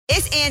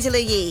It's Angela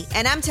Yee,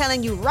 and I'm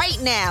telling you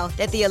right now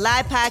that the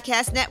Alive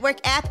Podcast Network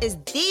app is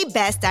the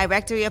best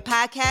directory of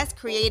podcasts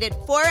created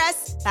for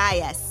us,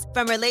 by us.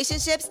 From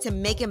relationships to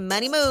making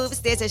money moves,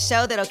 there's a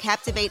show that'll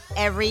captivate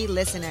every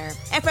listener.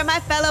 And for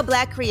my fellow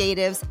Black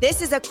creatives,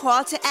 this is a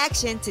call to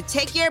action to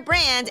take your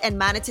brand and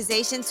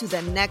monetization to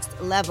the next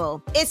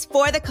level. It's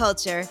for the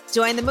culture.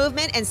 Join the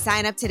movement and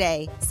sign up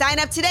today. Sign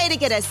up today to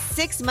get a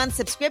 6-month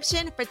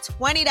subscription for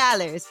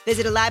 $20.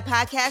 Visit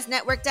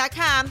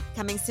AlivePodcastNetwork.com,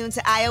 coming soon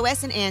to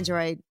iOS and Android.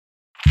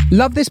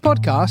 Love this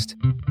podcast?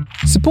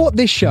 Support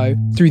this show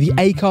through the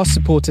Acast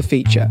supporter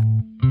feature.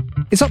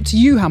 It's up to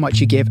you how much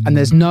you give, and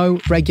there's no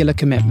regular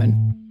commitment.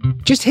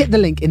 Just hit the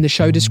link in the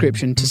show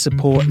description to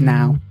support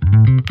now.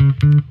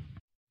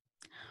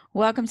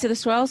 Welcome to the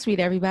Swirl Suite,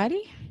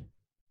 everybody.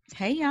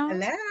 Hey, y'all.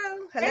 Hello.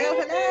 Hey,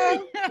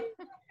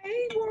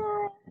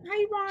 world.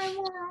 Hey, Wine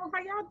World.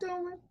 How y'all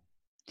doing?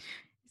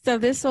 So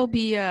this will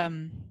be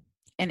an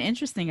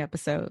interesting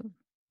episode.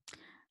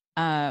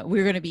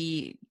 We're going to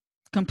be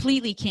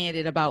completely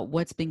candid about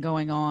what's been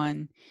going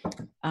on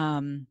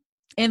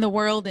in the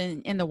world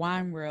and in the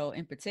wine world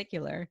in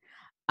particular.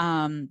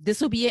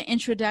 This will be an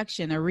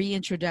introduction, a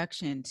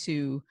reintroduction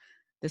to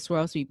the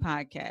Swirl Suite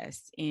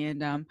podcast.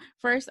 And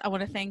first, I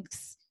want to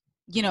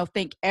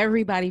thank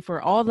everybody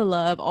for all the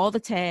love, all the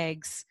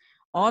tags,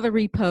 all the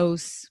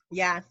reposts.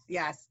 Yes.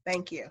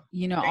 Thank you.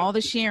 All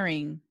the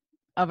sharing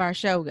of our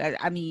show.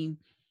 I mean,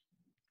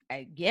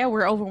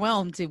 we're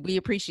overwhelmed. We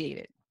appreciate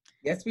it.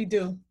 Yes, we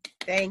do.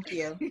 Thank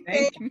you.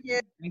 Thank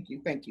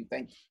you.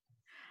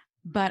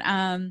 But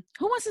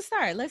who wants to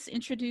start? Let's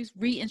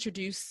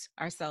reintroduce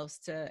ourselves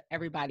to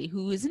everybody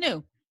who is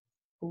new.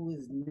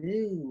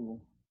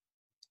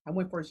 I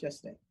went first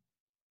yesterday.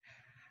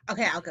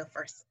 Okay, I'll go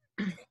first.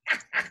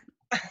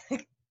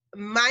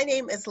 My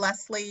name is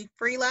Leslie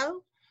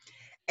Freelo,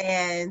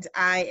 and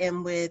I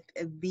am with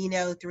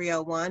Vino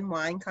 301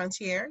 Wine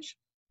Concierge.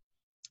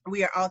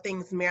 We are all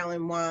things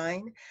Maryland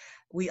wine.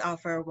 We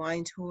offer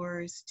wine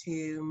tours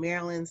to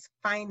Maryland's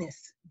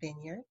finest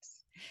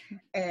vineyards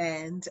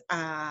and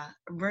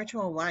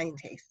virtual wine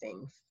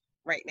tastings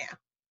right now.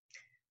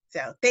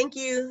 So thank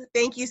you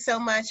so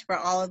much for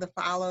all of the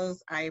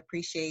follows. I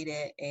appreciate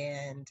it,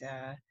 and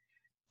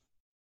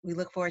we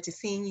look forward to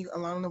seeing you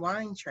along the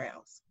wine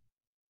trails.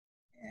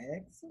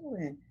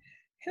 Excellent.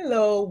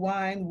 Hello,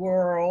 Wine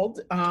World.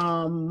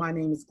 My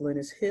name is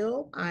Glennis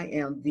Hill. I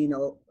am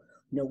Vino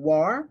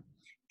Noir,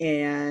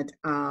 and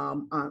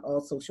on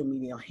all social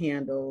media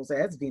handles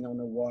as Vino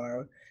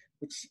Noir,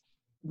 which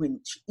when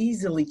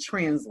easily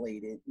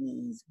translated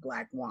means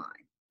black wine,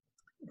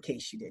 in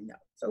case you didn't know.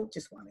 So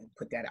just want to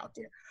put that out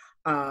there.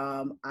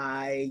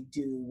 I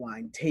do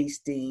wine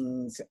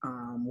tastings,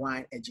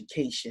 wine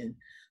education,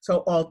 so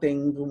all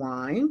things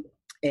wine.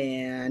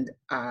 And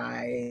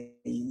I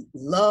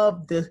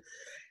love to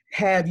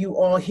have you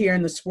all here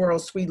in the Swirl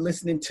Suite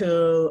listening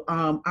to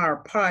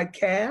our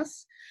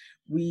podcast.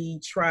 We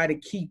try to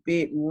keep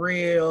it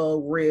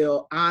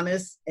real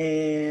honest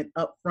and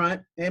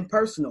upfront and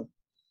personal.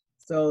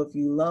 So if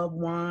you love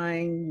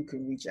wine, you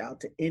can reach out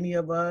to any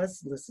of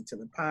us, listen to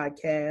the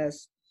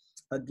podcast.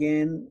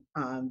 Again,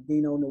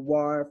 Vino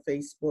Noir,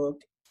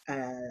 Facebook,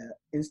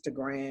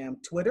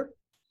 Instagram, Twitter,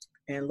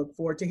 and look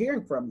forward to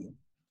hearing from you.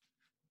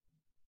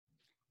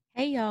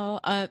 Hey, y'all.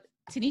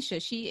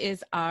 Tanisha, she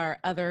is our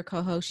other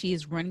co-host. She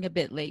is running a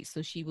bit late,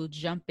 so she will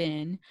jump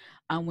in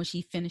when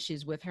she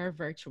finishes with her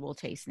virtual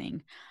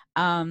tasting.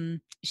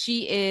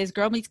 She is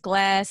Girl Meets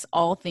Glass,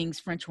 all things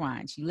French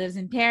wine. She lives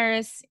in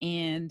Paris,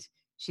 and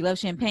she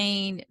loves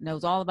champagne,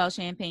 knows all about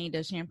champagne,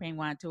 does champagne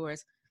wine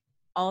tours,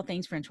 all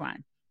things French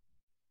wine.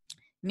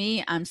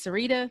 Me, I'm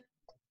Sarita,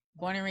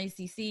 born and raised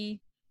DC.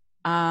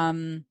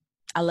 I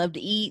love to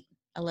eat.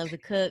 I love to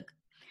cook.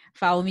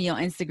 Follow me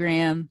on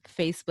Instagram,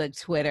 Facebook,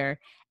 Twitter,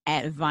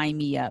 at Vine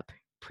Me Up,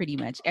 pretty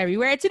much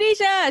everywhere.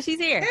 Tanisha, she's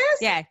here. Yes.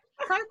 Yeah.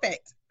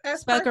 Perfect.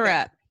 Spoke her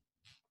up.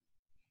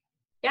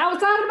 Y'all was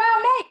talking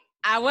about me.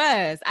 I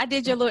was. I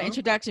did your little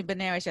introduction, but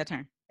now it's your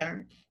turn.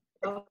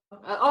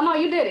 Oh no,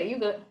 you did it. You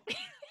good.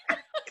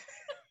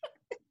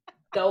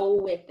 Go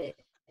with it.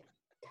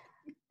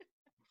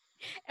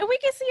 And we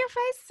can see your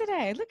face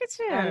today. Look at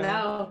you. I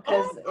know,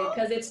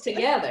 because it's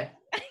together.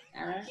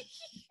 All right.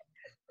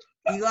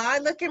 You are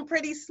looking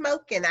pretty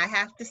smoking, I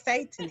have to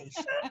say,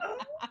 Tanisha.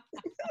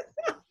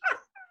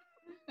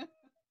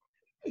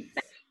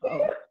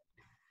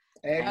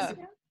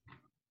 Excellent.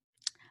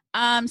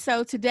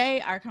 So today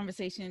our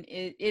conversation,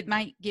 it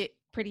might get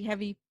pretty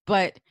heavy,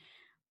 but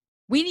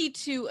we need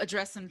to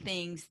address some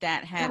things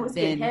that have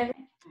been heavy.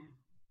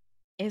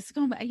 It's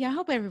gonna be, I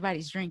hope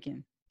everybody's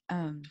drinking.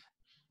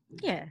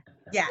 Yeah.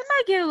 It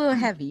might get a little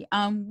heavy.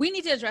 We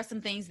need to address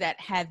some things that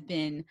have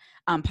been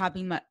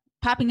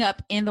popping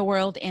up in the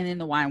world and in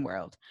the wine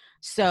world.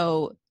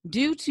 So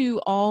due to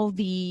all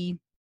the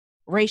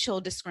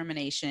racial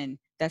discrimination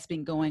that's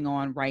been going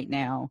on right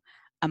now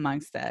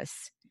amongst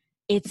us,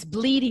 it's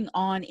bleeding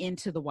on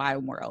into the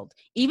wine world.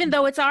 Even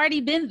though it's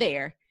already been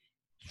there,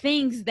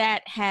 things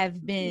that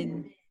have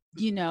been,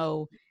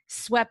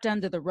 swept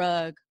under the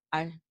rug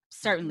are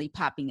certainly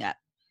popping up.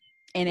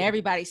 And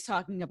everybody's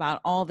talking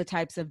about all the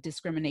types of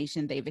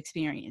discrimination they've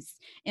experienced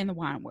in the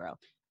wine world,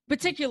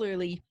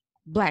 particularly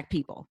Black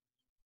people.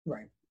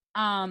 Right.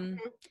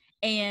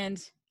 And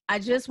I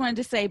just wanted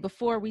to say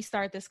before we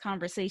start this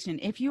conversation,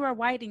 if you are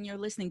white and you're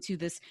listening to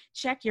this,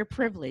 check your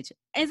privilege.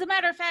 As a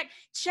matter of fact,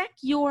 check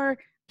your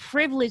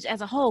privilege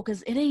as a whole,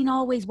 because it ain't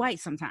always white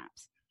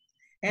sometimes.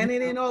 And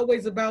it ain't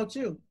always about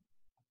you.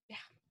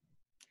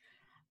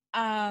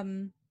 Yeah.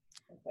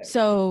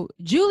 So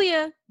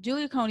Julia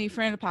Coney,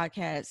 friend of the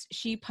podcast,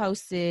 she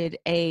posted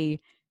a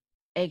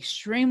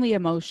extremely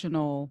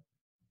emotional,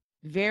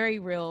 very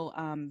real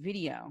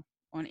video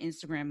on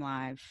Instagram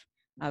Live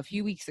a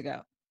few weeks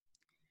ago.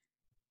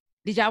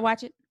 Did y'all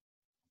watch it?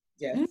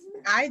 Yes.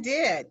 I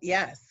did.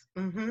 Yes.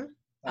 Mm-hmm.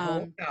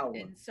 And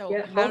so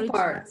Yeah, both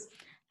parts.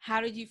 How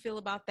did you feel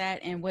about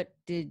that, and what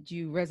did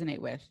you resonate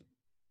with?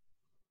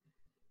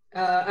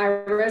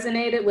 I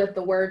resonated with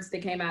the words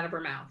that came out of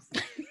her mouth.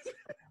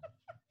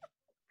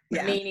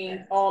 Yeah.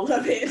 Meaning all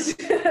of it.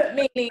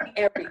 Meaning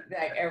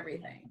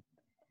everything.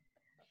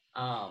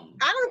 I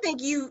don't think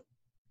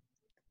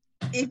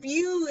if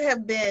you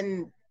have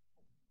been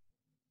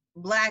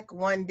Black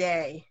one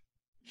day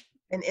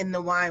and in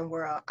the wine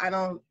world, I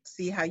don't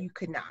see how you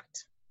could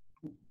not.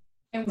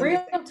 And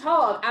real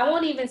talk, I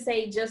won't even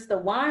say just the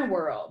wine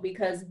world,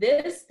 because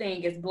this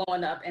thing is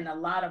blowing up in a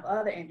lot of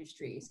other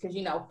industries. Because,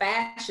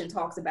 fashion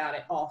talks about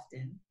it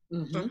often.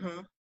 Mm-hmm.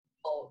 Mm-hmm.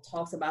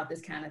 Talks about this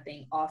kind of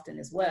thing often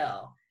as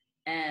well.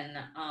 And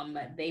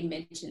they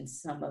mentioned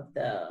some of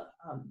the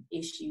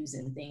issues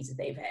and things that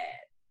they've had.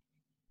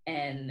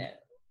 And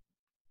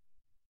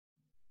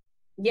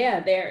yeah,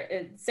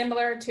 they're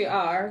similar to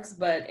ours,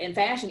 but in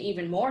fashion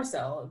even more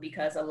so,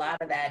 because a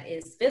lot of that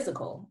is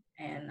physical.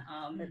 And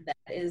that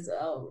is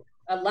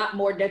a lot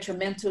more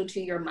detrimental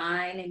to your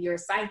mind and your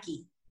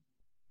psyche,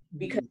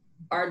 because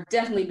you are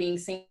definitely being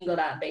singled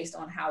out based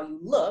on how you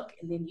look.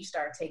 And then you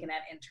start taking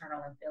that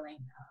internal and feeling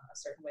a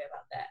certain way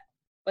about that.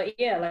 But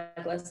yeah,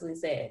 like Leslie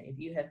said, if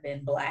you have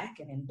been Black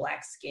and in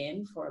Black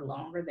skin for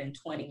longer than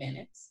 20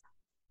 minutes,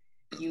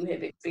 you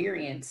have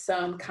experienced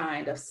some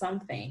kind of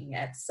something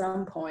at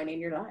some point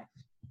in your life.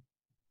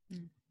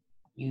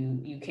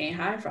 You can't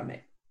hide from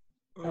it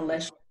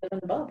unless you live in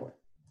the bubble.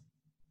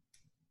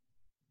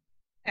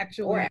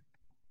 Actually,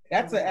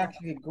 that's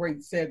actually a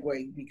great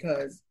segue,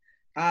 because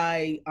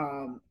I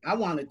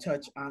want to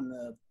touch on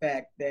the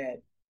fact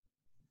that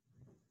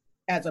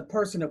as a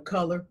person of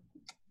color,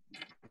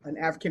 an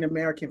African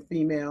American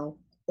female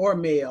or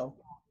male,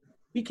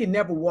 we can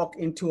never walk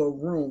into a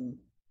room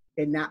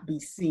and not be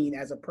seen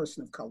as a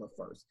person of color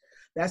first.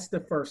 That's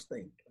the first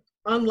thing.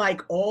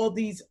 Unlike all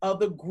these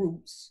other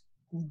groups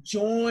who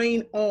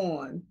join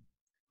on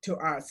to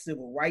our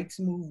civil rights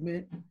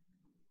movement,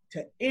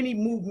 to any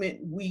movement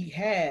we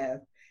have,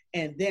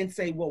 and then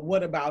say, well,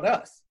 what about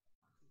us?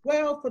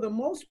 Well, for the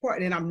most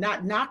part, and I'm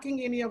not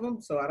knocking any of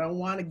them, so I don't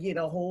want to get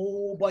a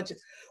whole bunch of,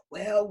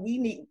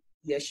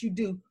 yes, you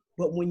do.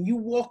 But when you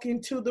walk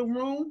into the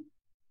room,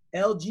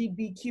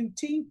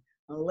 LGBTQ,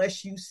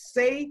 unless you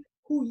say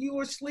who you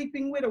are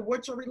sleeping with or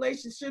what your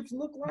relationships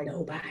look like,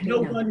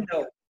 no one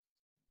knows.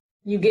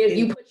 You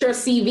put your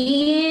CV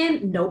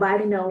in,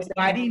 nobody knows.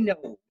 Nobody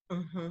knows.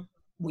 Mm-hmm.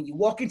 When you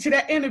walk into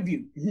that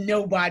interview,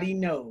 nobody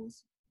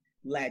knows.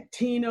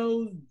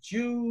 Latinos,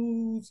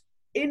 Jews,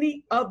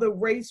 any other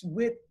race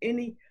with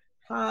any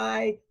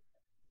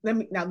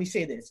let me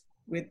say this,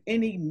 with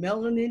any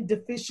melanin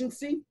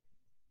deficiency,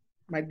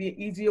 might be an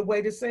easier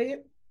way to say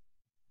it.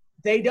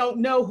 They don't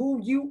know who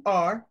you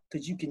are,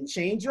 because you can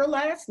change your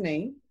last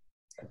name.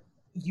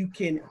 You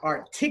can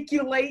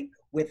articulate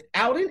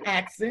without an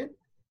accent.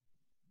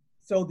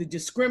 So the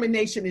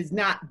discrimination is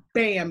not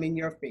bam in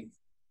your face.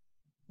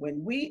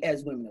 When we,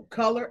 as women of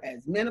color,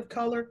 as men of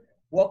color,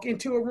 walk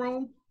into a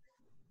room,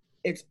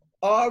 it's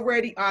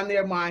already on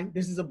their mind,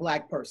 this is a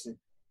Black person.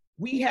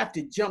 We have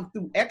to jump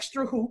through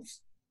extra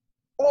hoops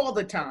all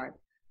the time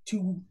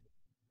to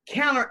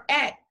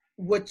counteract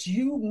what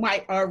you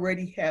might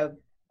already have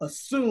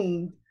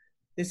assumed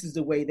this is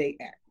the way they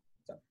act.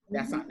 So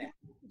that's on that.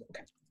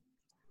 Okay.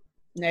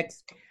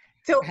 Next.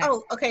 So,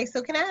 okay.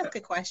 So can I ask a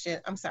question?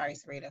 I'm sorry,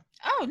 Sarita.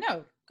 Oh,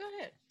 no. Go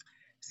ahead.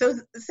 So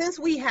since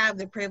we have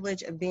the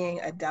privilege of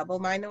being a double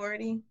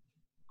minority,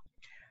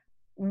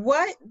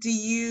 what do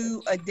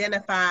you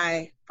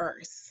identify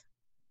first?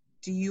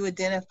 Do you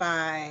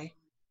identify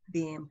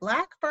being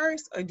Black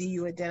first, or do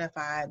you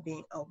identify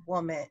being a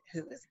woman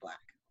who is Black?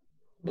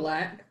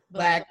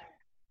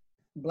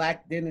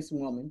 Black, then it's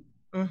woman.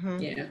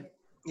 Mm-hmm.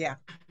 Yeah.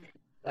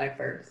 Black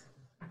first.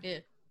 Yeah.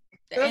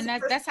 And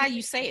that's how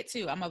you say it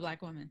too. I'm a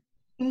Black woman.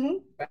 Mm-hmm.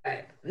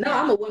 Right. No,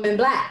 I'm a woman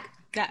Black.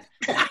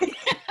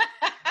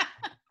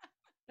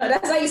 No,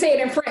 that's how you say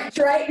it in French,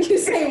 right? You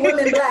say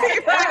woman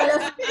Black.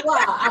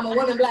 Wow, I'm a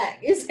woman Black.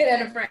 You say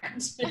that in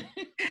French.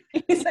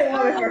 You say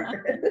woman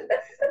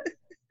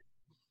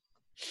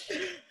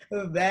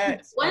first.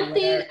 That's one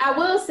thing I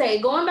will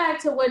say, going back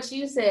to what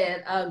you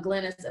said,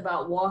 Glennis,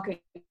 about walking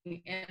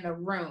in a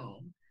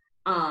room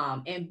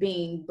and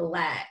being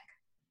Black.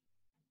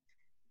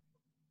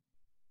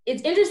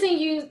 It's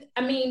interesting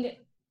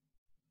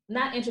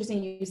not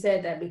interesting you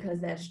said that because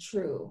that's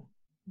true,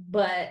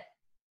 but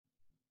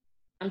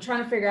I'm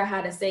trying to figure out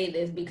how to say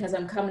this because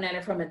I'm coming at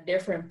it from a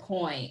different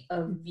point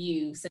of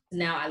view since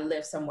now I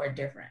live somewhere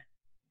different.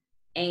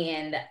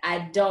 And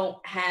I don't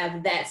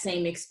have that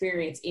same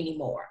experience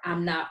anymore.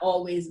 I'm not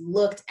always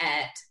looked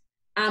at,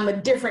 I'm a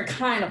different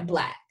kind of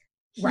Black.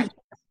 Right.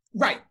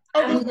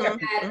 I'm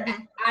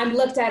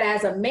looked at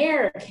as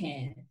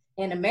American,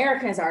 and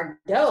Americans are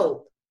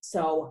dope.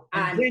 So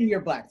then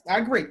you're Black. I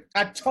agree.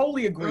 I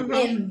totally agree.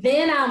 And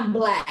then I'm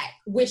Black,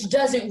 which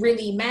doesn't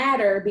really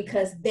matter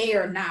because they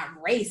are not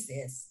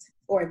racist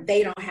or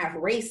they don't have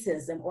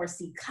racism or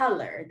see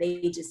color. They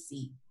just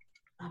see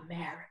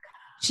America.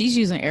 She's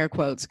using air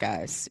quotes,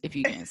 guys, if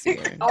you can't see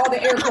her. All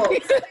the air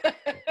quotes.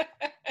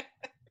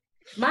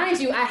 Mind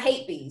you, I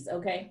hate these,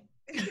 okay?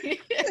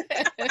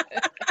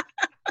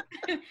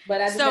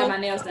 But I just got my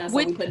nails done, so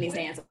we putting these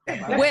hands up.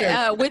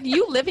 With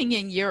you living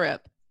in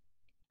Europe,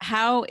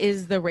 how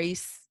is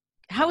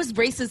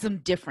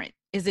racism different?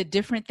 Is it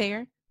different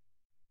there?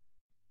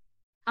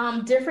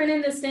 Different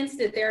in the sense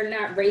that they're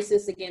not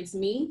racist against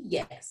me,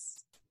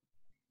 yes.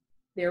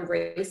 They're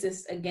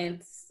racist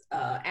against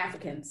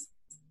Africans.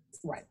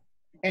 Right.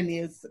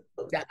 And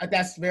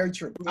that's very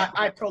true.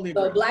 I totally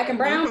agree. So Black and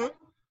brown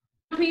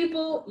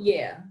people,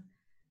 yeah.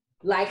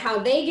 Like how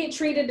they get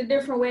treated a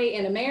different way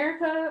in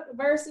America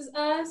versus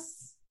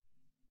us,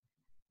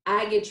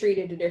 I get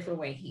treated a different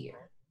way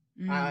here.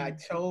 I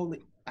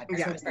totally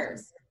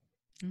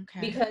Okay.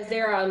 Because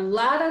there are a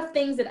lot of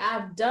things that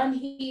I've done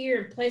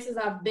here and places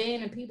I've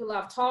been and people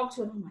I've talked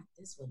to, and I'm like,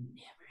 this would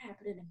never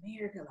happen in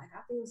America. Like,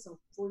 I feel so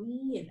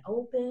free and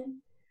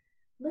open.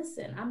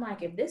 Listen, I'm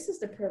like, if this is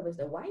the privilege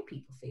that white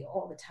people feel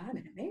all the time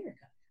in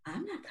America,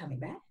 I'm not coming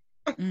back.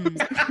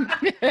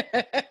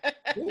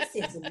 This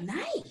is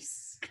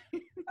nice.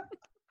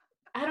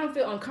 I don't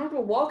feel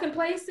uncomfortable walking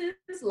places.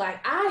 Like,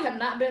 I have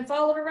not been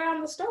followed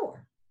around the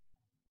store.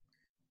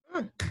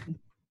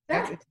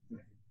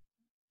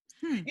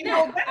 You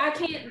know, I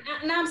can't.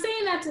 Now I'm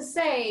saying that to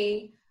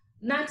say,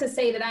 not to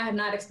say that I have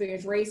not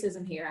experienced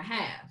racism here. I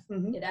have.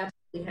 It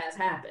absolutely has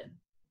happened.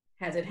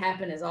 Has it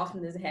happened as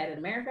often as it had in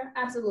America?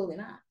 Absolutely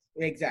not.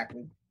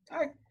 Exactly.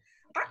 I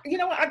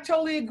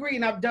totally agree,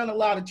 and I've done a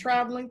lot of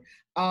traveling.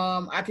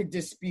 I could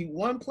dispute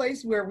one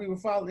place where we were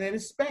followed, and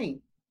it's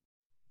Spain.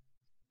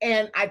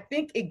 And I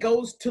think it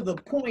goes to the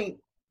point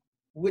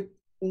with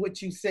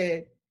what you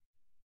said.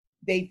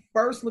 They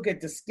first look at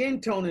the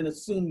skin tone and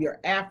assume you're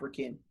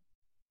African.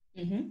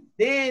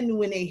 Then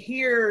when they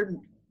hear,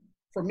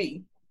 for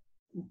me,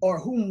 or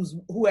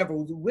whoever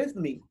was with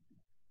me,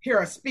 hear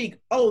us speak,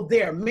 oh,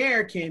 they're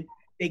American,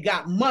 they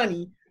got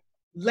money,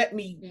 let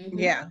me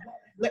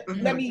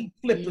let me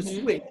flip the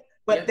switch.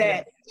 But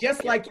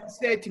just like you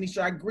said,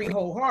 Tanisha, I agree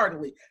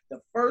wholeheartedly.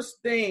 The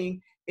first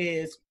thing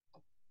is,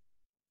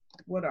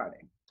 what are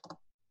they?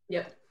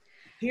 Yep.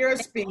 Hear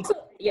us speak.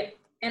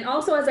 And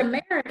also as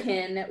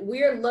American,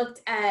 we're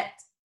looked at,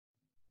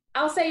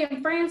 I'll say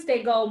in France,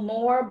 they go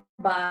more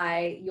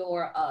by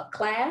your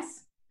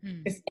class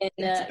and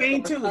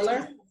Spain too.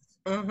 color.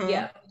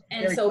 Yeah.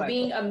 And Very so clever.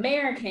 Being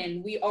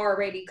American, we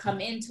already come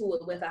into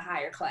it with a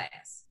higher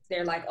class.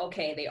 They're like,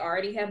 okay, they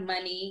already have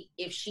money.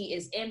 If she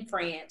is in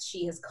France,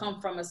 she has come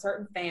from a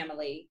certain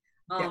family.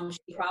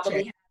 She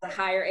probably has a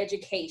higher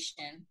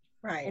education.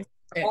 Right.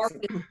 And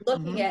already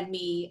looking at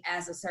me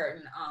as a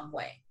certain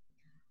way.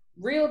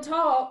 Real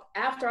talk,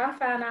 after I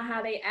found out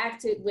how they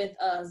acted with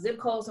zip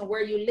codes and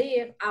where you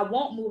live, I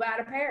won't move out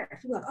of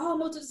Paris. You're like, oh,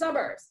 move to the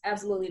suburbs.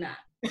 Absolutely not.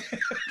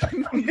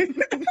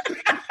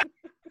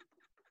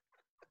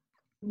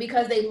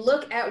 Because they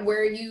look at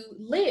where you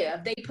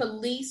live. They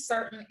police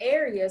certain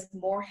areas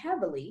more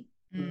heavily.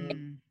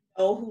 And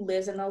know who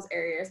lives in those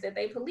areas that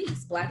they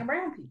police, Black and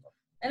brown people.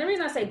 And the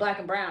reason I say Black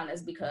and brown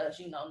is because,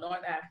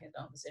 North Africans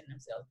don't consider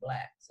themselves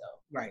Black. So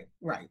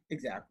Right,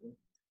 exactly.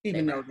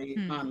 Even though they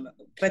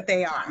but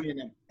they are.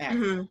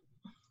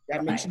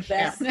 That makes you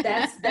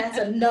that's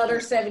another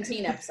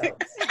 17 episodes.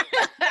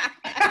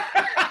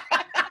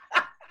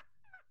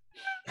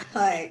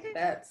 Like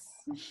that's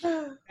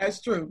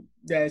true.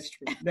 That's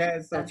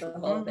so true. The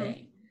whole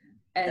thing.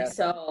 And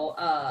so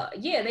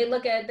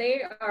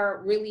they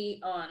are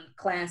really on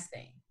class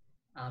thing.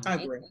 I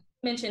agree.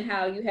 You mentioned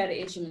how you had an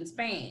issue in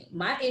Spain.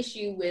 My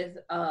issue with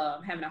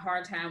having a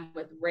hard time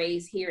with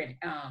race here in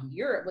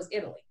Europe was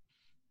Italy.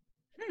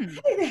 I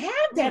didn't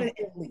have that in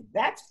Italy.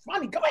 That's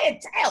funny. Go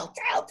ahead, tell.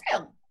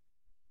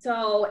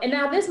 So, and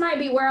now this might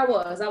be where I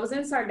was. I was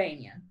in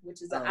Sardinia,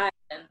 which is an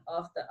island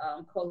off the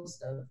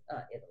coast of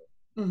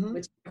Italy,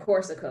 which is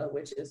Corsica,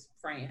 which is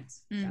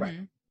France.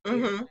 Right.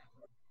 I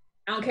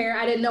don't care.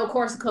 I didn't know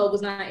Corsica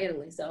was not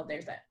Italy, so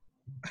there's that.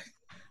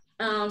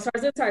 So I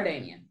was in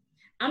Sardinia.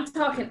 I'm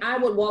talking, I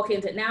would walk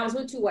into, now I was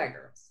with two white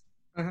girls.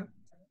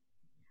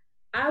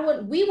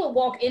 We would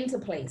walk into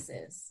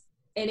places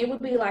and it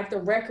would be like the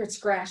record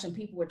scratch and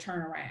people would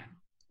turn around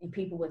and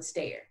people would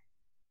stare.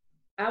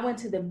 I went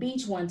to the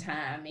beach one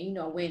time and,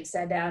 went and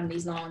sat down in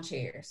these lawn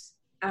chairs.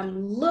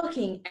 I'm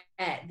looking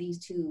at these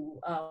two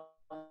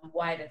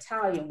white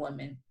Italian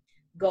women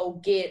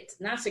go get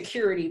not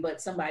security,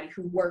 but somebody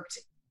who worked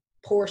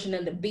portion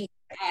of the beat.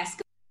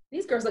 Ask.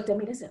 These girls looked at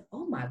me and they said,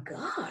 "Oh my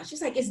gosh!"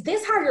 She's like, "Is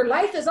this how your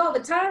life is all the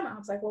time?" I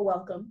was like, "Well,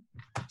 welcome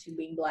to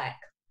being Black.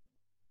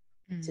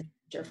 To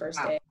your first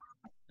day.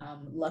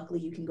 Luckily,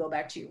 you can go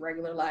back to your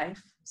regular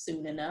life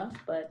soon enough.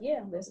 But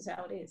yeah, this is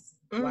how it is."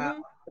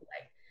 Wow.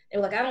 Like, they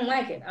were like, "I don't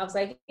like it." I was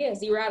like, "Yeah,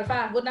 0 out of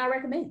 5. Would not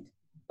recommend."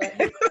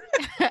 But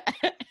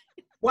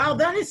Wow,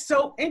 that is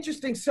so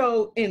interesting.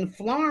 So in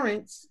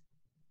Florence,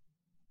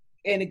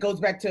 and it goes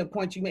back to a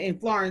point you made, in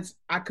Florence,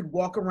 I could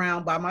walk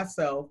around by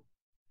myself.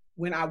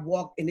 When I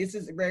walk, and this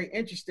is very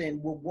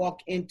interesting, we'll walk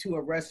into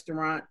a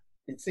restaurant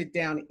and sit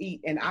down and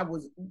eat. And I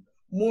was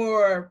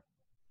more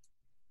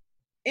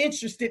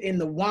interested in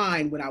the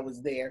wine when I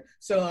was there.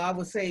 So I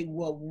would say,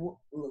 well,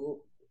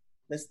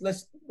 let's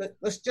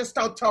just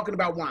start talking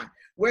about wine.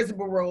 Where's the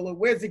Barolo?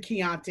 Where's the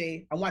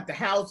Chianti? I want the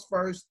house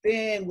first,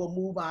 then we'll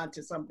move on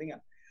to something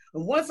else.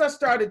 And once I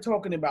started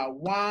talking about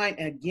wine,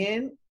 and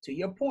again, to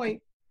your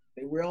point,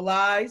 they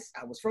realized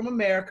I was from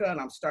America, and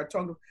I'm start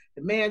talking.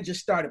 The man just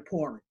started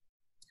pouring.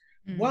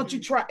 Why don't you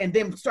try? And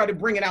then started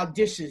bringing out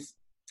dishes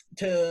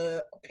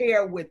to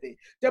pair with it.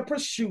 The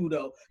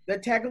prosciutto, the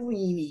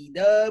tagliatelle,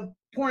 the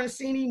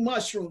porcini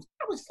mushrooms.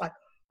 I was like,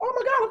 oh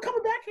my God, I'm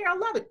coming back here. I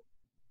love it.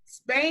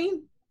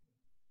 Spain,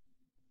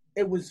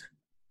 it was,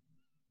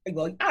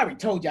 well, I already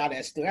told y'all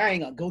that story. I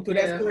ain't gonna go through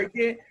that story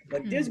again.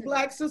 But this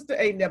Black sister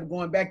ain't never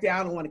going back there.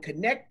 I don't want to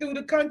connect through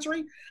the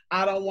country.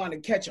 I don't want to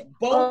catch a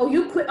boat.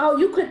 you quit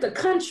the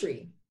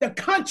country. The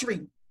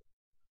country.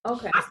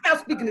 Okay. I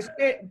stopped speaking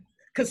to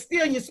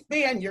Castilian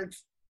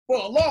Spaniards for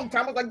a long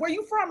time. I was like, where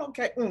you from?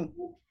 Okay.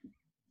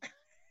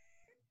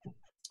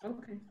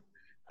 Okay.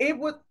 It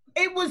was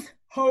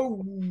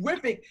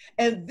horrific.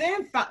 And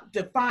then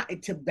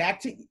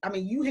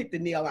you hit the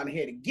nail on the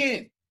head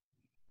again.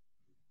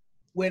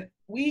 When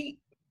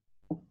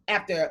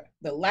after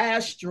the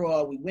last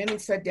straw, we went and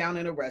sat down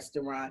in a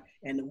restaurant,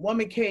 and the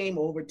woman came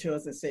over to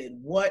us and said,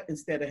 "What?"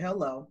 instead of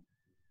hello.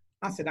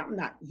 I said, "I'm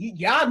not,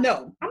 y'all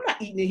know, I'm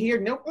not eating it here.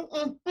 Nope,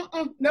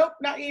 nope,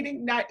 not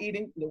eating,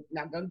 nope,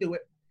 not gonna do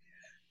it."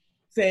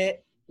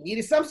 Said,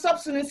 needed some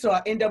substance, so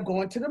I end up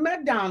going to the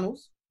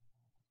McDonald's,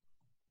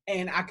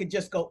 and I could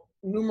just go,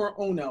 numero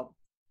uno,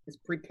 it's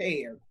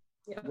prepared.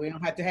 Yep. We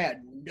don't have to have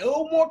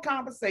no more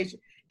conversation,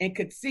 and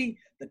could see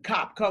the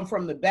cop come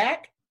from the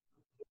back,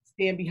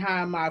 stand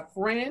behind my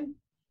friend,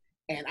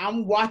 and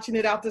I'm watching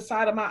it out the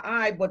side of my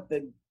eye, but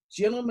the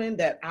gentleman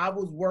that I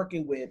was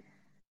working with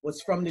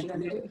was from the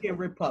Dominican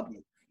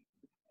Republic.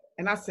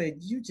 And I said,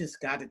 you just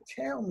got to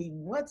tell me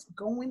what's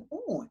going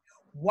on.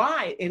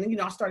 Why? And,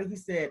 he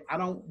said, I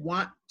don't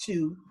want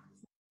to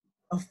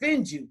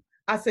offend you.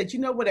 I said, you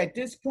know what? At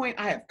this point,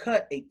 I have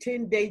cut a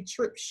 10-day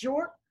trip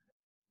short,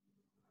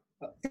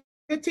 a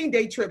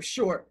 15-day trip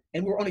short,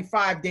 and we're only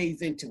 5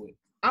 days into it.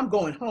 I'm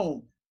going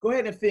home. Go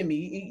ahead and offend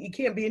me. It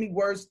can't be any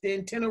worse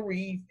than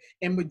Tenerife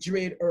and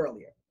Madrid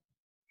earlier.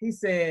 He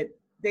said,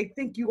 they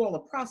think you all are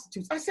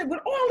prostitutes. I said, with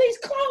all these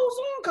clothes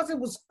on, because it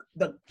was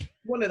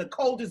one of the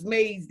coldest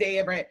Mays they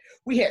ever had.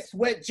 We had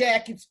sweat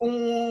jackets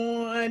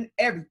on,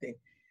 everything.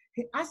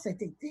 I said,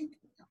 they think,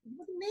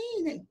 what do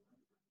you mean?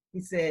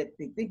 He said,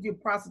 they think you're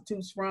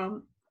prostitutes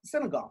from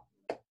Senegal.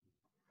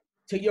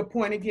 To your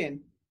point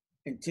again,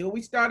 until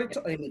we started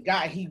to, and the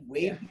guy, he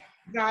waved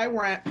the guy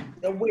around,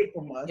 away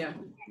from us. Yeah.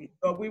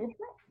 So we were, I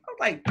was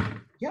like,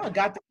 y'all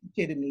got to be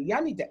kidding me.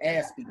 Y'all need to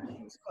ask people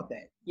about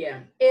that. Yeah.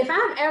 If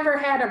I've ever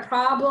had a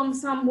problem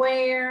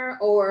somewhere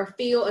or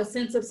feel a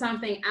sense of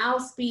something, I'll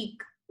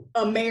speak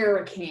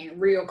American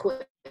real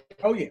quick.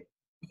 Oh, yeah.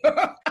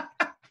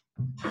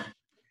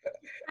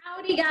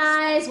 Howdy,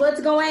 guys.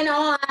 What's going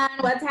on?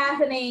 What's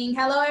happening?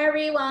 Hello,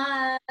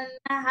 everyone.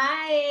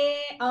 Hi.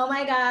 Oh,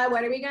 my God.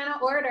 What are we going to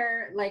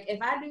order? Like, if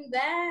I do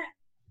that,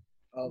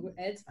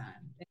 it's fine.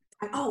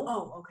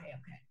 Okay.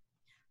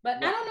 But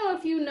I don't know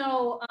if you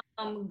know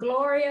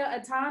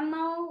Gloria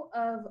Atanmo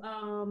of,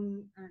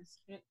 I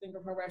can't think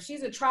of her.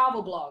 She's a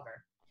travel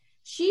blogger.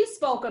 She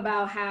spoke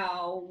about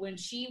how when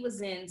she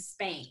was in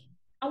Spain,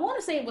 I want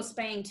to say it was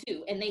Spain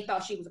too, and they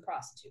thought she was a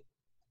prostitute.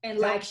 And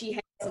like she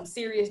had some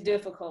serious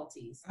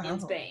difficulties in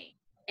Spain.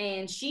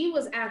 And she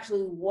was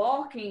actually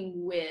walking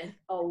with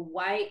a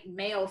white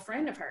male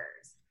friend of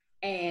hers.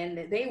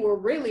 And they were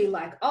really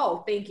like,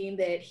 thinking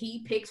that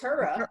he picked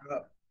her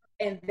up.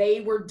 And they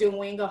were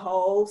doing a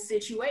whole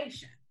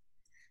situation.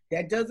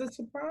 That doesn't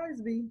surprise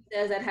me.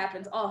 That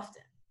happens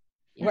often.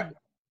 Yeah. Right.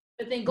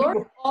 But then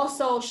Gloria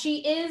also,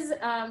 she's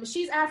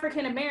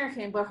African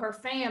American, but her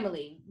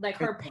family, like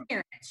her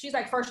parents, she's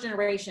like first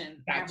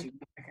generation. Got you.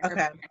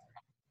 Okay.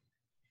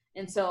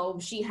 And so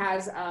she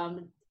has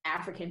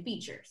African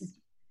features.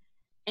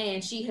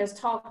 And she has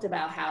talked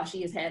about how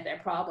she has had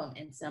that problem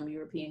in some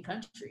European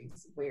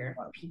countries where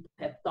people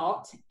have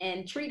thought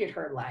and treated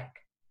her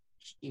like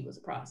she was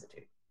a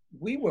prostitute.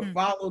 We were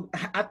followed.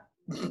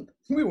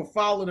 We were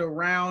followed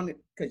around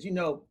because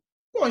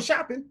going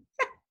shopping.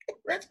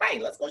 Let's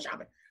go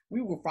shopping.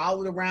 We were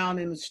followed around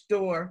in the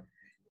store,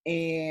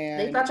 and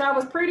they thought y'all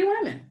was pretty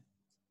women.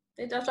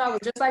 They just thought it was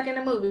just like in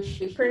the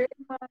movie. Pretty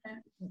much.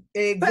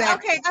 Exactly. But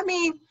okay, I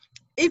mean,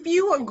 if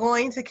you were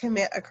going to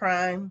commit a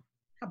crime,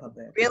 How about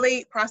that?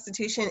 really,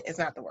 prostitution is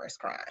not the worst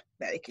crime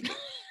that it could be.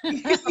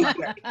 You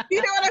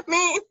know what I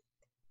mean?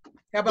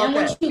 How about And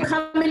once that? you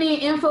coming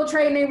in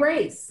infiltrating a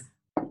race.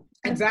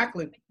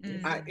 Exactly.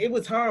 It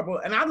was horrible.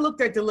 And I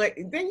looked at the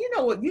lady. Then you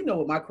know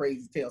what my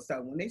crazy tail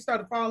started. When they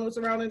started following us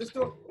around in the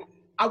store,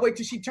 I wait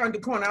till she turned the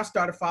corner. I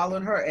started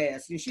following her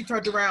ass. And she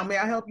turned around. May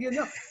I help you?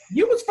 No,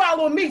 you was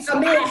following me. So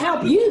May I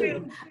help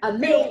you?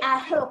 May I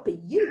help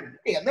you?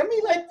 Yeah, let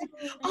me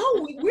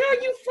oh, where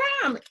are you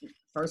from?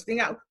 First thing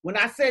out, when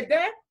I said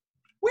that,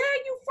 where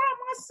are you from?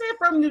 I said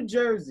from New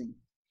Jersey.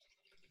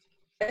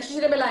 She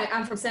should have been like,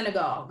 I'm from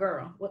Senegal,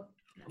 girl. What?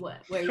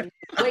 Where you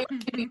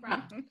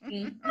from?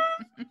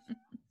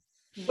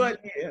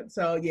 But yeah,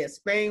 so yeah,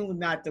 Spain was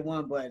not the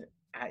one, but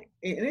and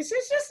it's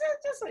just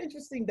an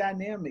interesting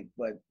dynamic.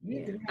 But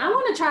yeah. I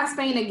want to try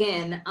Spain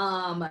again.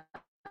 I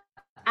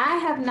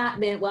have not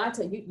been. Well, I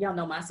tell you, y'all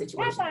know my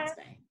situation in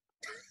Spain.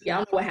 Y'all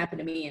know what happened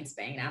to me in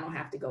Spain. I don't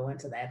have to go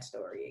into that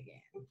story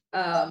again.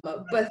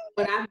 But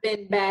when I've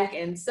been back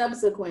in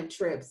subsequent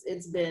trips,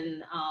 it's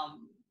been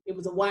it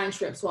was a wine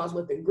trip, so I was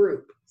with a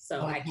group.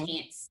 So I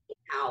can't see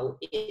how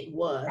it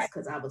was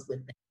because I was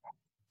with them.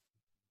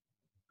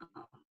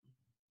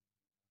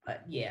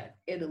 But yeah,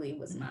 Italy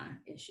was my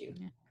issue.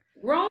 Yeah.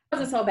 Rome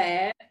wasn't so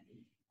bad.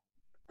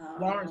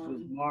 Florence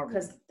was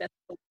marvelous. Because that's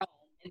Rome.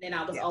 And then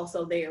I was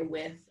also there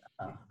with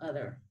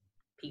other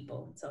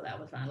people, so that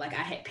was fine. Like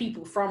I had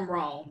people from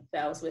Rome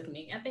that was with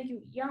me. I think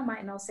y'all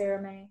might know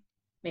Sarah May.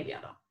 Maybe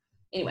I don't.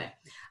 Anyway,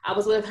 I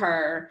was with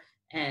her,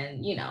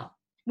 and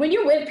when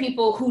you're with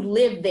people who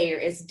live there,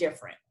 it's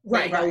different.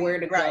 They know where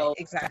to go.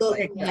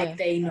 Exactly. Like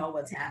they know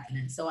what's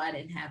happening. So I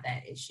didn't have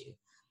that issue.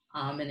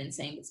 And then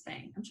same with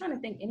Spain. I'm trying to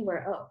think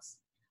anywhere else.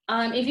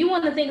 If you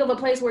want to think of a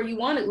place where you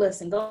want to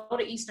listen, go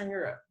to Eastern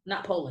Europe.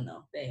 Not Poland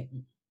though.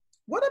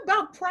 What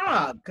about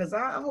Prague? Because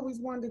I always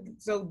wanted.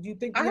 So do you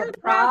think I heard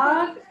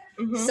Prague,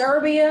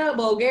 Serbia,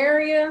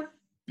 Bulgaria?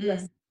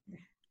 Listen,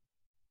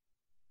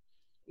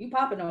 you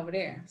popping over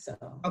there? So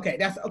okay,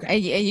 that's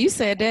okay. And you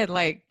said that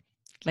like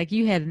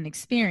you had an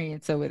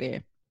experience over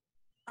there.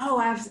 Oh,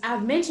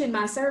 I've mentioned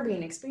my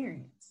Serbian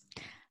experience.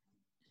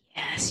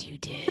 Yes, you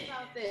did.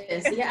 About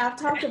this. Yeah, I've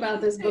talked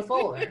about this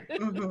before.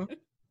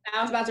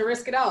 I was about to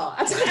risk it all.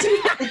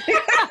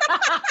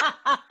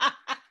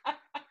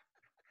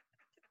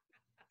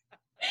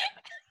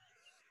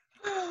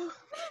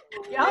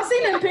 Y'all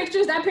seen them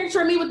pictures? That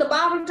picture of me with the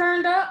bottom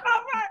turned up?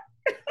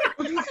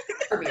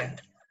 Serbia.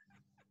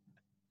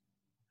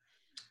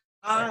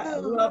 I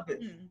love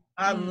it.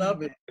 I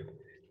love it.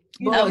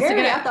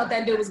 Bulgaria, I thought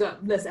that dude was going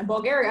to listen.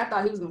 Bulgaria, I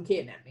thought he was going to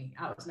kidnap me.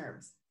 I was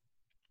nervous.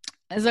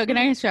 So can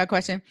I ask you a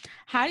question?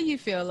 How do you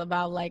feel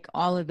about like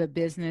all of the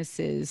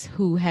businesses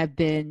who have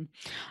been,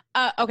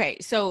 okay,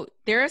 so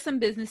there are some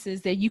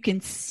businesses that you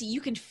can see,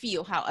 you can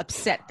feel how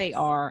upset they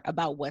are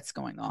about what's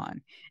going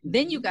on.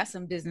 Then you got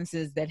some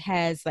businesses that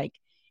has like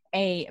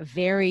a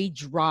very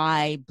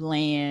dry,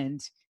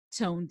 bland,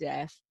 tone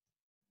deaf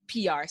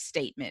PR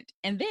statement.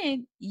 And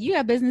then you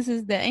have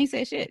businesses that ain't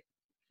said shit.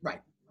 Right.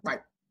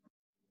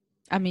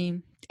 I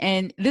mean,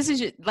 and this is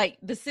just, like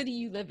the city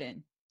you live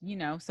in,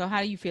 so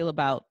how do you feel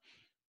about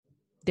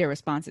their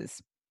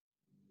responses?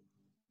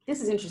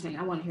 This is interesting.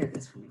 I want to hear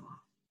this from you all.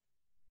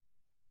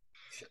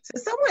 So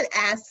someone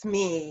asked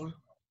me,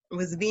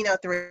 was Vino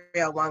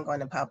 301 going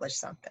to publish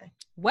something?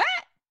 What?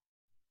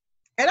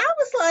 And I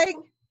was like,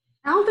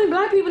 I don't think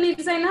Black people need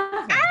to say nothing.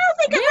 I don't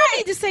think we don't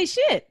need to say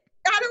shit.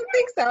 I don't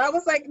think so. I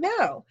was like,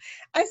 no.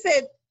 I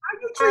said, how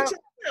you treat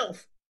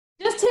yourself?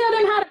 Just tell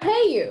them how to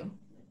pay you.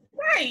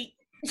 Right.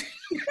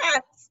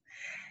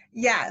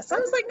 Yes. So I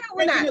was like, no,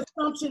 we're making not. An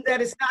assumption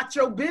that it's not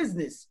your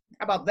business.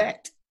 How about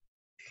that?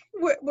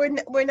 We're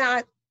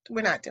not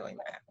doing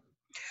that.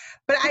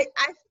 But I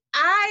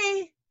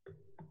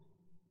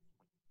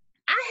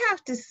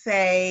have to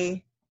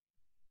say,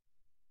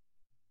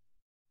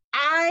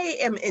 I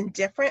am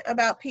indifferent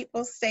about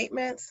people's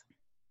statements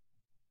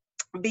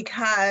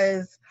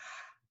because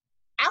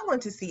I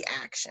want to see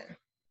action.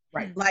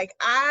 Right. Like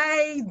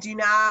I do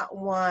not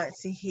want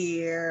to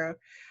hear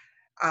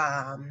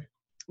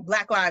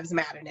Black Lives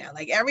Matter now.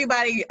 Like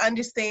everybody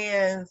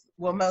understands,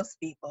 well, most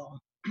people,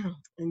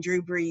 and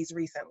Drew Brees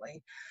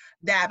recently,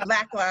 that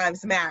Black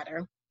Lives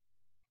Matter.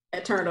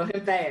 That turned on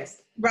him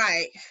fast.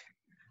 Right.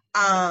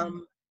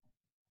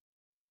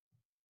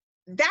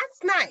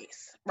 That's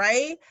nice,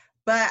 right?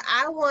 But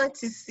I want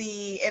to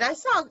see, and I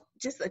saw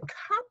just a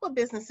couple of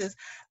businesses,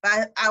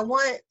 but I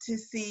want to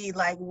see,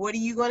 like, what are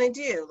you going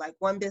to do? Like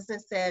one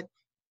business said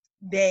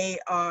they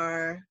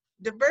are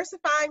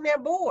diversifying their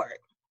board.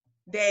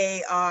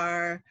 They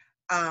are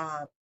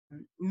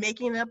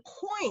making a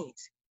point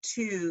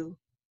to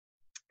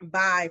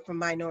buy from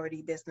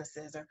minority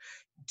businesses or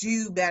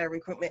do better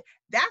recruitment.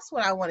 That's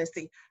what I want to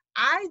see.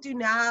 I do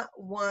not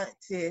want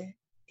to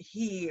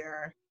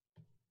hear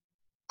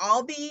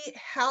all the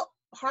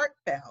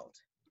heartfelt,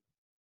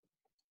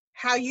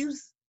 how you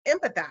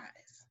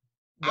empathize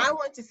Right. I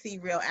want to see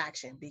real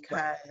action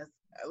because,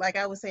 like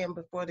I was saying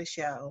before the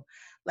show,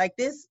 like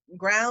this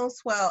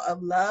groundswell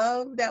of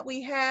love that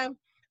we have,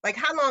 like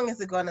how long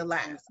is it going to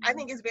last? I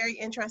think it's very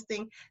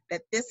interesting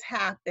that this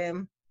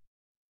happened.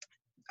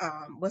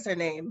 What's her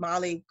name?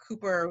 Molly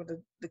Cooper,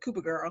 the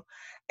Cooper girl,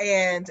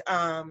 and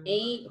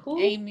Who?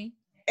 Amy.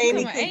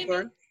 Amy You talking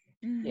Cooper. about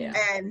Amy? Yeah.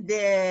 And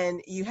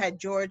then you had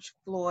George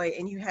Floyd,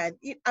 and you had,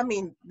 I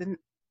mean,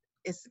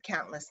 it's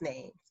countless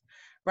names,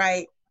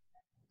 right?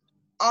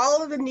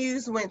 All of the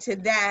news went to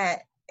that,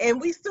 and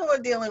we still are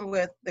dealing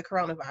with the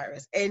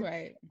coronavirus. And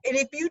Right. and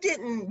if you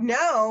didn't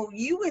know,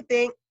 you would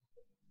think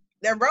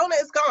the Rona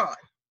is gone,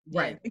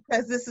 Right.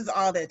 because this is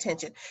all the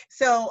attention.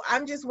 So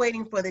I'm just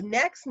waiting for the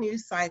next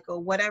news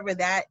cycle, whatever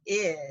that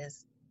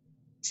is,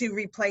 to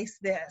replace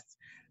this.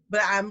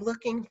 But I'm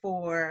looking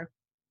for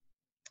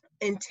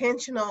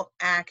intentional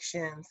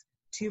actions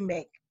to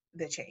make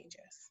the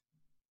changes.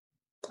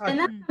 And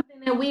that's something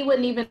that we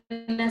wouldn't even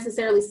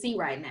necessarily see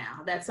right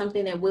now. That's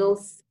something that we'll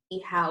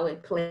see how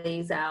it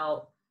plays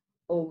out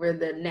over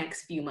the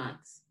next few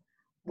months.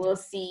 We'll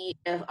see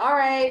if, all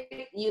right,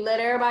 you let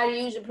everybody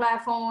use your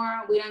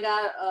platform. We done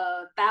got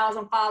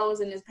 1,000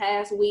 followers in this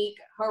past week.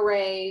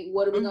 Hooray.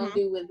 What are we going to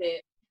do with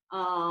it?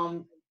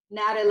 Now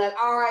they're like,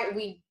 all right,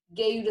 we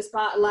gave you the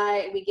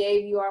spotlight. We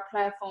gave you our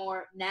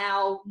platform.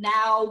 Now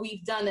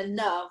we've done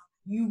enough.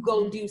 You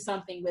go do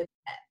something with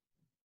that.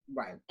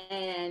 Right.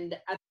 And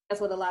I think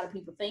that's what a lot of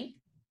people think.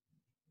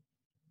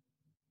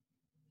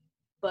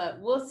 But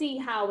we'll see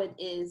how it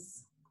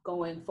is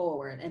going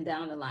forward and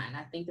down the line.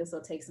 I think this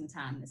will take some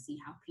time to see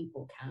how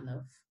people kind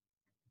of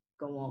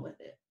go on with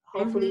it.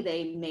 Hopefully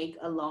they make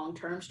a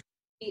long-term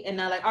strategy and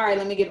not like, all right,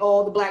 let me get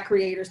all the Black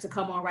creators to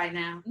come on right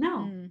now.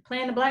 No,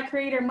 plan the Black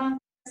Creator Month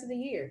the rest of the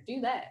year.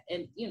 Do that.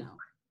 And,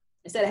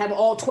 instead of having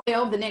all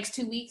 12 the next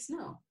 2 weeks,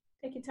 no,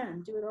 take your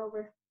time. Do it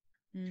over.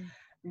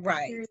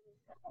 Right.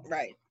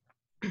 Right.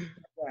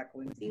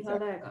 Exactly. See how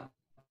that goes.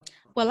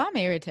 Well, I'm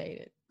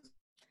irritated.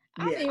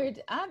 Yeah.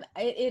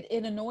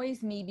 It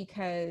annoys me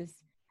because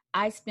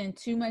I spend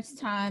too much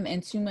time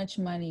and too much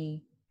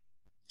money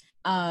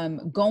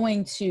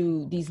going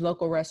to these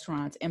local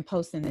restaurants and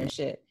posting their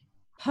shit,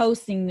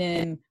 posting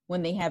them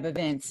when they have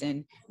events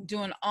and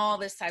doing all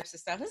this types of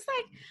stuff. It's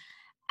like,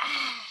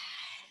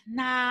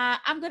 nah,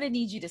 I'm going to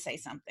need you to say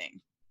something.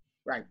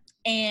 Right.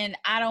 And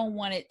I don't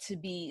want it to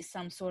be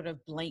some sort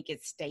of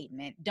blanket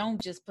statement.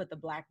 Don't just put the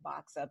black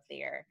box up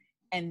there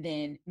and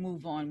then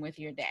move on with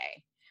your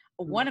day.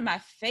 One of my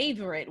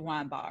favorite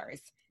wine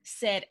bars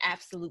said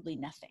absolutely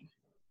nothing.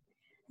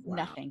 Wow.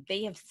 Nothing.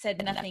 They have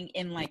said nothing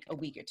in like a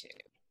week or two.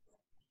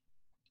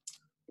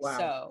 Wow.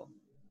 So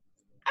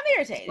I'm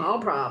irritated. Small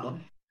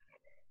problem.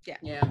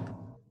 Yeah.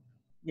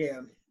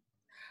 Yeah.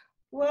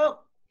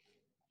 Well,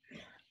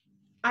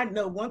 I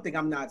know one thing,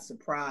 I'm not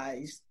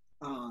surprised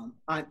on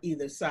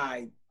either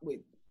side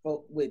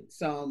with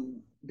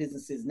some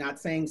businesses not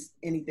saying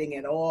anything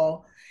at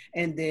all,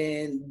 and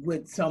then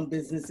with some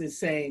businesses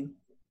saying,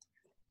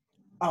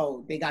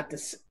 oh, they got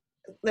this,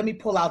 let me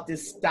pull out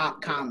this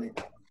stock comment.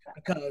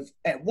 Because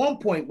at one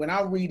point when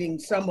I'm reading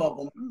some of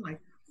them, I'm like,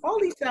 all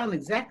these sound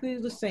exactly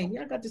the same.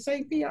 Y'all got the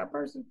same PR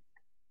person.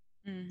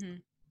 Mm-hmm.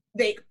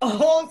 They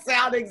all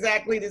sound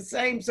exactly the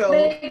same. So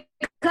they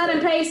cut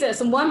and paste it.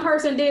 One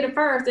person did it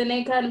first, and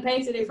they cut and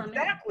pasted it from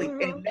there. Exactly,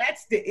 and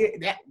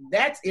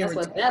that's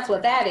irritating. That's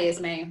what that is,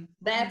 man.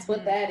 That's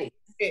what that is.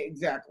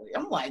 Exactly.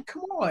 I'm like,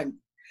 come on.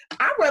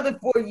 I'd rather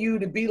for you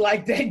to be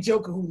like that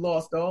joker who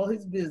lost all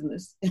his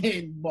business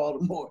in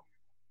Baltimore.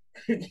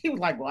 He was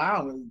like, well, I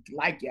don't really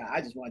like y'all. I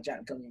just want y'all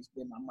to come here and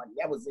spend my money.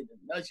 That was in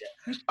a nutshell.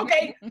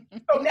 Okay,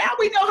 so now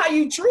we know how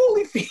you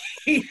truly feel.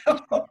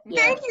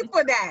 Thank you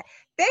for that.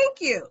 Thank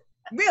you.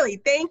 Really,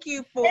 thank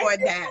you for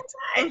that.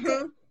 We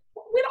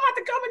don't have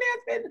to come in there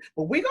and spend,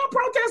 but we're going to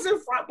protest in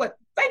front. But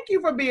thank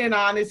you for being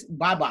honest.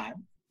 Bye-bye.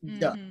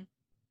 Done.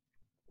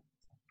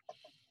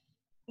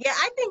 Yeah,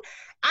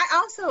 I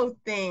also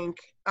think,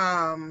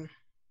 I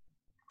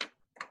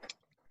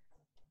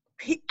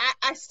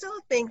still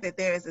think that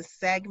there is a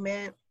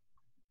segment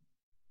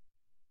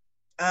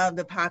of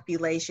the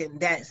population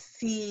that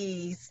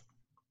sees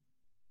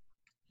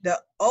the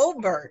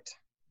overt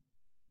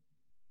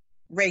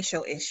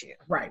racial issue.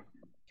 Right.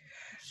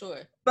 Sure.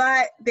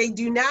 But they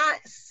do not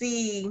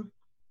see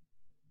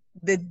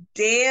the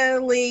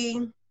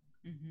daily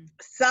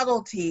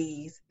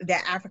subtleties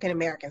that African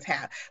Americans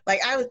have.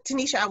 Like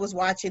Tanisha, I was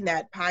watching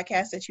that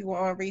podcast that you were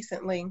on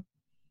recently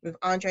with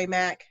Andre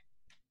Mack.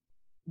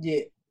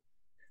 Yeah.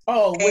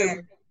 Oh,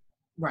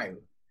 right.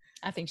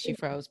 I think she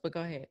froze, but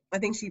go ahead. I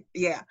think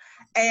yeah.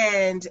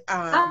 And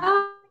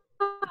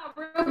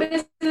Real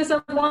Business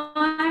of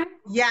Wine.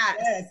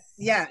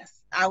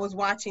 Yes. I was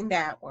watching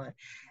that one.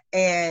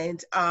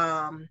 And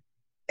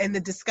the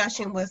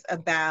discussion was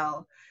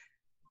about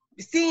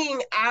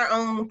seeing our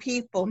own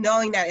people,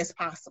 knowing that it's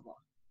possible.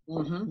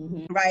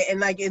 Right.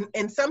 And like,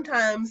 and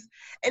sometimes,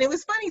 and it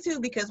was funny too,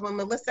 because when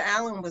Melissa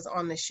Allen was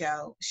on the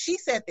show, she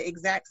said the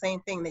exact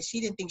same thing, that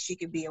she didn't think she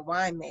could be a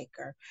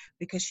winemaker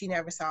because she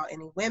never saw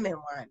any women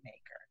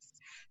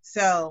winemakers.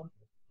 So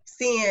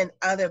seeing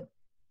other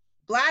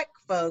Black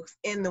folks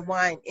in the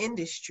wine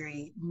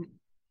industry,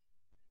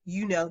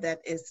 you know,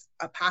 that is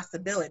a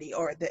possibility,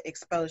 or the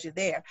exposure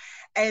there.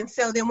 And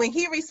so then when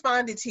he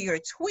responded to your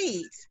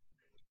tweet,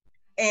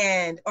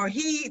 or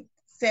he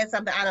said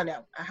something, I don't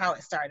know how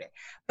it started,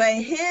 but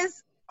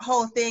his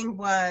whole thing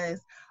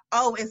was,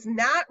 oh, it's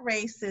not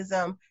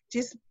racism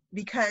just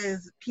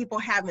because people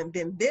haven't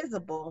been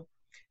visible.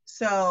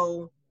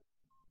 So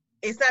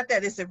it's not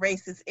that it's a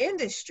racist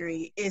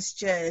industry, it's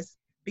just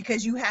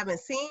because you haven't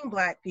seen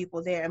Black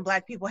people there and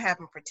Black people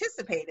haven't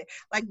participated.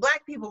 Like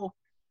Black people,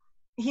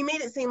 he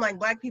made it seem like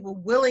Black people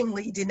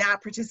willingly did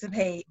not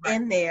participate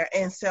in there,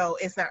 and so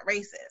it's not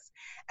racist.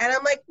 And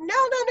I'm like,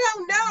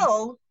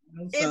 no.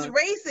 It's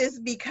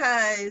racist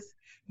because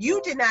you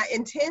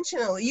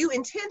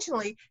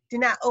intentionally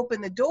did not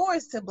open the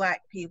doors to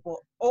Black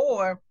people,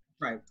 or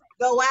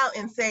go out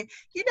and say,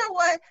 you know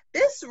what,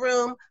 this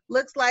room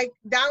looks like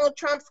Donald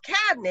Trump's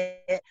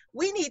cabinet.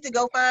 We need to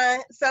go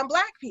find some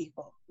Black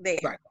people there.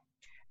 Right.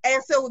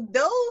 And so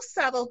those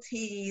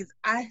subtleties,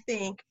 I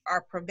think,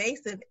 are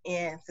pervasive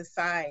in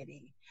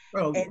society.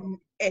 Oh.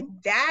 And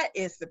that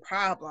is the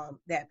problem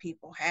that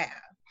people have,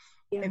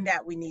 and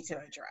that we need to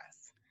address.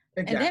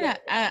 Exactly.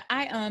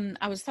 And then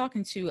I was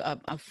talking to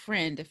a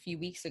friend a few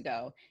weeks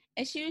ago,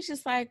 and she was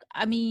just like,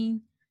 I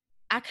mean,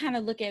 I kind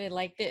of look at it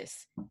like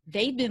this.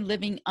 They've been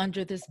living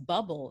under this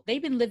bubble.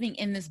 They've been living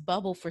in this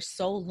bubble for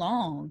so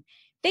long.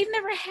 They've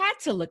never had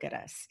to look at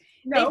us.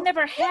 No. They've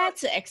never had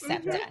to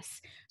accept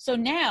us. So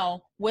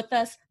now with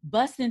us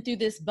busting through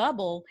this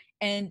bubble,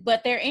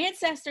 but their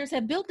ancestors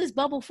have built this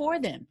bubble for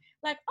them.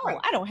 Like, oh,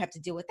 I don't have to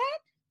deal with that.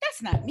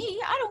 That's not me.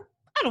 I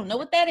don't know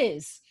what that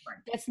is. Right.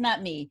 That's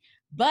not me.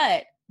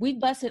 But we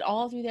busted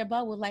all through their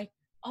bubble. Like,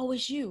 oh,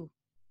 it's you.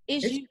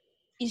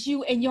 It's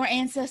you and your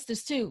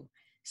ancestors too.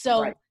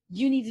 So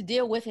you need to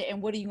deal with it.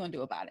 And what are you going to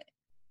do about it?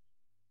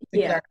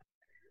 Yeah.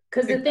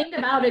 Because the thing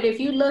about it, if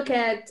you look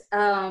at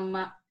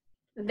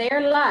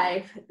their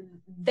life,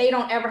 they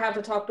don't ever have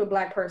to talk to a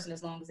Black person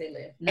as long as they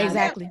live.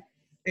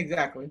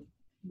 Exactly.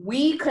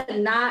 We could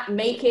not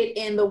make it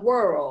in the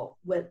world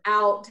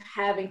without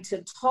having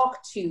to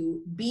talk to,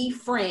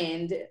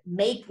 befriend,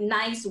 make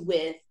nice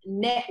with,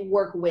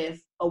 network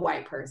with a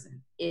white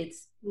person.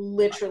 It's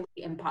literally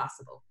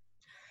impossible.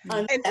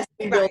 Unless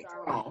we build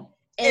our own.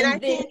 And I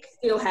think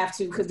still have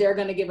to, because they're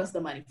going to give us the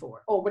money for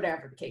it, or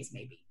whatever the case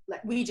may be.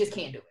 Like, we just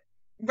can't do it.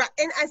 Right.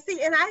 And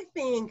I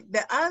think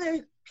the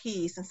other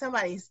piece, and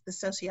the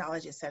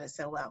sociologist said it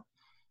so well,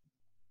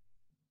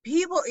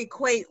 people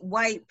equate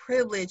white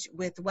privilege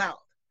with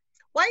wealth.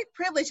 White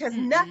privilege has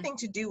nothing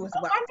to do with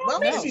wealth.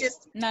 Wealth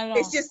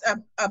is just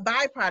a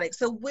byproduct.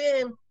 So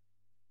when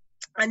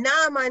a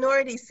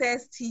non-minority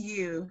says to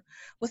you,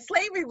 well,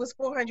 slavery was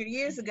 400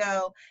 years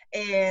ago,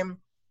 and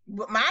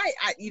what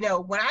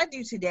I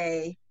do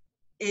today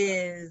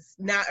is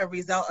not a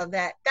result of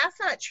that. That's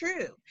not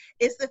true.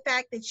 It's the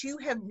fact that you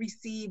have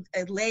received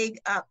a leg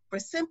up for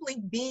simply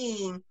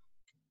being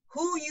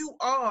who you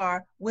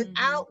are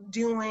without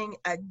doing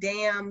a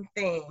damn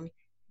thing.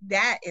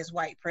 That is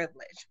white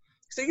privilege.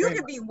 So you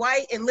could be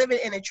white and living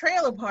in a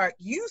trailer park,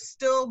 you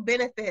still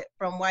benefit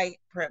from white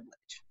privilege.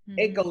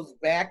 It goes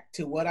back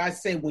to what I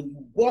say, when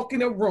you walk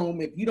in a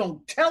room, if you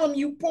don't tell them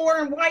you poor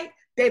and white,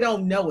 they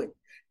don't know it.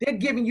 They're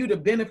giving you the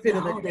benefit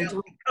of the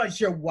doubt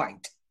because you're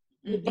white.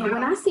 And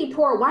when I see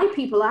poor white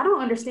people, I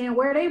don't understand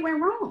where they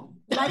went wrong.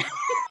 Like,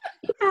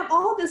 you have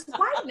all this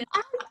whiteness,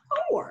 I'm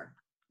poor.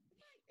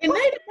 And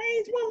they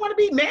want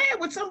to be mad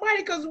with somebody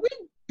because we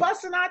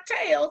busting our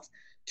tails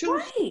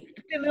to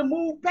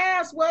move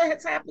past what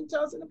has happened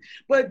to us.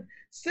 But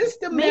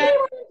systematic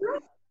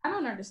I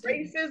don't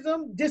understand.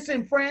 Racism,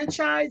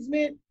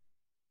 disenfranchisement,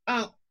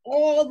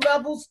 all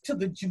levels, to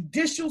the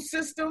judicial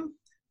system,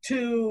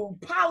 to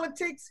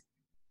politics.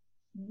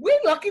 We're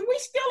lucky we're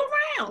still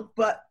around.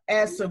 But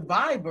as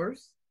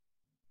survivors,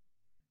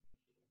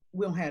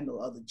 we don't have no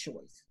other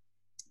choice.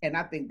 And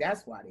I think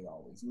that's why they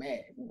always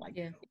mad. Like,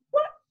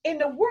 what in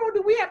the world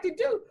do we have to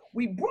do?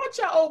 We brought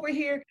y'all over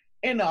here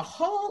in a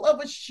hull of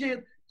a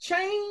ship,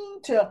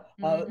 chained to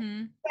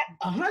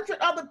 100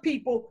 other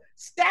people,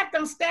 stacked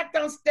on stacked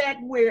on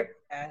stacked, where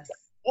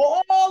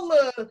all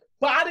the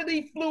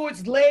bodily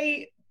fluids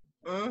laid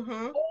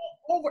all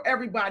over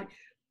everybody.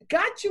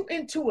 Got you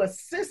into a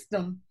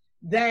system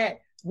that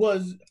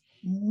was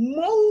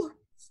most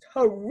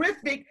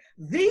horrific,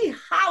 the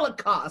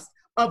Holocaust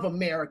of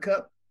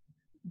America.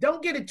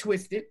 Don't get it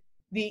twisted.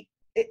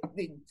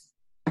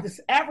 This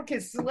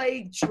African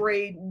slave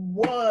trade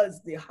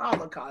was the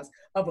Holocaust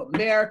of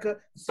America,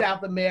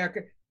 South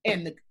America,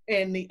 and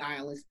the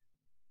islands.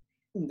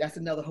 That's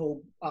another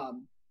whole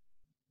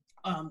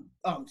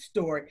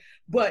story.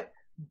 But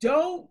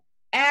don't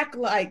act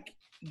like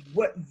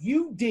what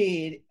you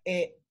did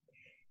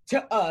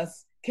to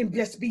us can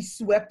just be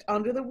swept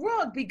under the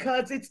rug,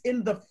 because it's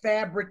in the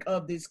fabric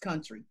of this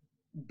country.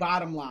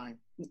 Bottom line,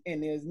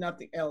 and there's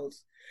nothing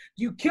else.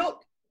 You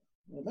killed.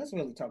 Well, let's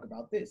really talk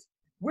about this.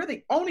 We're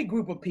the only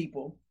group of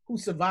people who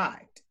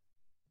survived.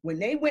 When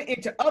they went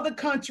into other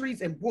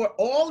countries and brought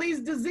all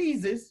these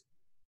diseases,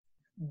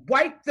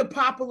 wiped the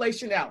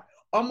population out.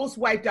 almost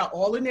wiped out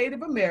all the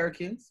Native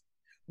Americans,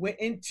 went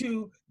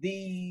into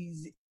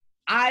these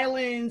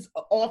islands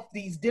off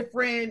these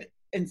different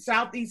in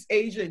Southeast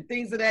Asia and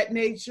things of that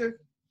nature,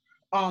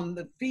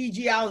 the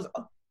Fiji Islands.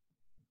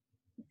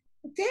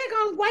 They're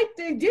gonna wipe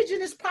the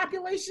indigenous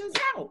populations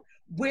out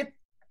with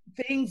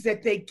things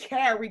that they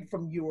carried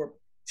from Europe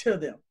to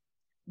them.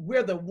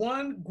 We're the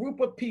one group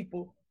of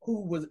people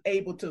who was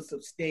able to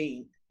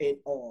sustain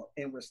it all,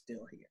 and we're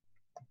still here.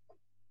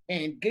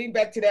 And getting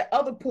back to that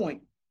other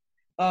point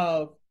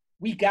of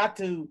we have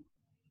to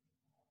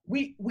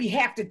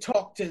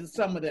talk to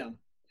some of them.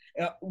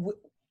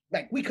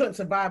 Like we couldn't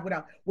survive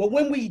without. Well,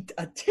 when we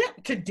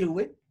attempt to do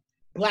it,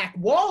 Black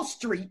Wall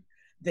Street,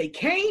 they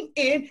came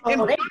in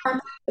and they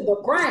burned to the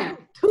ground.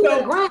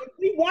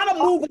 We want to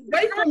move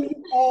away from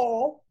you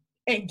all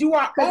and do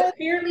our own.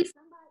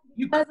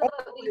 Because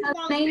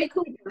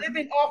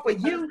living off of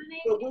you,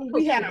 but when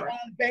we had our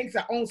own banks,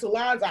 our own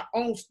salons, our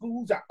own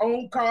schools, our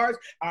own cars,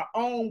 our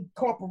own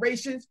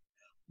corporations,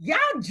 y'all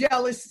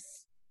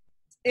jealous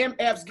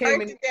MFs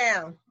came and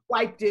down,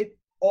 wiped it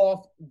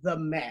off the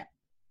map.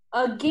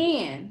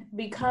 Again,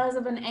 because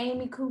of an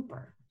Amy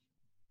Cooper.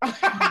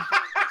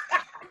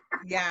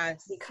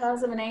 Yes.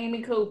 Because of an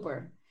Amy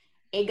Cooper.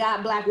 It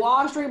got Black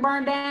Wall Street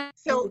burned down.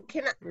 So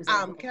can I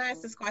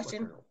ask this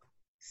question?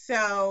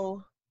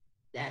 So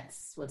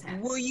that's what's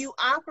happening. Will you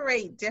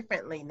operate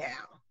differently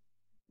now?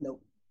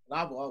 Nope.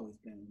 I've always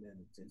been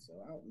militant, so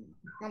I'm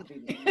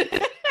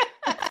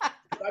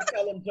I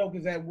tell them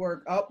jokers at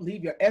work,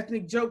 leave your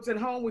ethnic jokes at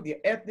home with your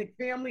ethnic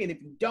family, and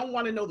if you don't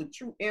want to know the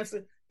true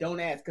answer,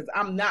 don't ask, because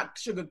I'm not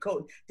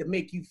sugarcoating to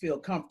make you feel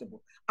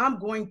comfortable. I'm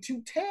going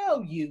to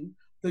tell you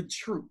the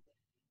truth.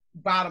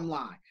 Bottom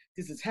line,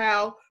 this is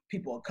how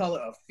people of color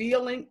are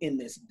feeling in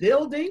this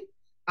building,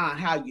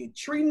 how you're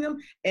treating them,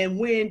 and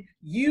when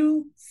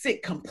you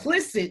sit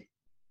complicit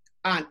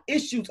on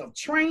issues of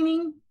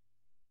training,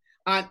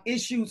 on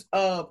issues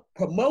of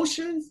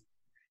promotions,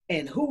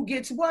 and who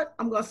gets what,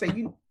 I'm going to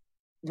say,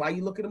 why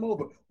you looking them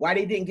over? Why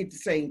they didn't get the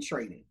same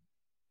training?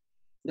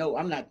 No,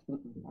 I'm not.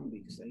 I'm going to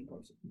be the same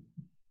person.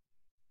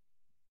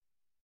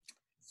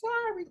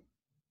 Sorry.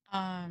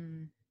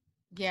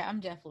 Yeah, I'm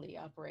definitely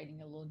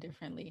operating a little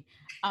differently.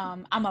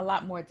 I'm a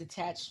lot more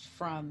detached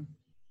from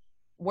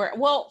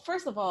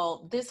first of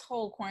all, this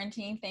whole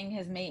quarantine thing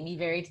has made me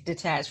very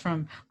detached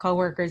from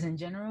coworkers in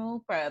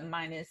general,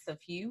 minus a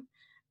few.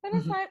 But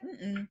it's like,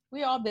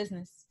 we all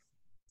business.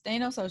 There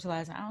ain't no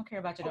socializing. I don't care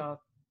about your dog.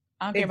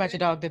 I don't care about your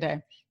dog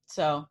today.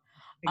 So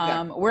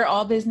we're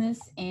all business,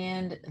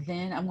 and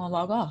then I'm gonna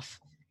log off.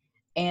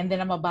 And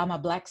then I'm gonna buy my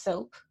black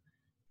soap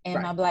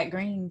and my black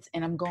greens,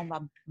 and I'm going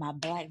my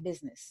black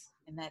business.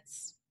 And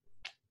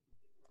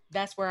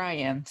that's where I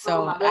am.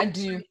 So I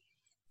do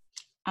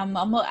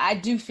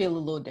feel a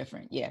little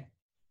different. Yeah.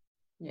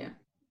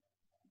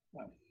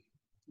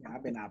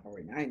 I've been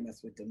operating. I ain't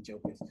mess with them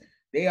jokers.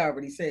 They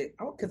already said,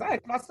 because I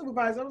asked my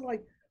supervisor, I was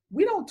like,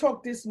 we don't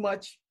talk this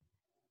much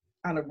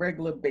on a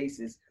regular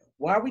basis.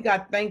 Why we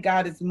got Thank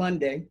God It's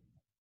Monday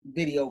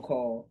video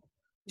call,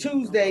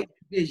 Tuesday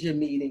vision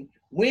meeting,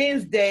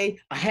 Wednesday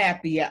a high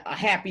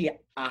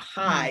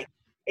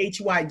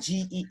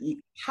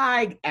HYGEE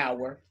high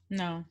hour.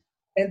 No.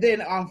 And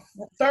then on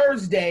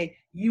Thursday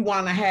you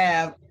want to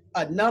have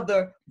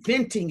another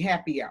venting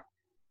happy hour.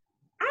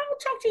 I don't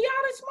talk to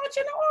y'all this much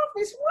in the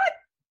office. What?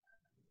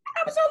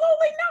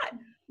 Absolutely not.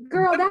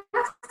 Girl, that's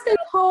this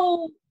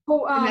whole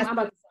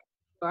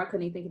I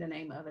couldn't even think of the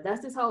name of it.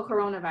 That's this whole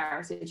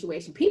coronavirus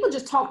situation. People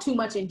just talk too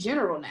much in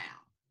general now.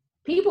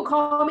 People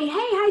call me, hey,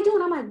 how you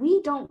doing? I'm like,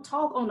 we don't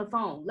talk on the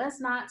phone.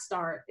 Let's not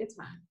start. It's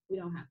fine. We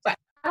don't have to.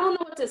 I don't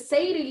know what to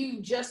say to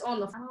you just on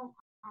the phone.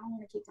 I don't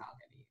want to keep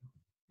talking to you.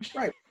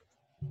 Right.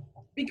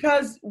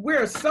 Because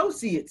we're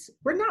associates.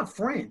 We're not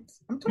friends.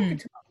 I'm talking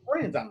to my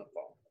friends on the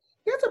phone.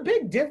 There's a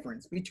big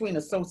difference between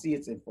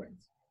associates and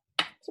friends.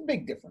 It's a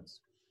big difference.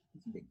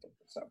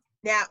 So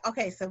now,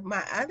 okay, so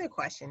my other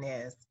question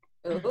is,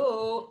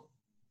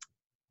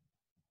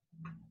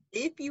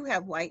 if you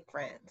have white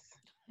friends,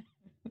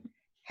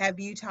 have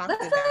you talked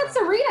about... Let's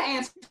let Sarita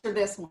answer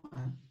this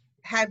one.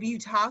 Have you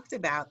talked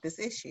about this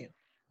issue?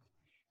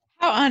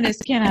 How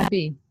honest can I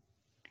be?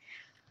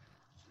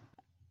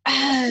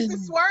 It's a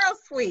swirl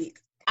sweet.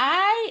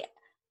 I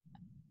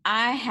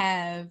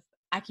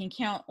can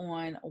count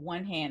on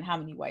one hand how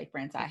many white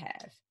friends I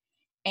have.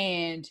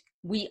 And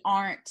we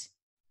aren't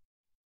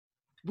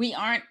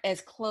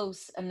as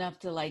close enough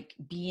to like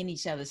be in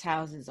each other's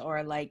houses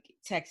or like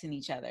texting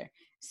each other.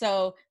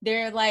 So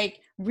they're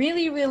like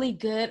really, really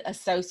good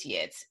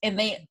associates, and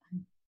they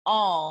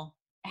all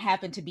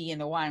happen to be in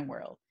the wine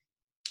world.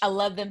 I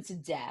love them to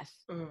death.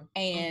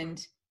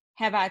 And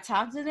have I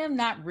talked to them?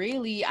 Not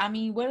really. I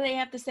mean, what do they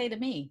have to say to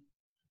me?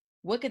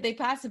 What could they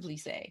possibly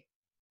say?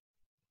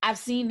 I've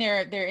seen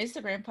their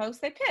Instagram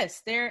posts. They're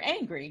pissed. They're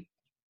angry.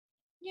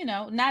 You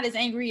know, not as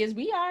angry as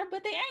we are,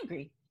 but they're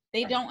angry.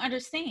 They don't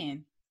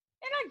understand.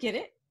 And I get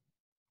it.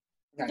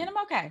 Right. And I'm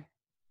okay.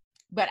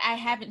 But I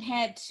haven't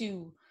had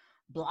to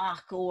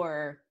block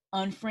or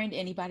unfriend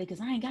anybody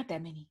because I ain't got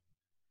that many.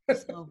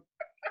 So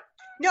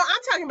No,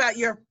 I'm talking about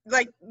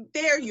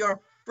they're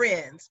your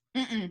friends.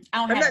 I'm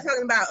not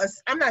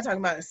talking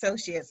about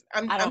associates.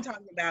 I'm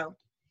talking about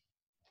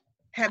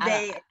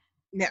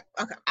no,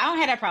 okay. I don't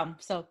have that problem.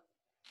 So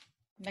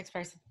next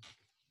person.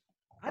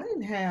 I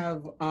didn't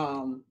have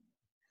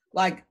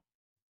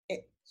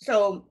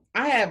so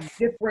I have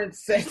different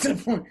sets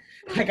of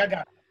I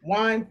got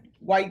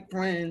white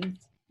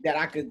friends that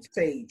I could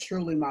say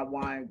truly my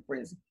wine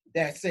friends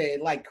that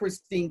said, like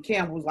Christine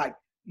Campbell was like,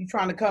 you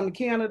trying to come to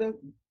Canada?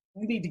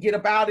 You need to get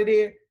up out of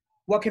there.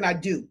 What can I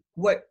do?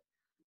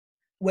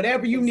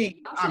 Whatever you need.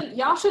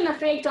 Y'all shouldn't have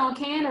faked on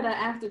Canada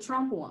after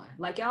Trump won.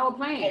 Like y'all were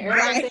playing.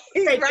 Right.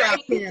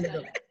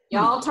 Canada.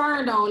 Y'all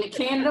turned on it.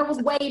 Canada was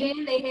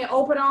waiting. They had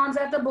open arms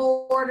at the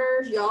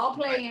borders. Y'all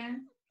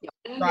playing. Y'all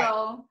didn't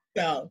go.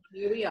 So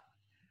here we are.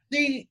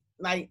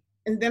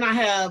 And then I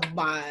have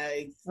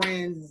my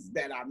friends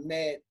that I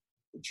met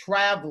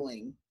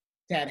traveling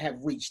that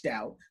have reached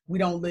out. We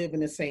don't live in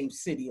the same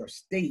city or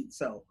state,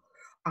 so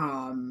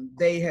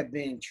they have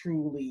been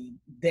truly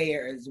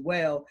there as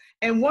well.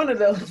 And one of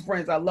those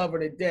friends, I love her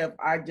to death.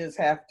 I just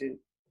have to.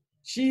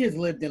 She has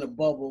lived in a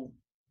bubble,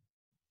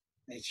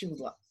 and she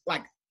was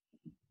like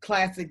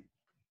classic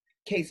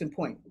case in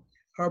point.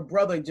 Her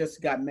brother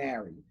just got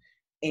married,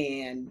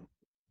 and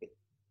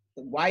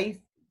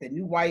the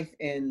new wife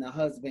and the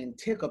husband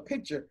took a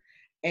picture,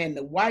 and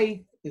the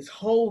wife is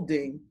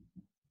holding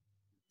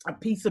a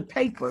piece of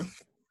paper,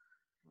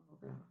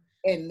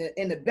 and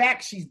in the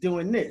back she's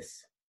doing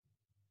this,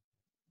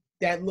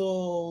 that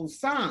little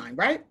sign,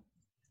 right?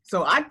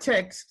 So I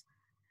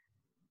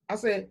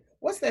said,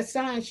 what's that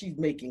sign she's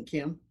making,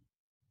 Kim?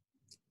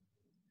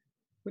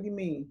 What do you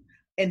mean?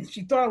 And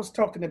she thought I was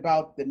talking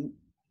about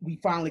we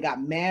finally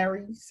got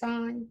married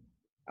sign.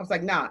 I was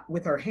like, nah,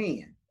 with her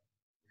hand.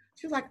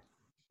 She was like,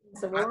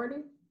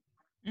 sorority?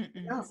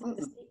 No,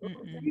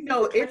 you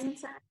know, it's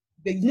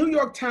the New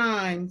York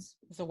Times.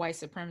 It's a white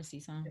supremacy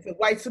sign. It's a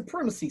white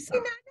supremacy sign. I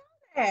did not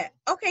know that.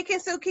 Okay,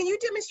 can you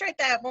demonstrate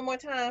that one more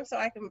time so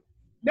I can?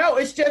 No,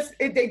 it's just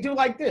they do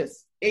like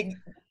this. Okay.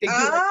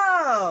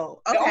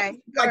 All right.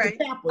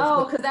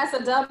 Because that's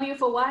a W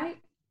for white?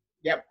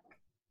 Yep.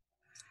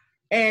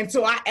 And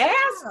so I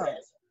asked her,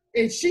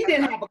 and she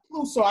didn't have a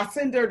clue, so I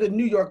sent her the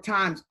New York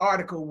Times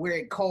article where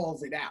it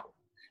calls it out,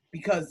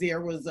 because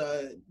there was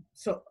a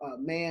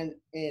man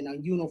in a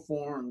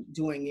uniform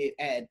doing it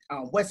at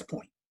West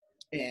Point.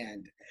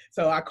 And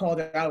so I called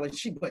her out, and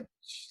she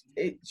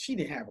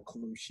didn't have a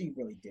clue. She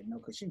really didn't know,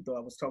 because she thought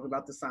I was talking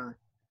about the sign.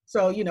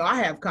 So, I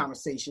have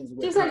conversations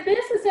with her. She's like,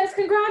 this says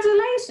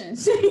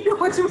congratulations. She didn't know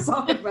what you were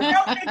talking about.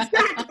 No,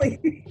 exactly.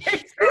 It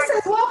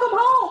says welcome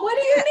home. What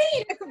do you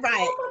need?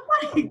 Right.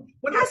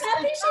 When I'm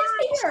happy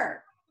she's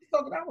here.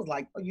 I was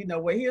like, oh, you know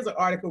what? Here's an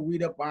article,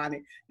 read up on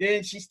it.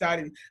 Then she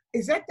started,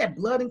 is that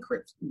Blood and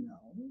Crips? No,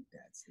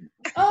 that's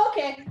not. Oh,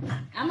 okay.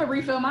 I'm going to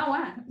refill my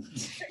wine.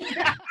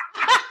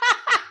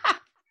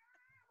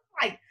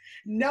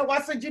 No, I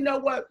said, you know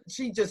what?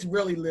 She just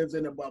really lives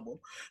in a bubble.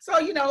 So,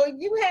 you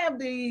have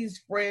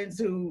these friends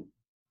who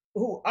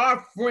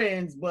are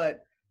friends,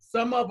 but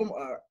some of them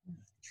are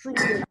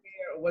truly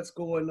aware of what's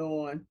going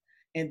on.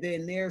 And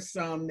then there's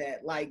some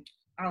that, like,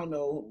 I don't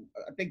know,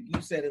 I think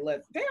you said it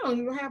last, they don't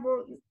even have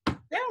a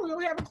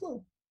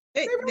clue.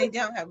 They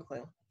don't have a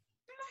clue.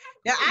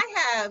 Now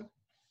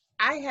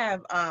I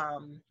have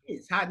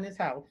it's hot in this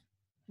house.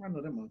 I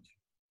know that much.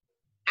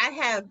 I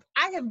have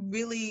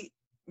really,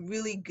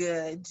 really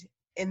good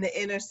in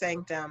the inner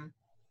sanctum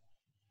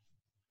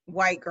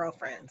white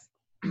girlfriends.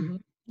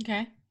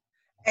 Okay.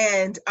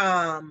 And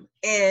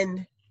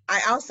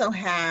I also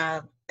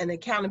have an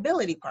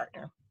accountability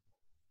partner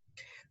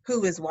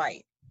who is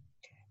white.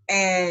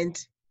 And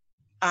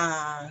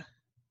I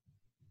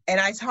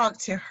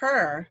talked to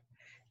her,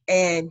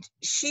 and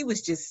she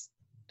was just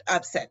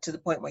upset to the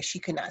point where she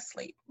could not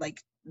sleep.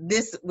 Like,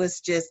 this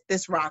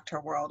rocked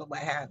her world or what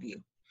have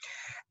you.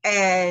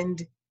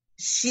 And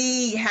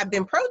she had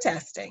been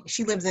protesting.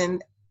 She lives in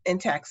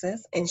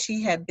Texas, and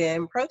she had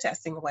been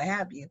protesting or what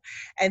have you.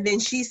 And then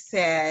she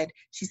said,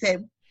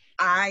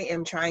 I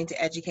am trying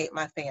to educate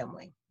my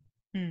family.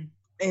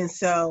 And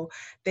so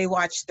they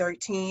watched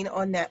 13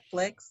 on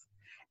Netflix.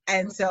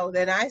 And so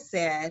then I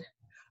said,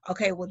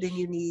 okay, well, then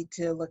you need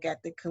to look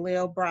at the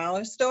Khalil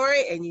Browder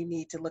story, and you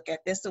need to look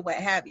at this or what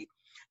have you.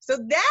 So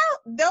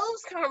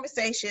those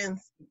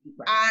conversations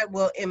I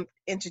will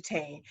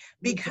entertain,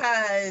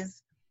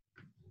 because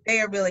they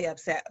are really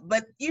upset.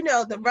 But,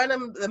 the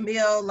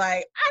run-of-the-mill,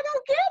 like, I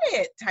don't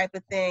get it type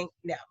of thing,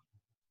 no.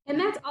 And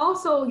that's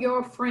also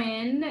your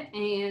friend,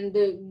 and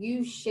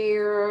you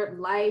share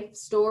life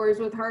stories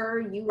with her.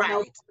 You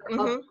help her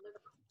uplift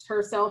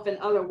herself in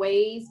other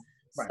ways.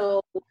 Right.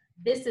 So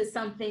this is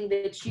something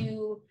that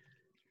you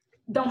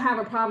don't have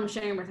a problem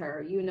sharing with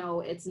her.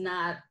 It's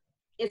not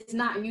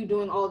you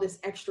doing all this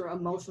extra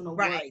emotional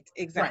work. Right,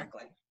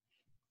 exactly.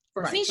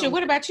 Right. Nisha,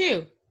 what about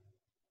you?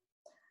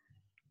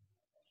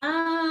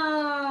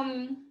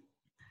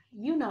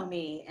 You know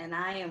me, and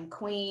I am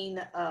queen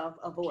of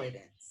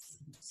avoidance.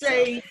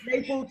 Shade,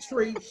 maple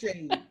tree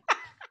shade.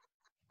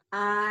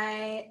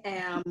 I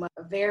am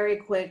very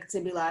quick to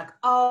be like,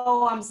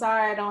 oh, I'm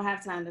sorry, I don't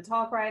have time to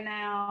talk right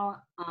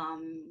now.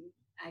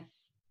 I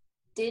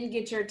didn't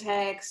get your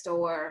text,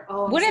 or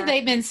oh, what have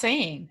they been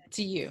saying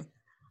to you?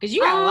 Because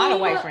you got a lot of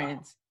white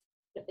friends.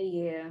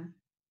 Yeah.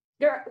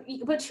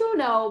 But you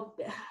know,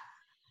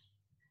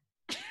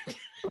 I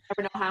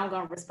never know how I'm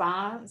going to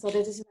respond. So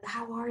they're just like,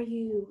 how are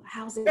you?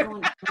 How's it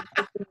going?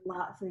 It's been a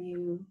lot for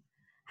you.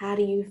 How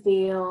do you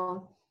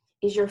feel?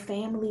 Is your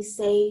family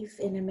safe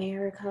in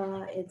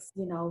America? It's,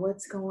 you know,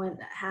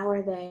 how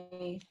are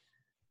they?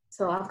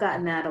 So I've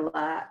gotten that a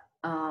lot.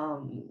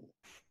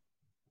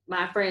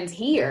 My friends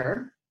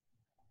here,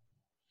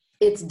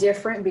 it's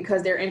different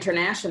because they're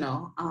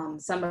international.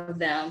 Some of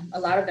them, a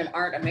lot of them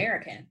aren't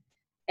American.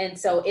 And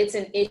so it's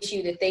an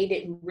issue that they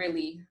didn't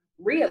really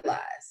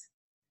realize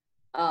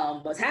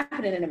was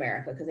happening in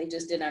America because they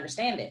just didn't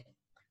understand it.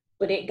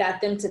 But it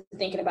got them to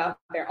thinking about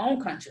their own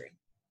country.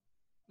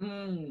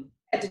 I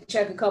had to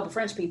check a couple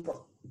French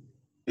people.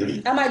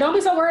 I'm like, don't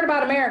be so worried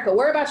about America.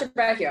 Worry about your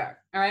backyard.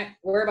 All right.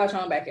 Worry about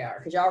your own backyard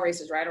because y'all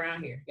race is right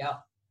around here.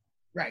 Y'all.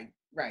 Right.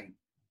 Worry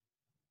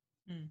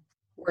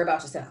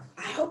about yourself.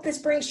 I hope this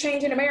brings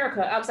change in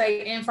America. I was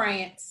like, in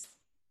France,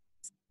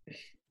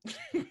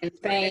 in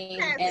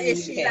Spain, and in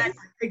the UK.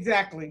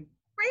 Exactly.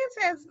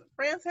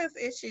 France has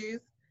issues.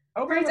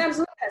 Okay. France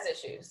absolutely has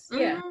issues.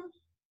 Yeah.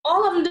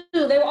 All of them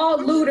do. They were all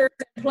looters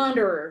and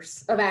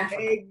plunderers of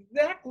Africa.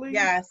 Exactly.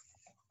 Yes.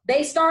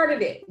 They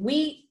started it.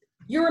 We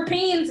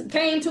Europeans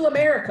came to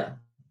America.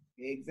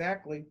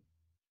 Exactly.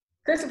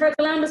 Christopher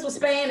Columbus was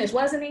Spanish,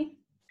 wasn't he?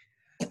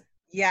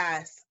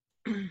 Yes.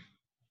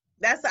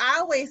 I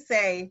always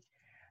say,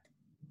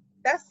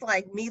 that's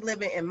like me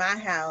living in my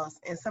house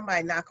and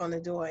somebody knock on the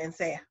door and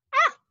say,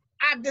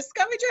 I've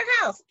discovered your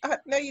house.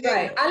 No, you didn't.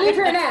 Right. I live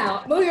here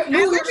now. Move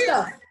your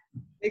stuff.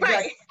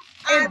 Exactly.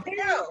 Right. And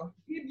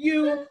give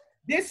you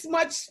this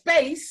much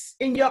space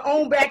in your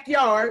own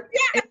backyard.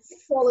 Yes. And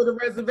call it a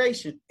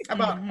reservation. How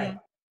about that?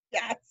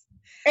 Yes.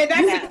 And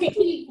that's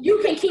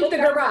you can keep the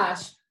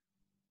garage.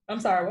 I'm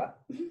sorry, what?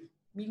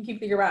 You can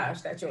keep the garage.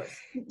 That's yours.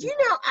 You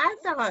know, I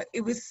thought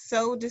it was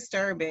so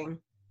disturbing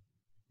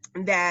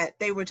that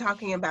they were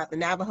talking about the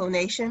Navajo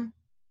Nation,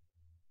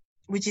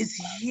 which is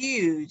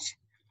huge.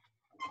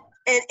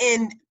 And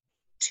in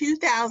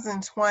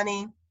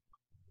 2020,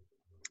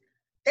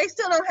 they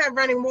still don't have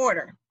running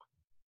water.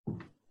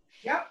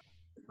 Yep.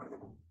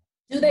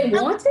 Do they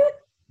want it?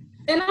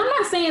 And I'm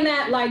not saying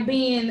that like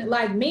being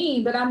like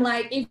mean, but I'm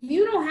like, if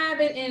you don't have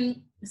it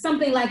in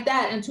something like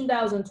that in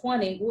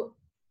 2020,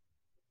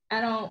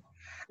 I don't.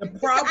 The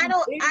problem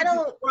I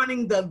don't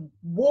running the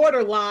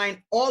water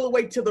line all the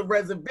way to the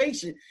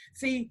reservation.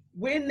 See,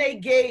 when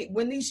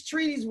these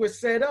treaties were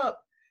set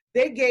up,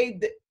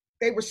 they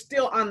were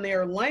still on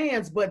their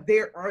lands, but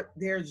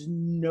there's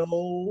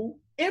no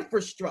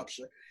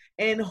infrastructure.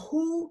 And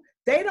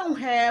they don't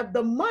have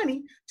the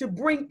money to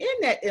bring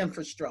in that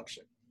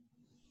infrastructure.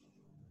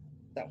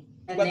 So,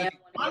 and they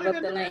want to give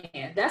up the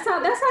land. That's how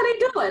they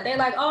do it. They're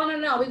like, oh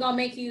no, we're gonna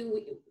make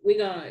you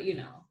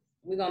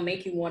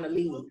want to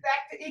leave.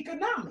 Back to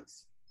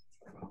economics.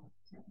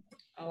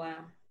 Oh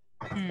wow.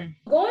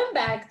 Going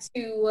back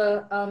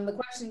to the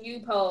question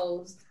you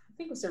posed, I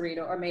think it was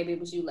Sarita, or maybe it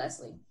was you,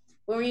 Leslie.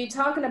 When you're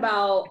talking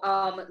about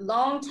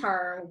long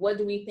term, what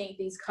do we think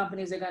these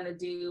companies are going to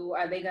do?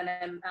 Are they going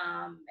to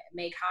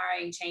make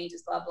hiring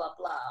changes? Blah blah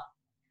blah.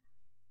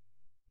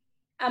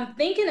 I'm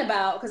thinking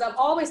about, because I've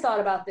always thought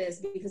about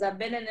this because I've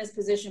been in this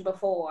position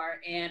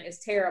before and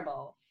it's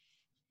terrible.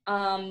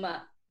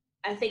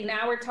 I think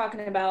now we're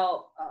talking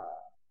about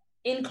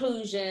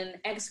inclusion,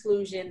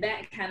 exclusion,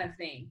 that kind of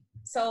thing.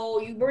 So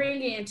you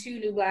bring in 2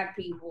 new Black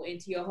people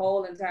into your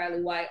whole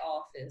entirely white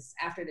office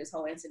after this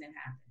whole incident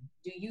happened.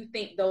 Do you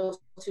think those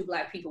 2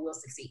 Black people will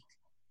succeed?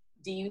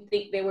 Do you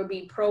think there will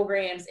be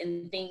programs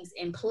and things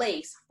in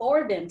place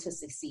for them to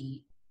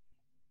succeed?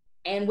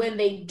 And when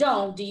they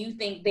don't, do you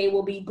think they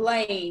will be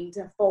blamed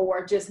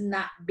for just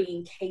not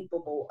being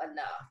capable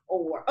enough?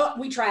 Or, oh,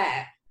 we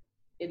tried,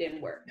 it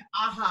didn't work. Do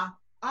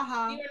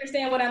you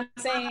understand what I'm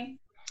saying?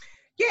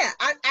 Yeah,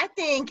 I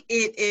think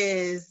it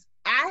is.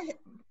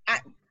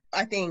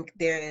 I think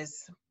there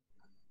is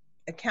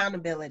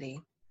accountability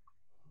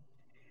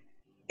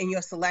in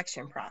your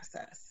selection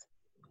process.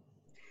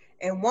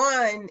 And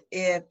one,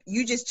 if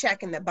you just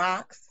check in the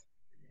box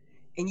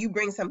and you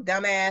bring some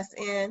dumbass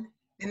in,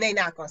 then they're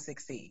not going to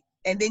succeed.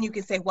 And then you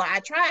can say, well, I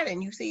tried,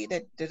 and you see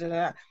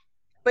that,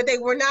 but they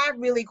were not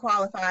really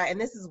qualified. And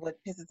this is what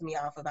pisses me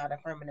off about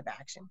affirmative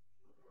action,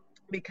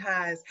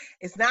 because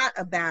it's not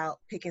about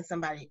picking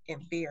somebody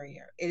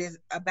inferior. It is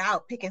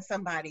about picking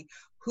somebody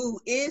who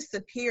is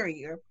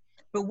superior,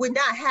 but would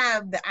not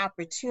have the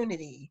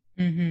opportunity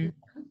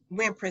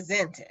when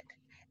presented.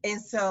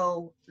 And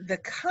so the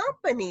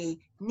company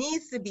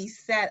needs to be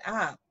set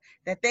up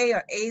that they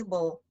are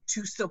able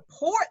to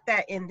support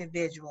that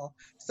individual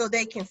so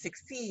they can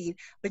succeed.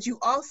 But you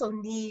also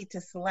need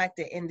to select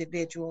an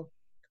individual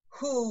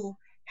who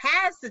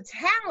has the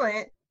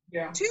talent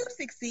to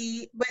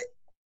succeed, but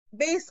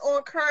based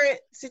on current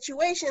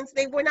situations,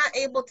 they were not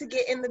able to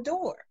get in the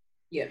door.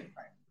 Yeah.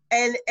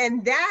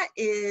 And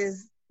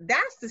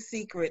that's the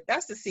secret.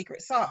 That's the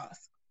secret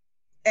sauce.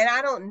 And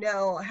I don't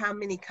know how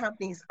many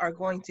companies are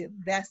going to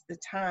invest the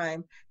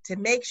time to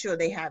make sure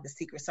they have the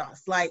secret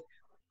sauce. Like,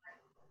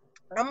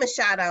 I'm gonna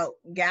shout out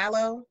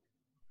Gallo,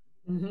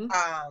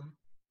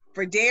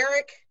 for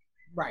Derek,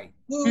 Right.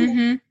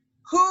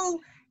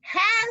 who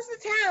has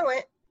the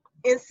talent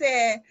and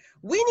said,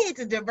 we need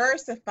to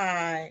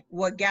diversify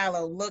what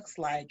Gallo looks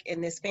like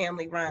in this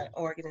family-run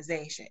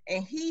organization.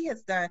 And he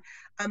has done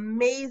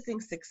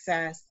amazing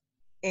success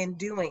in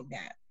doing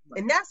that.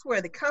 And that's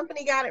where the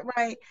company got it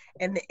right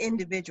and the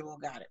individual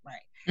got it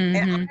right.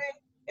 And I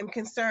am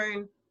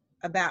concerned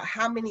about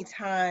how many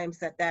times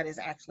that is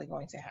actually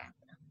going to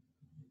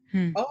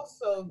happen.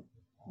 Also,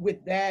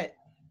 with that,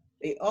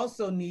 they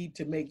also need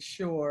to make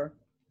sure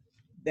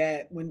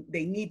that when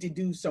they need to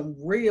do some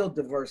real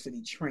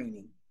diversity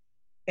training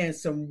and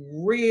some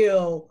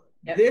real,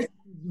 this is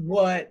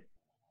what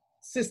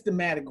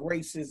systematic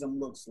racism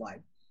looks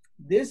like.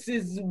 This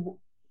is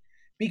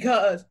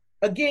because,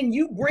 again,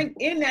 you bring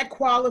in that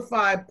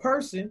qualified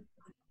person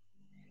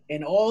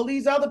and all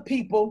these other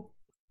people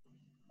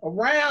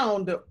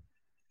around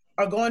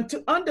are going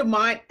to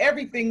undermine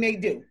everything they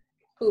do.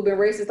 Who've been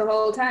racist the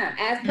whole time.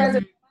 Ask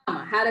President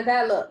Obama, how did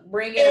that look?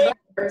 Bring in a black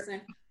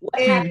person.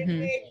 What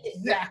happened?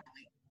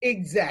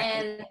 Exactly.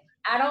 And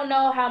I don't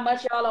know how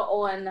much y'all are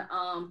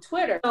on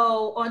Twitter.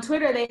 So on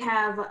Twitter, they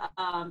have,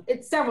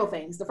 it's several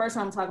things. The first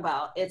one I'm talking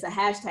about, it's a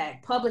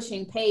hashtag,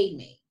 publishing paid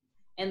me.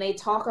 And they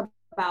talk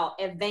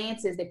about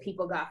advances that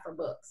people got for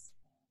books.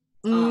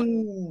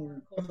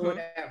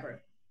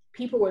 Whatever.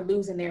 People were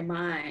losing their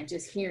mind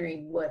just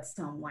hearing what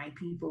some white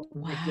people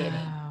were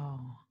getting.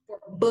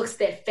 Books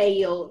that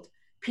failed,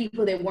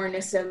 people that weren't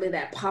necessarily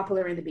that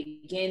popular in the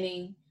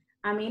beginning.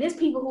 I mean, there's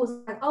people who was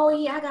like, oh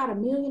yeah, I got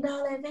 $1 million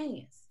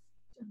advance.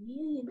 $1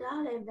 million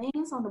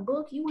advance on the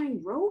book you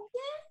ain't wrote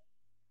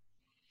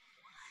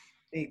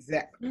yet?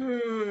 Exactly.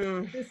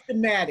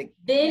 Systematic.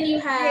 Then you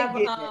have,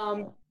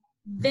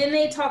 then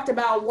they talked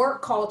about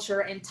work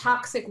culture and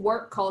toxic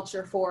work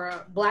culture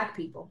for Black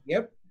people.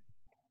 Yep.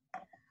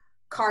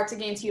 Cards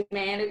Against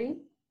Humanity.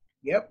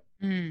 Yep.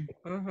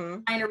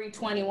 Refinery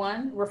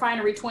 21,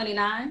 Refinery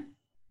 29.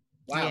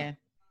 Wow. Yeah.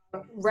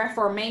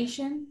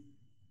 Reformation.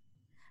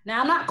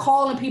 Now, I'm not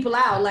calling people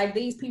out, like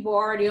these people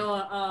are already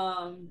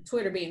on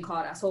Twitter being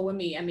called out. So with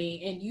me, I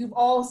mean, and you've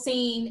all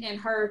seen and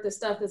heard the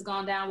stuff that's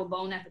gone down with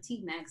Bon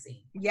Appetit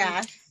magazine.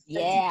 Yes.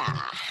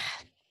 Yeah.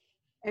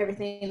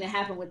 Everything that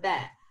happened with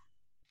that.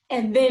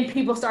 And then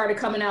people started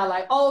coming out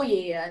like, oh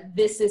yeah,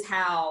 this is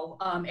how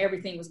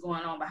everything was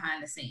going on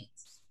behind the scenes.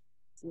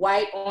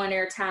 White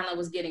on-air talent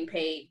was getting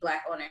paid.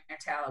 Black on-air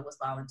talent was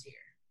volunteer.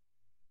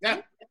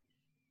 Yep.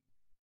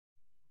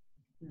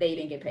 They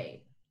didn't get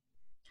paid.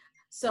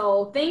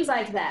 So things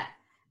like that.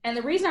 And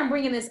the reason I'm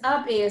bringing this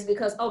up is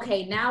because,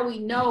 okay, now we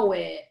know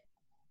it.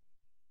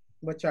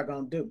 What y'all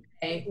gonna do?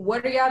 Okay,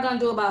 what are y'all gonna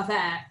do about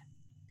that?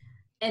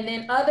 And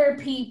then other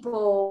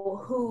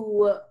people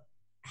who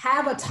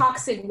have a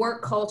toxic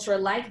work culture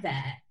like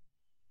that,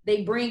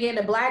 they bring in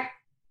a black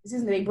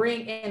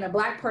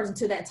person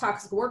to that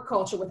toxic work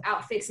culture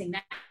without fixing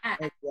that.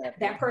 Exactly.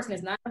 That person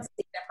is not going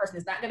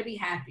to be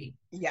happy.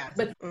 Yeah.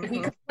 But if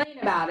we complain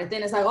about it,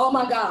 then it's like, oh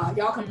my God,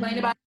 y'all complain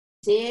about it,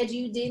 said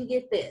you didn't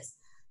get this.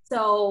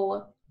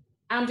 So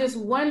I'm just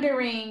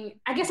wondering,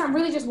 I guess I'm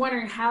really just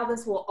wondering how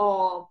this will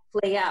all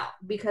play out,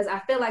 because I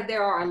feel like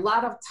there are a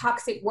lot of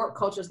toxic work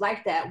cultures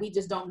like that. We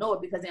just don't know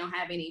it because they don't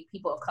have any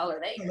people of color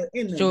there.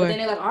 Sure. But then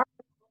they're like, all right,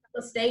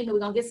 a statement, we're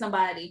going to get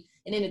somebody.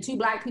 And then the 2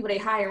 Black people they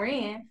hire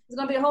in, it's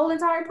going to be a whole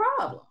entire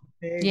problem.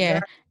 Exactly. Yeah.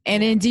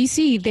 And in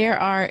DC, there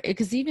are,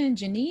 because even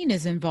Janine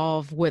is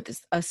involved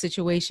with a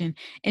situation,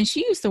 and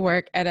she used to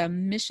work at a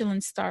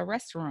Michelin star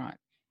restaurant.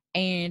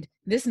 And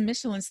this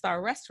Michelin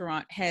star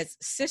restaurant has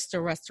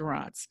sister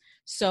restaurants.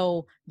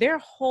 So their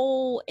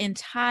whole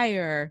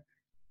entire,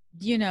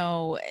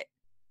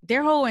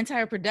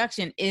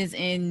 production is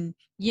in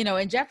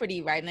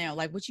jeopardy right now.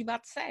 Like, what you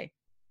about to say?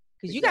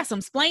 Because you got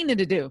some splaining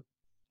to do.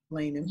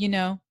 Explaining.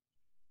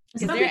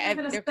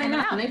 They're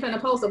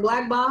finna post a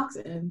black box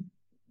and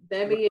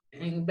that be it,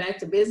 and back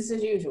to business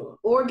as usual.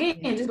 Or again,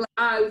 just like,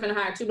 all right, we're finna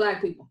hire 2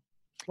 Black people.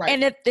 Right.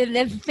 And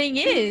the thing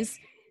is,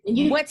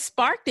 what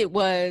sparked it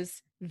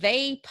was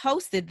they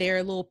posted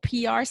their little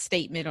PR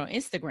statement on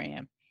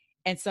Instagram.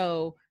 And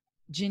so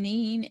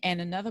Janine and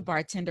another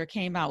bartender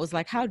came out, was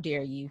like, how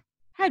dare you?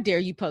 How dare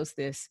you post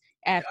this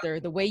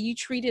after the way you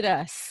treated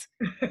us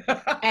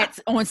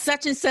on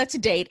such and such a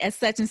date at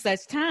such and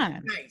such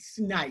time?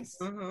 Nice.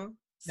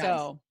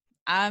 So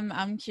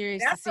I'm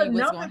curious to see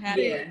what's going to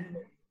happen.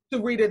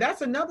 Sarita,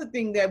 that's another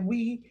thing that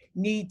we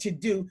need to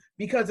do,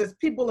 because as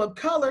people of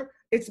color,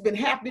 it's been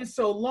happening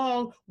so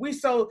long. We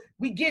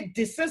get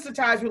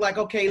desensitized. We're like,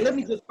 okay, let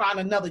me just find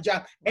another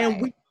job. And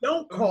we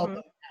don't call them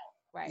out.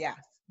 Right. Yes.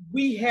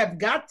 We have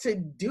got to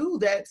do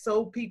that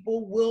so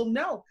people will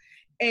know.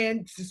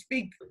 And to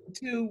speak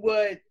to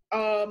what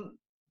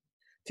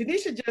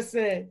Tanisha just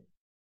said,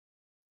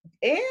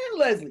 and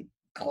Leslie,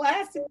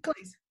 classic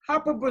place,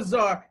 Harper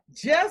Bazaar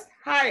just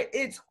hired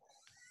its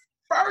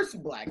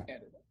first Black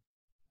editor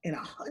in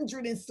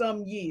 100 and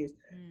some years.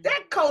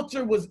 That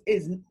culture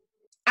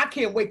I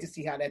can't wait to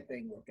see how that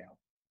thing work out.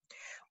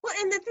 Well,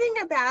 and the thing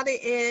about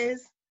it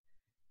is,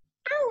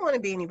 I don't want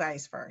to be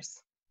anybody's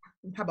first.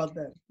 How about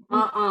that?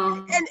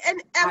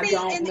 And I mean,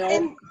 don't know.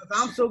 and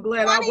I'm so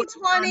glad I was on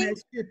 2020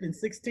 that ship in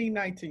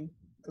 1619.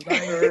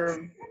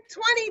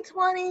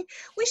 2020,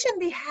 we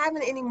shouldn't be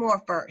having any more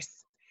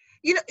firsts.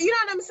 You know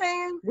what I'm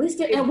saying? We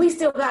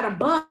still got a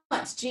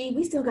bunch, G.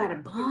 We still got a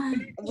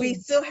bunch. We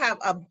still have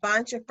a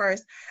bunch of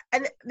firsts.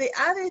 And the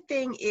other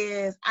thing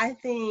is, I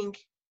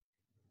think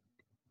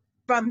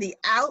from the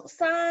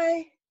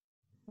outside,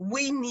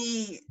 we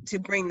need to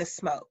bring the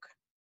smoke.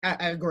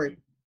 I agree.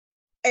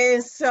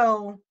 And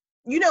so,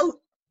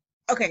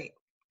 okay,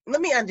 let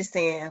me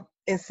understand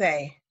and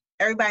say,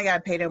 everybody got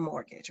to pay their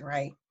mortgage,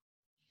 right?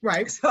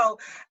 Right. So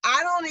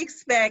I don't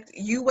expect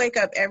you wake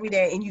up every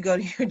day and you go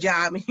to your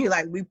job and you're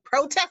like, we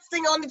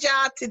protesting on the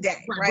job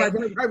today, right?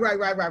 Right. You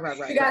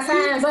got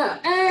signs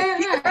up.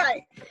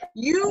 Right.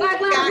 You Black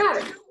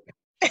got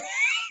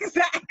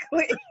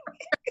exactly.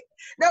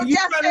 No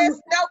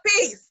justice, no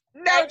peace.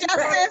 No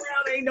justice.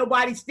 Ain't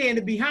nobody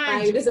standing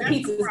behind you. This a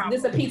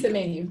pizza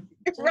menu.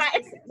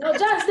 Right. No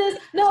justice,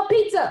 no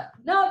pizza.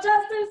 No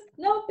justice,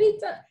 no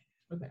pizza.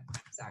 Okay,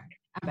 sorry.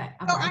 I'm back.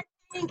 I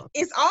think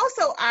it's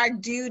also our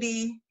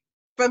duty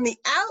from the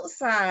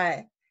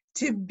outside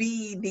to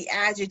be the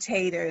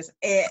agitators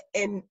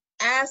and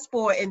ask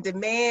for and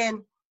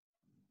demand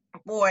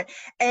for it.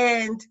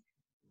 And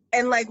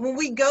like when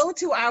we go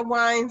to our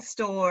wine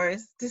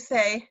stores to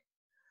say,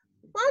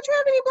 why don't you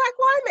have any Black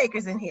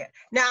winemakers in here?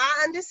 Now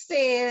I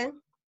understand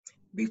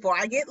before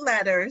I get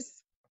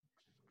letters,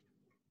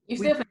 you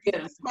still get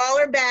them.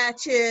 Smaller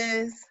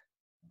batches,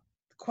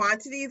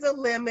 quantities are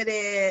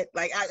limited.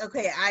 Like,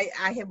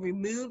 I have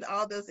removed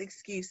all those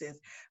excuses,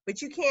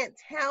 but you can't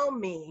tell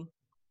me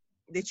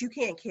that you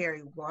can't carry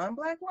one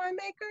Black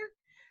winemaker.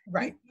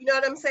 Right. You know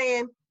what I'm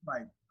saying?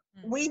 Right.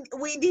 We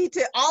need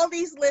to, all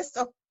these lists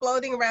are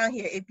floating around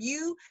here. If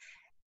you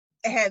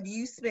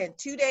spent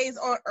 2 days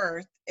on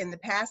Earth in the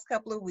past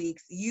couple of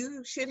weeks,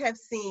 you should have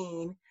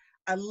seen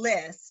a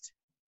list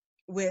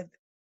with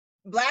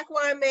Black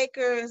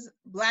winemakers,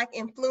 Black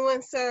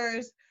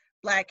influencers,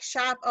 Black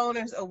shop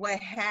owners, or what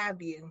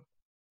have you.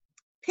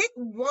 Pick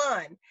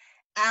one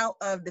out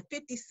of the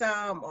 50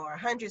 some or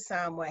 100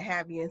 some, what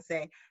have you, and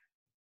say,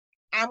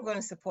 I'm going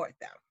to support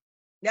them.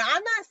 Now,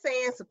 I'm not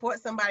saying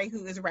support somebody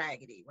who is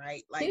raggedy,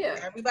 right? Like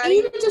everybody.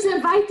 Even just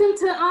invite them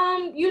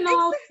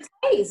to,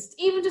 taste.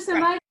 Even just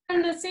invite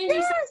them to send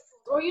you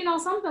or,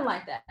 something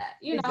like that.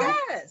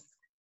 Yes.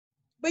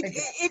 But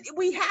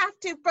we have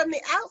to, from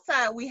the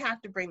outside, we have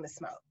to bring the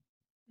smoke.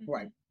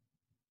 Right.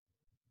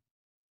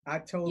 I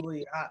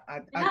totally,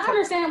 I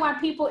understand why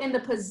people in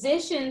the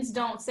positions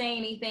don't say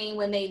anything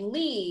when they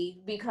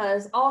leave,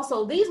 because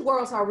also these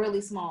worlds are really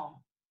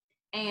small.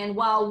 And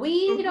while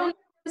we don't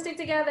stick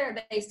together,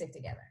 they stick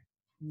together.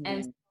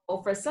 And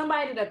so for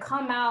somebody to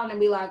come out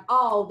and be like,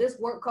 oh, this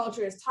work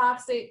culture is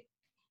toxic,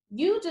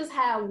 you just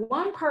have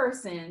one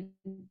person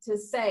to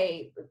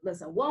say,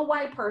 listen, one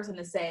white person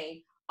to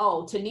say,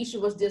 oh, Tanisha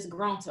was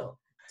disgruntled.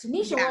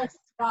 Tanisha wants to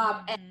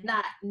job at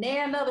not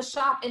near another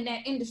shop in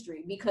that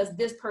industry because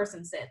this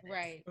person said that.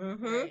 Right.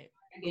 Right.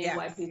 Again,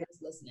 white people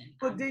is listening.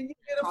 But then you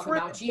get a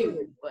friend about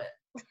you, but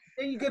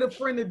then you get a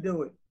friend to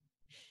do it.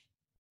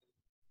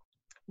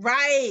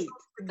 Right.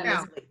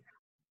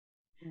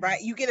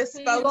 Right. You get a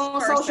spokesperson. You go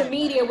on social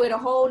media with a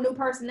whole new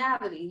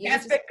personality.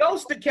 That's the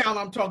ghost account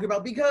I'm talking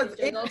about, because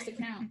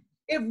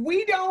if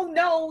we don't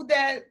know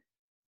that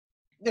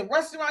the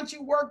restaurant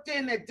you worked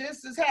in, that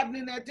this is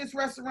happening at this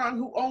restaurant,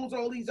 who owns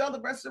all these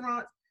other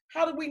restaurants,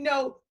 how do we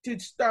know to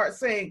start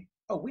saying,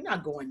 oh, we're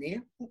not going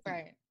there?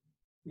 Right.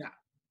 No.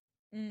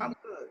 I'm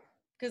good.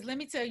 Because let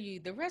me tell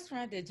you, the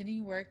restaurant that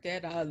Janine worked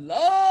at, I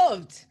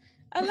loved.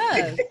 And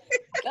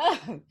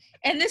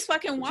this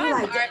fucking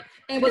wine bar.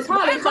 And with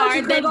wine bar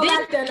that go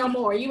back there no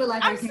more. You were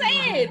like, I'm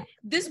saying,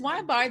 this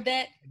wine bar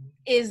that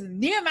is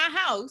near my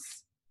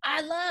house,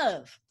 I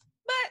love.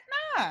 But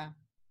nah,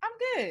 I'm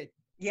good.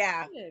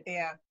 Yeah.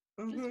 Yeah.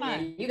 It's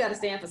fine. You got to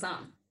stand for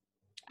something.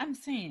 I'm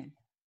saying.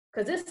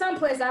 Because there's some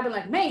place I've been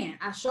like, man,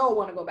 I sure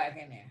want to go back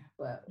in there.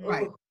 But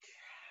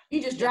you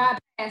just drive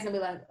past and be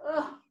like,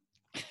 oh,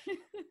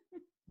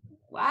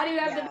 why do you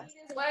have to be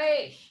this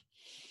way?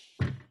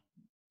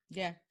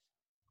 Yeah.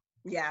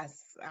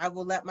 Yes. I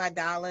will let my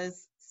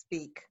dollars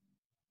speak.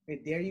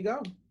 There you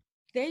go.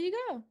 There you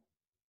go.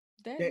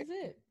 That is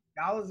it.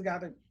 Dollars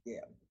got to,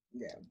 yeah.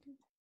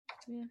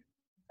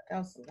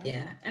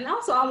 Yeah, and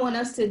also I want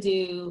us to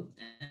do,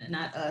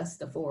 not us,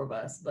 the four of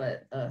us,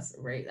 but us,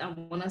 right? I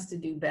want us to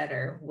do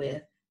better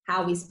with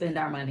how we spend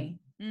our money.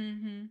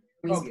 We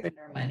spend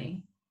our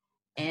money.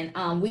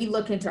 And we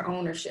look into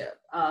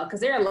ownership, because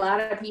there are a lot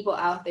of people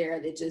out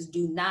there that just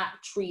do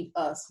not treat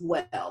us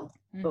well,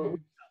 but we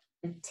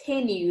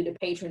continue to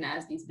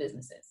patronize these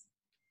businesses.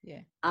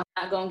 Yeah, I'm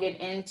not going to get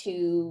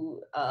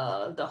into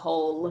the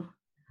whole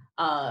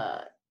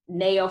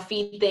nail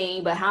feet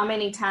thing, but how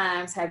many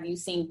times have you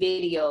seen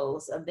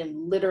videos of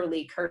them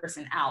literally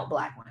cursing out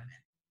Black women?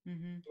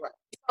 Mm-hmm. Right.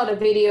 I saw the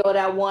video of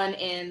that one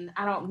in,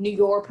 New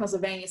York,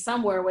 Pennsylvania,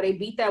 somewhere, where they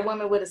beat that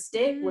woman with a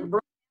stick with a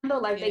broom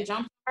handle, like they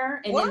jumped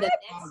her, and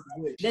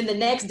then the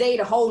next day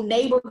the whole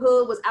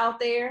neighborhood was out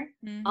there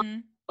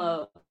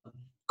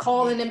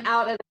calling them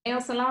out at the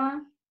nail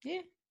salon.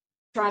 Yeah.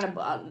 Trying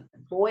to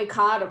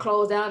boycott or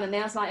close down the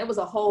nail salon. It was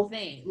a whole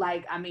thing.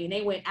 Like, I mean,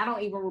 they went, I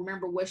don't even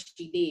remember what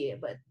she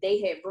did, but they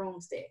had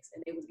broomsticks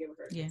and they was giving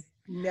her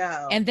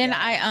No. And then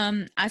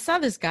I saw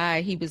this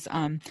guy, he was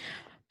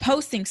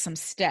posting some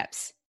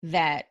steps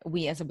that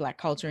we as a Black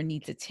culture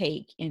need to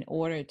take in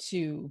order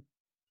to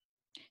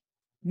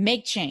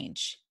make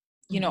change,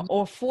 you know,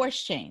 or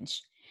force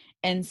change.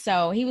 And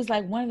so he was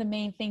like, one of the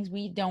main things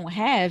we don't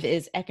have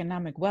is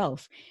economic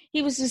wealth.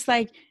 He was just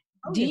like,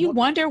 do you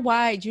wonder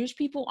why Jewish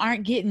people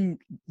aren't getting,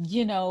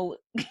 you know,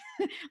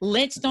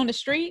 lynched on the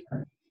street?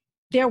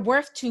 They're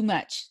worth too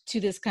much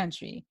to this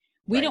country.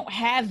 We don't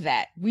have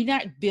that. We're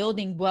not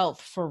building wealth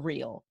for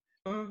real.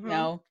 You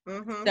know?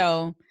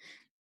 So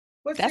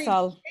but that's see,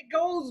 all. It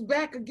goes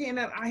back again.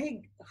 And I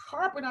hate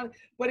harping on it,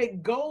 but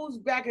it goes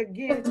back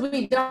again.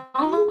 We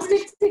don't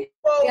stick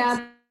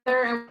together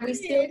and we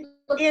still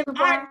in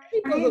our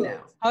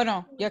neighborhoods. Hold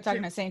on. You're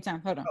talking at the same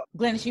time. Hold on.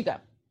 Glennis, you go.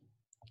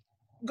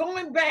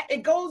 Going back,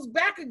 it goes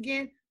back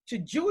again to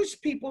Jewish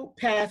people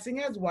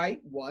passing as white,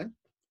 one.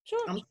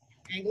 Sure.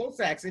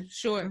 Anglo-Saxon.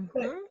 Sure.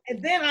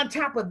 And then on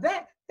top of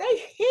that,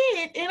 they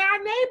hid in our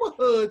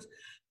neighborhoods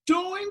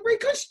during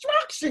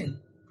Reconstruction.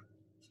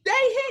 They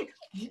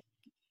hid.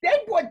 They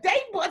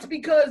was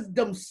because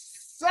them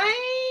same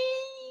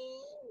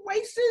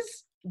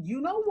racist,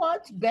 you know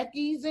what,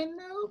 Becky's and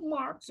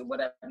Marks or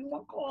whatever you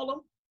want to call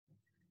them,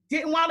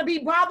 didn't want to be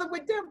bothered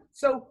with them.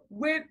 So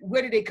where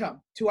did they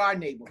come? To our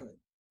neighborhood.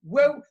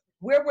 Where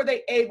were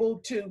they able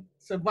to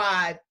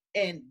survive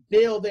and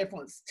build their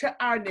funds? To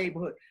our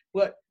neighborhood.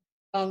 But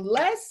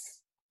unless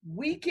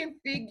we can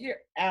figure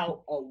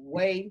out a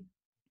way,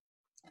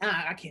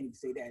 I can't even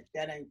say that.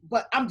 That ain't.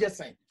 But I'm just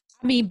saying.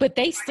 I mean, but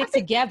they stick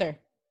together.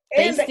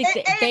 They do.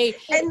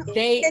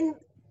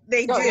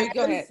 Go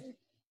ahead.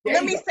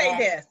 Let me say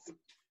this.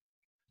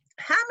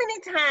 How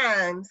many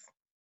times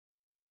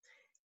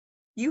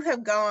you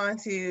have gone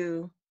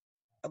to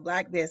a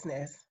Black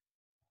business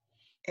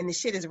and the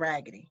shit is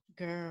raggedy?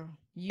 Girl,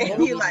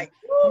 and you're like,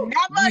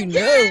 never you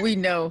again. Know, we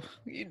know.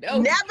 You know.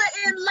 Never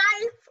in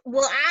life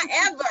will I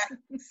ever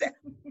say.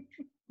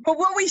 But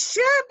what we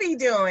should be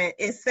doing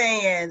is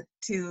saying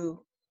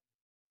to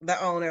the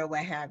owner,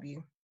 what have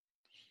you,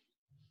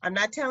 I'm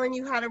not telling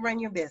you how to run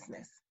your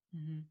business.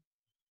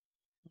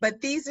 But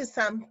these are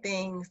some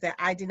things that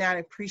I do not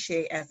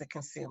appreciate as a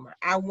consumer.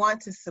 I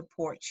want to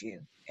support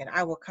you, and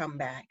I will come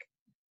back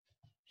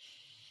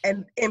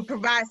and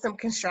provide some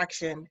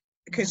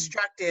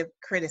constructive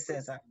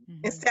criticism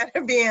instead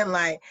of being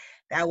like,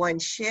 that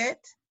wasn't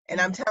shit.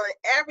 And I'm telling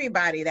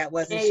everybody that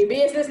wasn't shit. Your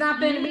business not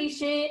finna be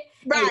shit.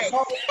 Right.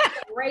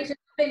 Corporation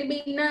not finna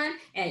be none.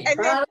 And your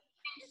product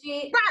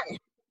shit. Right.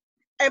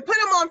 And put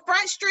them on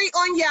Front Street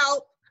on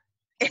Yelp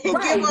and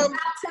give them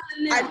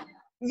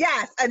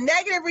a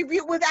negative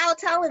review without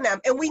telling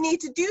them. And we need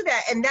to do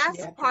that. And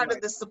that's part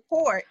of the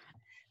support.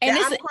 And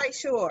I'm quite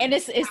sure. And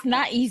it's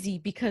not easy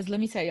because let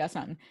me tell y'all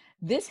something.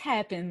 This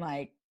happened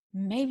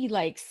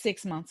maybe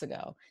 6 months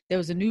ago. There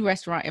was a new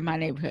restaurant in my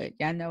neighborhood.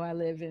 Y'all know I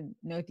live in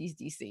Northeast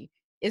DC.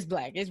 It's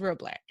Black. It's real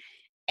Black.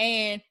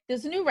 And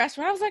there's a new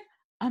restaurant. I was like,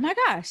 oh my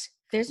gosh,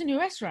 there's a new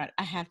restaurant.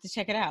 I have to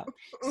check it out.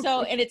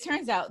 So, and it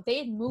turns out they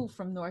had moved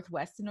from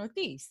Northwest to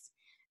Northeast.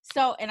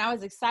 So, and I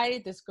was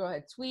excited. This girl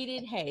had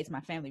tweeted, hey, it's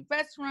my family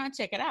restaurant.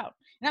 Check it out.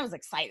 And I was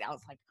excited. I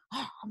was like,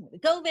 oh, I'm going to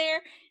go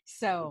there.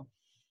 So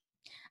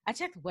I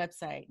checked the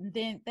website, and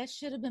then that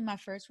should have been my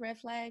first red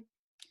flag.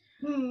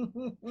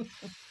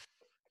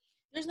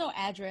 There's no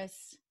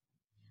address.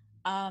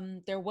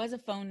 There was a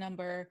phone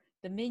number.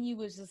 The menu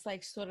was just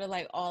sort of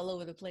all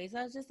over the place.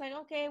 I was just like,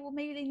 okay, well,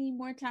 maybe they need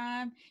more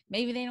time.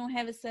 Maybe they don't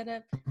have it set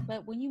up.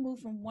 But when you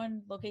move from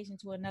one location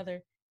to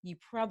another, you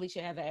probably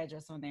should have an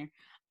address on there.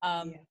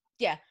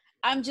 Yeah,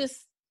 I'm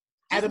just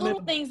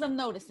little things I'm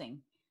noticing.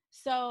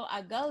 So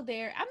I go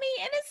there. I mean,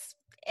 and it's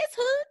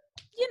hood.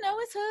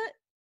 It's hood.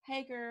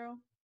 Hey, girl.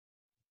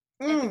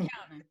 At the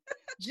counter.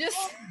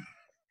 Just...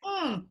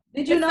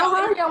 Did you know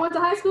her? Y'all went to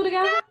high school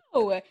together?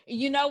 No.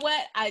 You know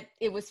what?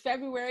 It was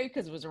February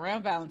because it was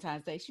around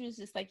Valentine's Day. She was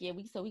just like, yeah,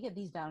 we get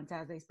these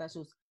Valentine's Day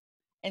specials.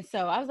 And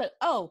so I was like,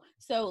 oh,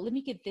 so let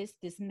me get this,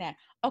 and that.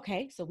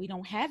 Okay, so we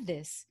don't have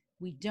this.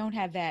 We don't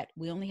have that.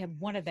 We only have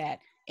one of that.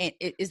 And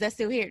is that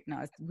still here?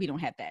 No, we don't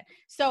have that.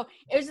 So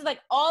it was just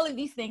all of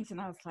these things.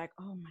 And I was like,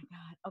 oh my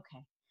God,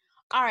 okay.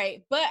 All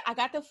right. But I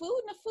got the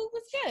food and the food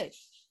was good.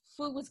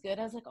 Food was good.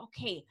 I was like,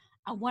 okay,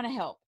 I want to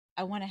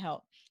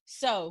help.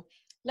 So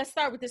let's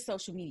start with the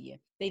social media.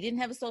 They didn't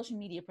have a social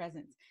media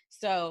presence.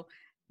 So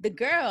the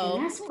girl...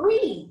 And that's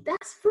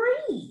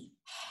free.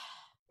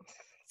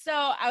 So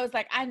I was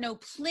like, I know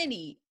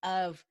plenty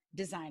of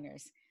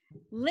designers.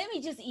 let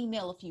me just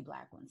email a few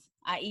Black ones.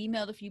 I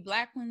emailed a few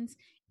Black ones,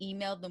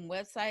 emailed them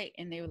website,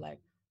 and they were like,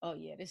 oh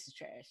yeah, this is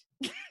trash.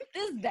 This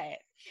is that.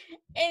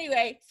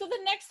 Anyway, so the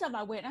next time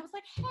I went, I was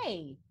like,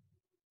 hey,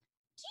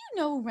 do you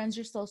know who runs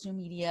your social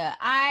media?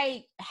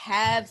 I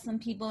have some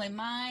people in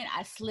mind.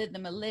 I slid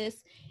them a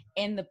list,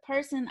 and the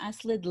person I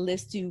slid the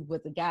list to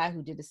was the guy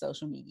who did the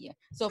social media.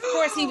 So of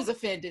course he was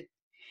offended.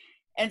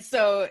 And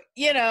so,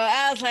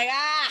 I was like,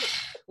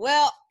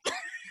 well,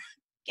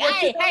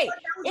 hey,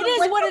 it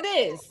is what it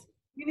is.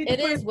 It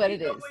is what it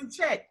is.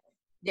 Check.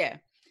 Yeah.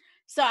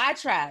 So I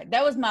tried.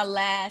 That was my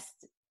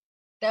last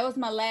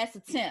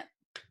attempt.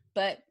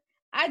 But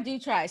I do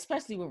try,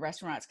 especially with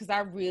restaurants, because I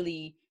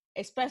really,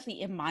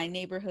 especially in my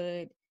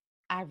neighborhood,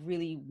 I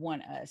really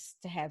want us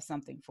to have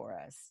something for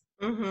us.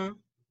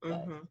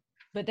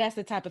 But that's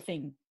the type of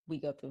thing we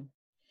go through.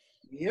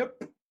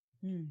 Yep.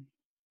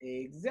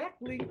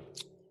 Exactly.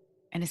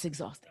 And it's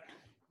exhausting.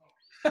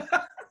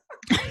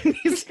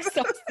 It's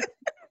exhausting.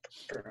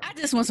 I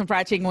just want some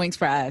fried chicken wings,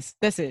 fries.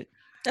 That's it.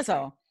 That's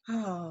all.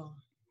 Oh.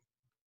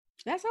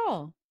 That's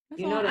all.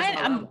 That's You all. know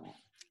that's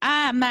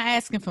I'm not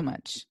asking for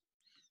much.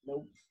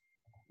 Nope.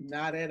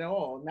 Not at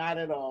all. Not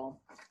at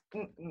all.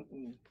 But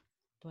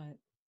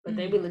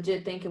they be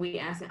legit thinking we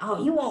asking,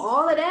 oh, you want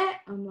all of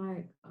that? I'm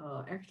like,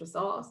 extra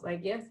sauce.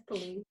 Like, yes,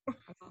 please. I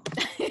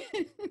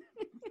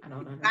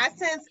don't know. 5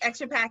 cents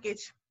extra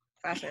package.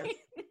 5 cents.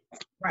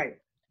 Right.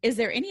 Is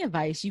there any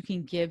advice you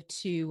can give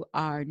to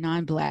our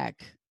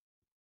non-Black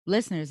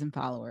listeners and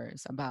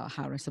followers about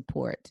how to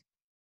support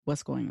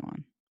what's going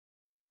on?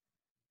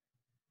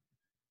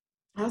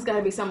 There's got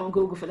to be some on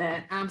Google for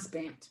that. I'm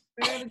spent.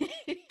 No. Okay.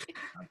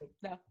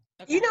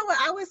 You know what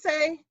I would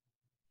say?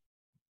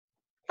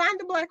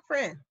 Find a Black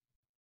friend.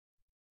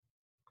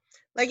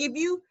 Like if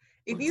you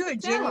are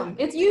genuine,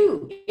 it's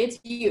you. It's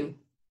you.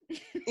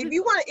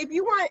 if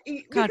you want,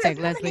 Contact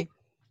Leslie.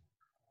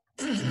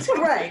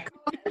 Right.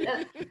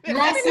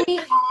 Leslie.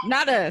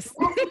 Not us.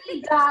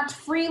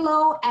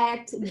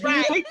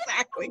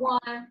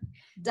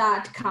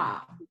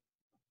 Leslie.freelo@freelo1.com.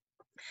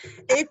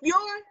 If you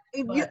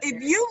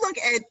look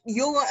at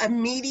your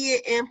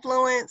immediate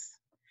influence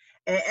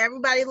and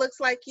everybody looks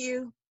like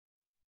you,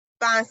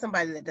 find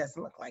somebody that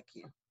doesn't look like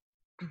you.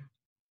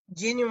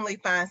 Genuinely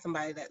find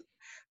somebody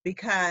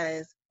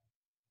because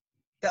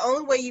the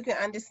only way you can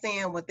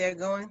understand what they're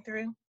going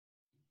through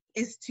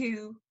is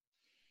to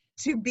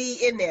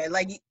be in there.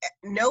 Like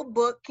no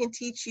book can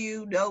teach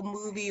you, no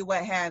movie,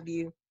 what have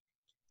you.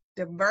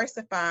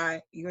 Diversify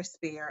your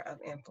sphere of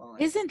influence.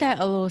 Isn't that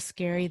a little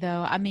scary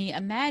though? I mean,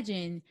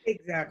 imagine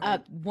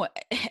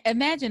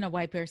imagine a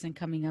white person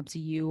coming up to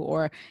you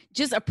or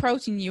just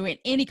approaching you in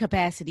any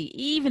capacity,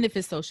 even if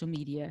it's social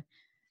media.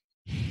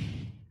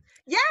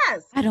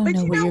 Yes. I don't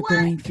know what you're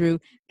going through.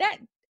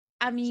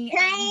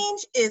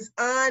 Change is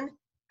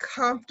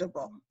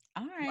uncomfortable.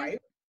 All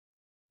right.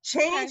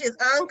 Change is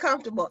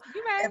uncomfortable.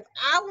 You're right. If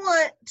I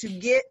want to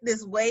get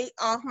this weight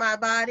off my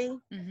body,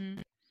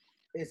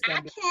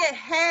 I can't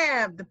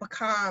have the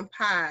pecan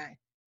pie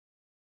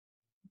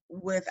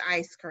with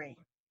ice cream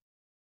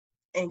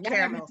and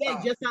caramel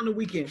sauce. Just on the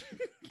weekend.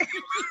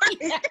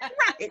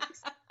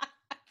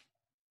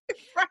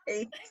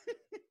 Right.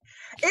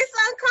 It's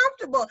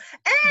uncomfortable.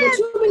 And but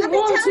you be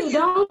wanting to,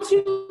 don't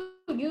you?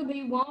 You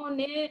be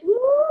wanting it.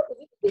 Ooh,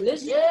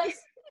 delicious.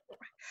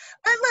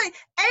 But like,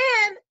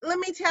 and let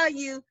me tell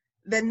you,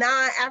 the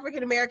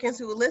non-African Americans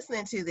who are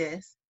listening to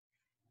this,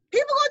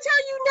 people gonna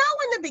tell you no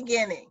in the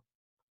beginning.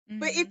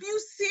 But if you're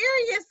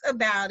serious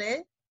about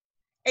it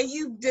and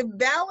you've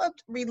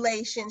developed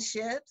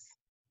relationships,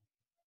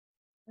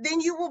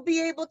 then you will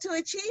be able to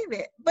achieve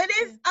it. But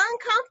it's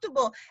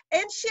uncomfortable.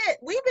 And shit,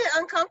 we've been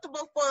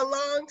uncomfortable for a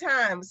long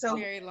time. So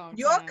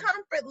your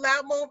comfort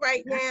level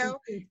right now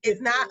is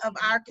not of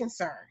our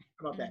concern.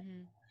 How about that?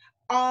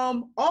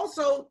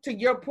 Also, to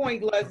your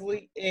point,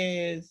 Leslie,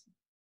 is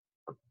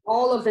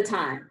all of the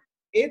time.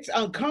 It's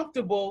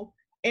uncomfortable.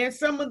 And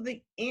some of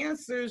the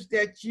answers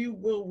that you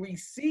will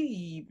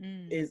receive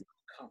is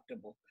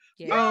uncomfortable.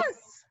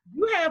 Yes.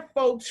 You have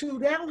folks who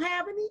don't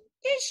have any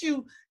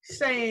issue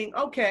saying,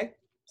 okay,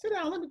 sit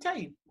down, let me tell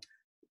you.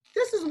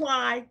 This is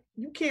why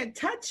you can't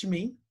touch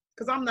me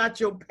because I'm not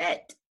your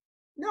pet.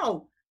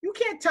 No, you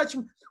can't touch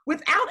me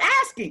without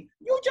asking.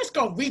 You just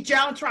gonna reach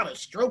out and try to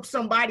stroke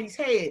somebody's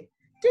head.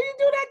 Do you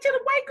do that to the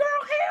white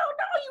girl? Hell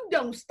no, you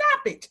don't.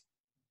 Stop it.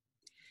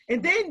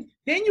 And then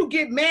you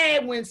get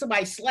mad when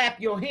somebody slap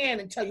your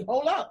hand and tell you,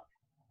 hold up.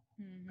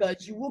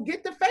 Because you will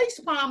get the face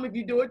palm if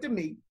you do it to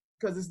me.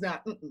 Because it's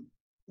not,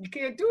 you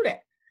can't do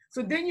that.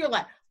 So then you're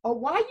like, oh,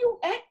 why you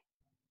act?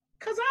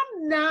 Because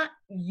I'm not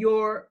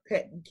your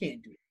pet. You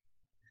can't do it.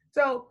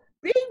 So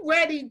be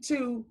ready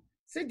to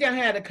sit down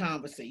and have a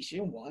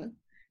conversation, one.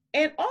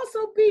 And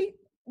also be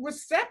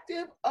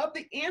receptive of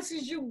the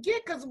answers you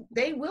get because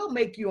they will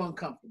make you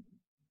uncomfortable.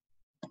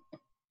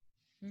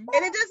 And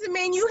it doesn't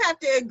mean you have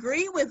to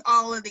agree with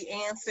all of the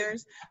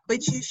answers,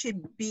 but you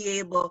should be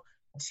able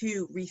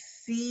to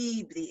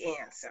receive the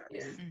answer.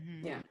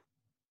 Yeah.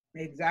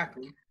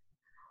 Exactly.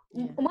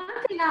 Yeah.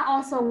 One thing I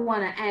also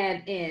want to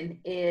add in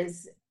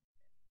is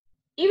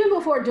even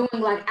before doing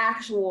like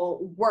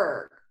actual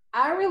work,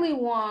 I really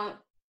want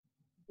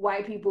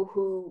white people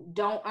who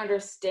don't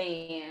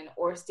understand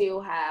or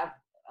still have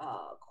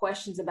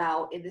questions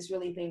about if this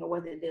really thing or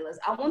what the deal is.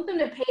 I want them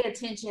to pay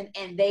attention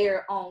in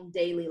their own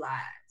daily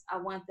lives. I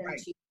want them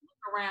to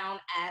look around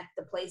at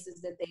the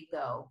places that they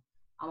go.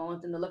 I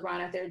want them to look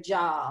around at their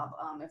job,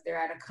 if they're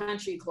at a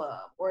country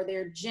club or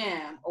their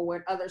gym or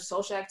what other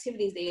social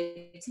activities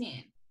they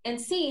attend. And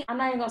see, I'm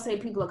not even gonna say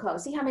people of color,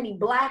 see how many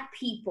Black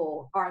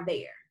people are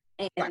there.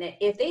 And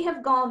if they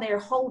have gone their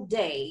whole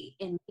day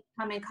and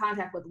come in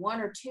contact with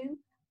one or two,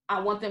 I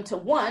want them to,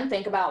 one,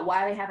 think about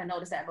why they haven't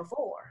noticed that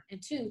before.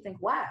 And two,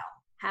 think, wow,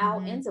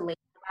 how insulated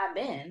have I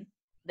been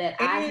that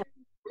I have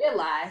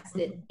realized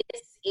that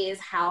this is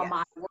how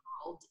my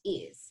world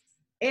is.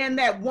 And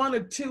that one or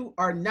two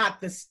are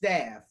not the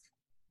staff,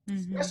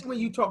 especially when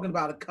you're talking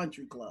about a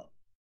country club.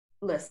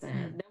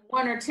 Listen, the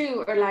one or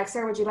two are like,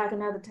 sir, would you like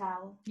another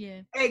towel?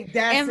 Yeah.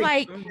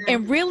 Exactly.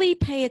 And really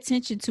pay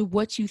attention to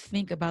what you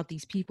think about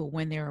these people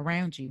when they're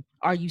around you.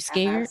 Are you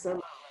scared?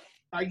 Absolutely.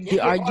 Are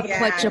you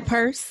clutch your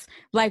purse?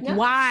 Like,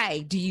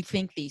 why do you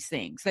think these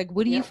things? Like,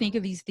 what do you think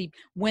of these people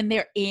when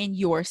they're in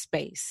your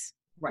space?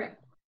 Right.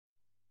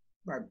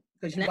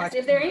 Because that's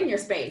if they're in your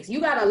space. You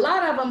got a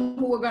lot of them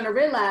who are going to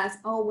realize,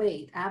 oh,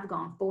 wait, I've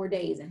gone 4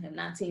 days and have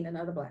not seen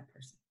another Black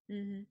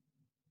person.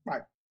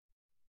 Right.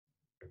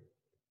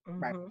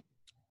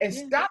 And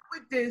stop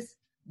with this.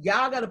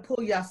 Y'all got to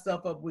pull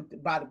yourself up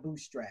by the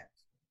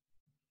bootstraps.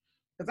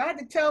 Because I had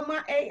to tell my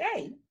AA.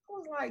 I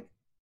was like,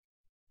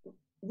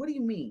 what do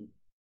you mean?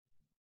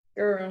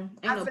 Girl,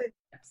 I said,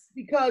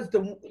 because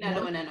you're not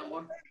doing that no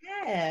more.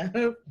 Yeah.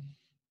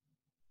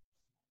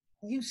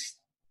 You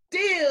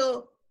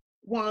still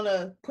want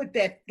to put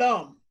that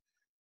thumb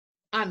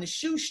on the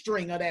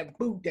shoestring of that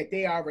boot that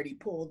they already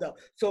pulled up,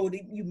 so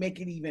that you make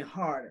it even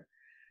harder.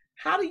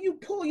 How do you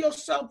pull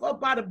yourself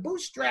up by the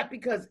bootstrap?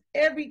 Because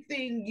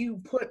everything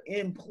you put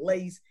in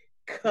place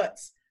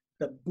cuts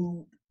the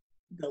boot,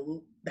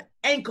 the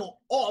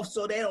ankle off,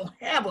 so they don't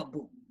have a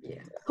boot.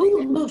 Yeah.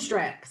 Who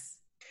bootstraps?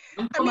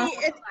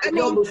 Bootstraps.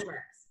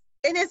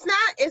 And it's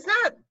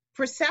not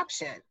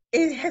perception.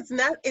 It's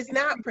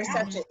not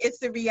perception. It's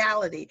the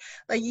reality.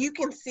 Like, you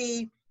can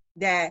see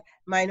that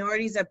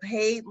minorities are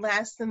paid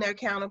less than their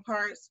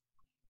counterparts.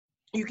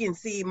 You can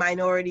see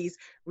minorities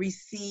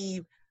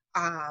receive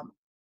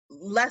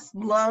less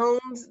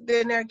loans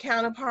than their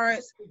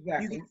counterparts.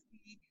 Exactly. You can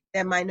see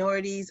that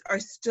minorities are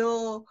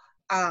still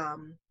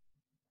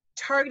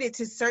targeted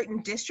to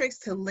certain districts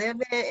to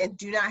live in and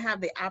do not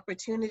have the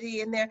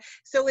opportunity in there.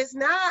 So it's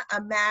not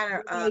a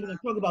matter of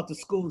talk about the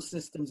school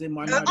systems in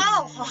minority.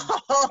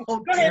 Go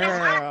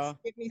ahead.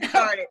 Get me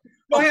started.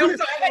 Go ahead. I'm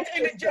sorry. I had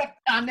to interject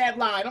on that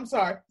line. I'm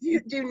sorry. You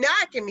do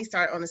not get me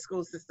started on the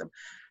school system.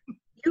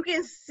 You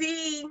can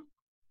see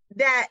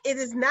that it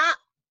is not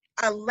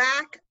a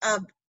lack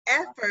of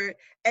effort,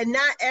 and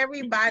not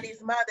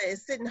everybody's mother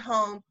is sitting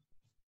home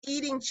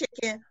eating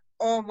chicken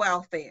on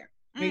welfare.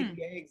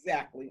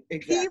 Exactly.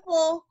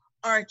 People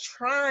are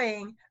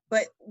trying,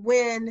 but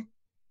when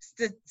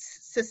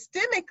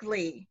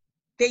systemically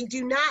they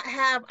do not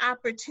have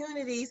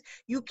opportunities,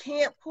 you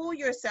can't pull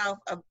yourself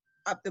up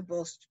the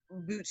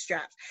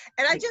bootstraps.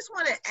 And I just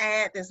want to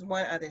add this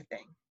one other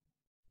thing.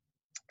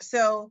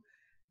 So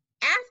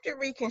after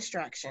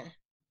Reconstruction,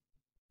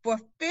 for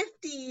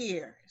 50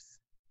 years,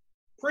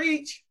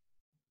 preach,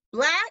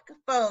 Black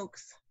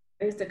folks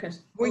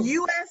were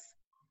U.S.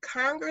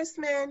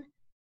 congressmen,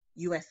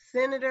 U.S.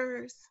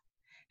 senators,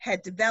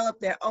 had developed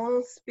their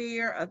own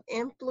sphere of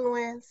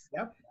influence,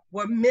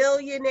 were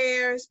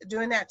millionaires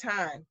during that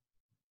time.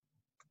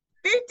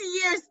 50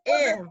 years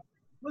in.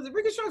 Was it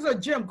Reconstruction or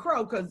Jim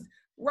Crow? Because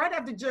right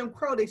after Jim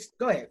Crow,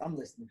 go ahead, I'm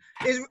listening.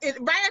 It's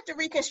right after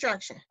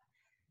Reconstruction.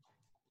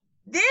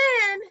 Then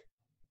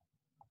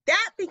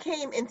that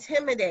became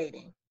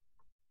intimidating.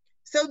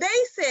 So they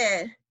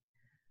said,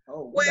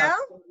 well,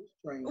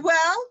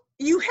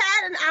 you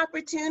had an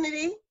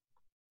opportunity.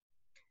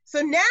 So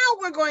now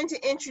we're going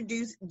to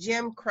introduce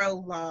Jim Crow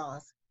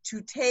laws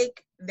to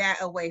take that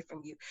away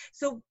from you.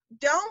 So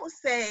don't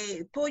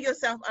say pull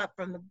yourself up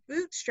from the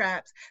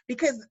bootstraps,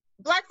 because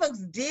Black folks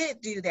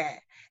did do that.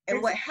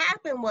 And what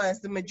happened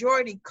was the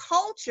majority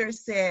culture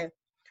said,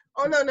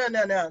 oh,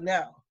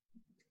 no.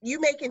 You're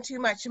making too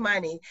much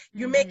money.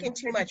 You're making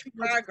too much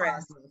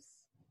progress.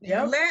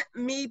 Let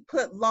me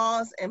put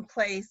laws in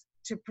place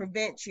to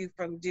prevent you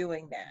from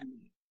doing that.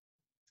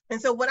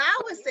 And so what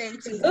I would say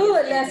to you,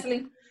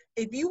 Leslie,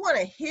 if you want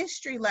a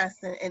history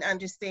lesson and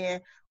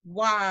understand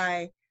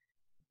why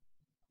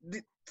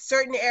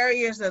certain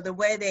areas are the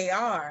way they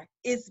are,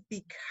 it's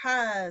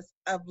because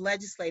of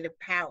legislative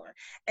power.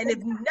 And if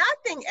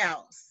nothing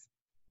else,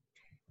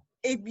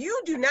 if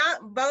you do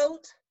not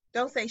vote,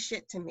 don't say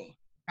shit to me.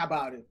 How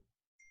about it?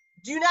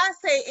 Do not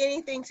say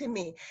anything to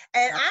me.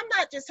 And I'm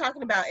not just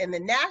talking about in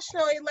the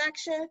national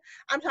election.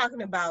 I'm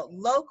talking about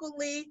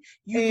locally.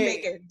 You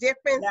make a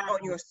difference on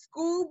your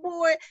school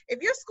board.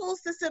 If your school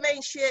system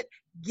ain't shit,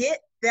 get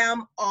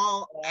them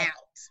all out.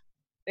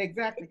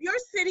 Exactly. Your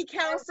city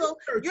council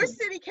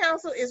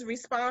is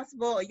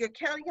responsible, or your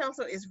county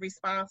council is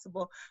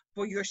responsible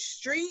for your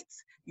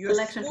streets, your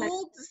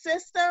school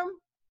system,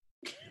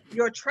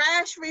 your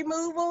trash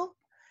removal.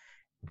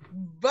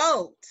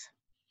 Vote.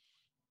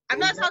 I'm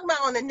not talking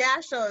about on the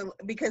national,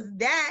 because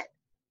that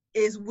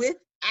is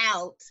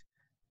without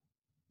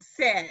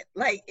said.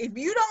 Like, if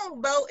you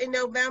don't vote in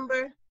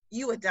November,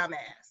 you a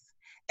dumbass.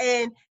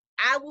 And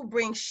I will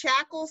bring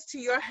shackles to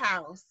your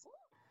house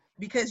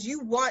because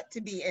you want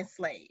to be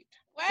enslaved.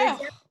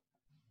 Wow.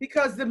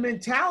 Because the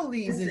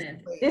mentality is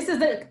this is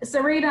the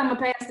Sarita, I'm gonna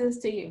pass this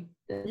to you.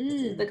 This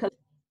is the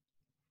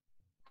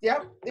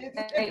Yep.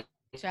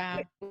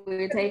 Child.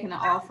 We're taking an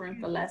offering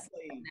for less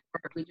than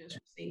that we just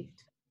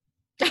received.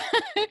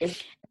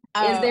 Is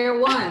there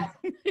one?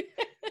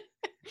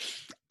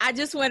 I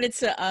just wanted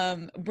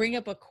to bring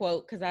up a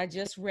quote because I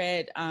just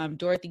read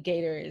Dorothy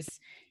Gator's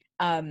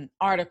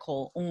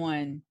article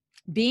on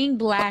being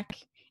Black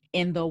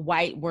in the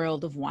white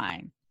world of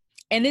wine.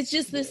 And it's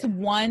just this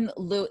one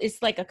little,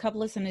 it's like a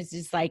couple of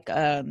sentences like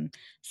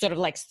sort of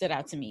like stood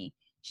out to me.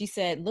 She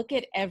said, look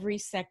at every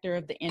sector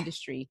of the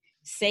industry,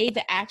 say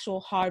the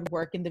actual hard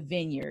work in the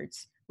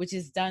vineyards, which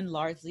is done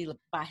largely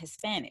by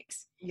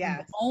Hispanics.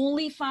 Yes.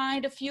 Only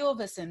find a few of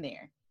us in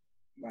there.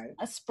 Right.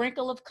 A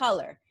sprinkle of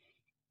color.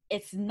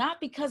 It's not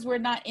because we're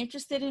not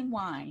interested in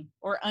wine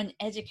or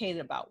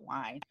uneducated about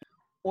wine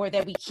or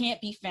that we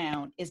can't be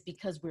found. It's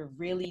because we're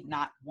really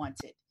not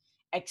wanted,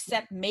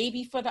 except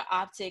maybe for the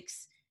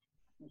optics.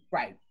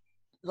 Right.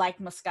 Like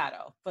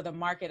Moscato, for the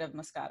market of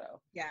Moscato.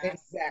 Yeah,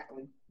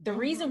 exactly. The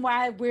reason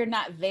why we're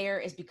not there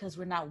is because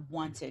we're not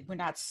wanted. We're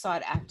not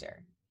sought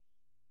after.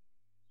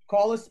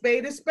 Call a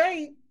spade a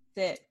spade.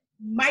 That's it.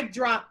 Mic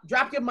drop.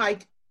 Drop your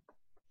mic.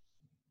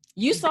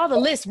 You saw the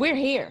list. We're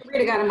here.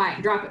 We got a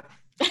mic. Drop it.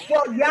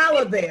 Well, y'all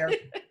are there.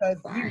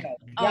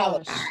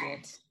 Y'all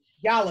shit.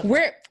 Y'all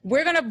are.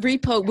 We're gonna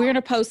repost. We're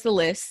gonna post the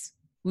list.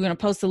 We're gonna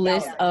post the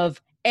list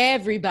of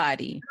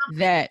everybody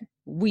that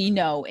we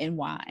know in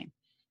wine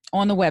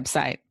on the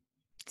website.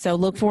 So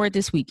look for it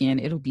this weekend.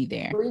 It'll be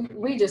there.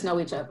 We just know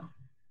each other.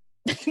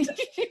 It's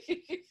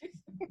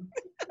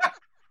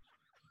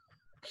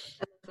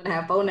gonna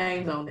have 4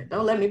 names on it.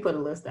 Don't let me put a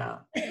list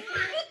out.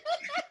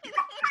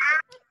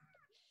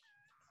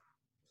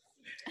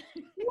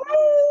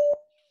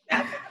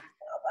 That's a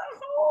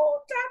whole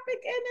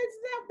topic in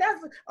itself.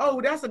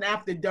 That's an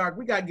after dark.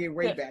 We gotta get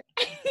Ray back.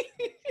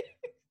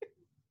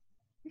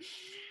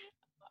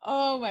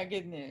 Oh my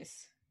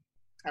goodness.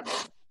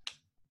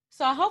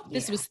 So I hope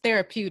this was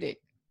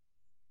therapeutic,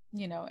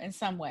 in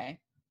some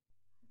way.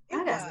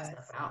 I got some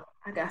stuff out.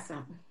 I got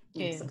something.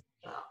 Yeah.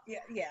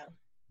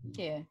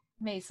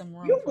 Made some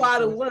room. You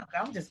out of work.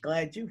 I'm just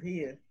glad you're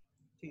here.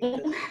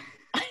 God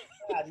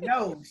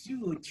knows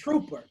you a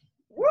trooper.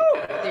 Woo!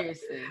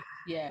 Seriously.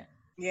 Yeah.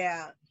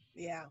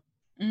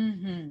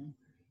 Mm-hmm.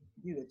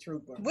 You a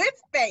trooper.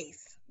 With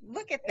face.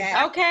 Look at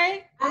that.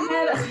 Okay.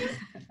 I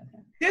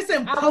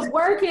was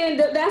working.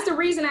 That's the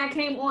reason I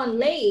came on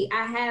late.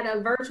 I had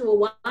a virtual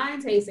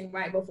wine tasting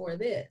right before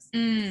this.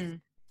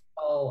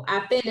 So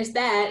I finished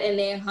that and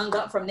then hung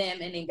up from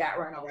them and then got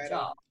run over with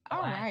y'all.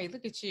 All right.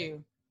 Look at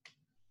you.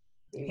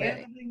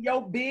 Handling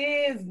your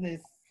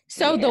business.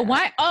 So the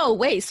wine. Oh,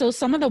 wait. So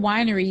some of the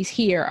wineries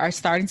here are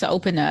starting to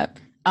open up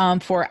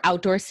for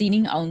outdoor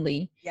seating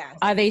only. Yes.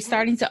 Are they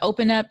starting to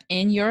open up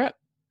in Europe?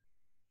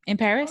 In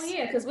Paris? Oh,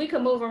 yeah, because we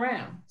could move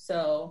around.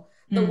 So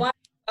the wine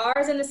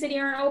bars in the city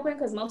aren't open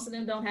because most of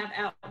them don't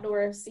have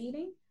outdoor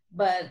seating.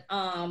 But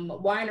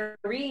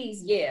wineries,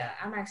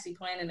 I'm actually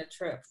planning a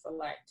trip for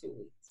like 2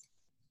 weeks.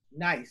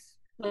 Nice.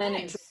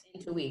 Planning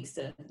in 2 weeks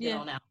to get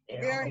on out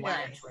there. Very on the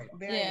wine nice. trip.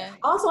 Nice.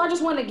 Also, I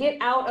just want to get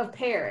out of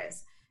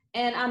Paris.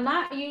 And I'm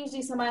not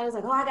usually somebody who's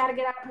like, I got to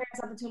get out of Paris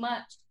after too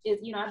much.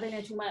 I've been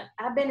there too much.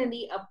 I've been in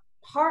the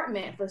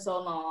apartment for so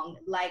long.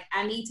 Like,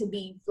 I need to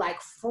be like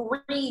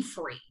free.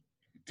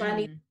 So I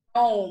need to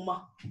roam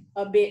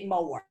a bit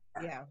more.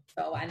 Yeah.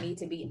 So I need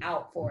to be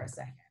out for a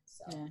second.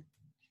 So. Yeah.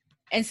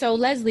 And so,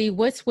 Leslie,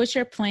 what's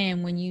your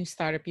plan when you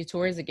start up your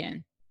tours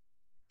again?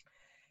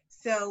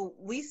 So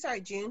we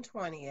start June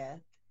 20th,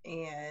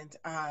 and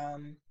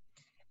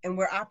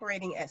we're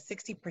operating at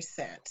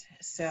 60%.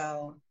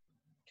 So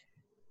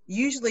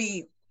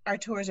usually our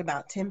tours are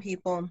about 10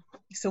 people.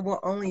 So we'll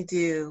only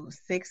do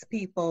 6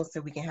 people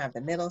so we can have the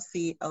middle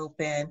seat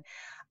open.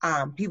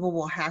 People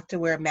will have to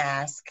wear a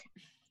mask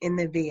in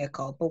the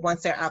vehicle, but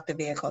once they're out the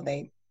vehicle,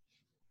 they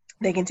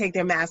can take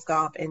their mask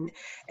off and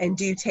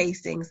do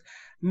tastings.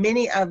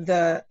 Many of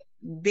the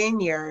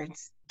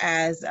vineyards,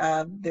 as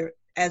of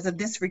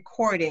this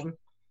recording,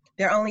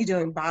 they're only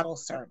doing bottle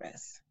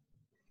service.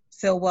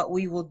 So what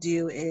we will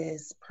do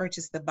is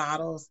purchase the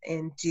bottles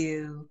and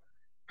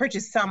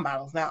purchase some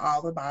bottles, not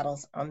all the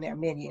bottles on their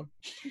menu,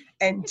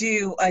 and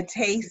do a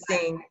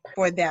tasting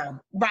for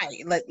them.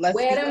 Right. Let's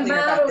where be them clear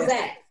about bottles this.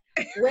 at?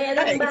 Where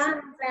them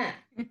bottles at?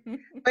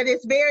 But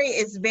it's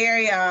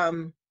very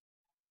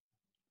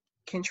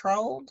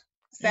controlled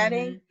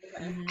setting.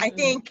 I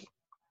think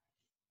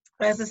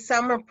as the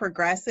summer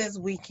progresses,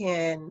 we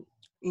can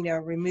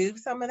remove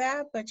some of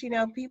that. But,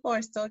 people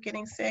are still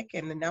getting sick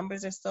and the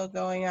numbers are still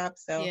going up.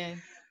 So,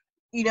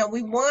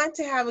 we want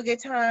to have a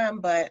good time,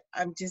 but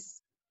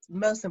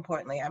most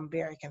importantly, I'm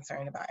very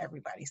concerned about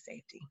everybody's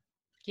safety.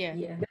 Yeah,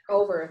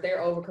 they're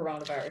over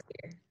coronavirus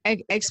here.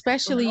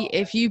 Especially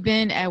if you've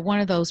been at one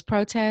of those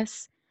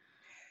protests.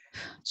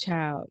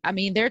 Child, I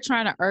mean, they're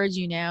trying to urge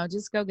you now,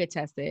 just go get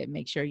tested and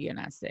make sure you're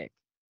not sick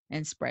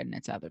and spreading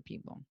it to other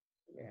people.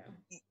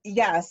 Yeah.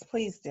 Yes,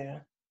 please do.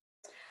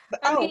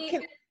 But,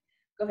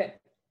 go ahead.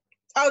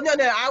 Oh, no,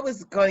 I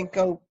was going to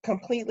go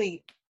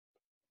completely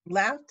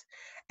left.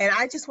 And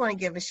I just want to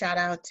give a shout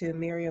out to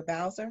Muriel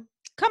Bowser.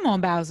 Come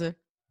on, Bowser.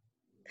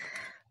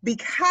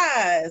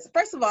 Because,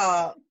 first of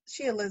all,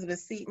 she Elizabeth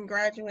Seton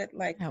graduate,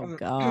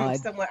 God,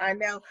 someone I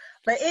know.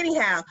 But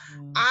anyhow,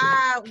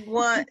 I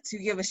want to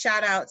give a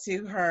shout out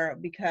to her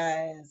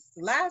because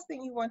the last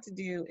thing you want to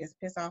do is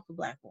piss off a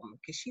Black woman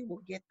because she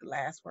will get the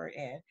last word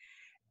in.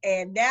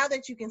 And now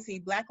that you can see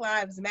Black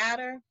Lives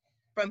Matter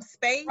from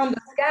space. From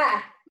the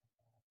sky.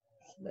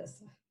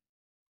 Listen.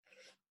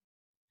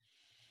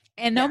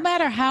 And no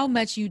matter how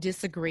much you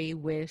disagree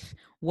with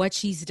what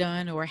she's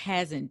done or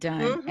hasn't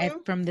done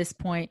from this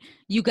point,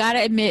 you got to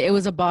admit it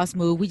was a boss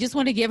move. We just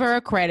want to give her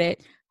a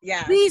credit.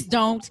 Yeah. Please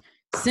don't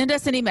send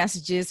us any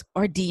messages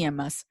or DM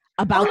us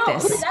about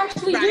this.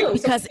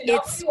 Because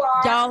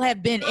y'all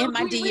have been in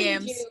my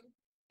DMs.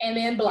 And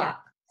then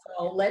block.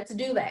 So let's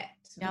do that.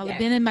 Y'all have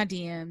been in my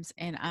DMs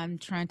and I'm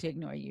trying to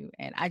ignore you.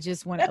 And I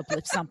just want to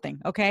uplift something.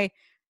 Okay.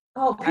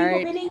 Oh, people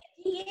been in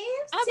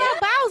DMs?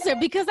 About Bowser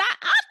because I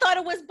thought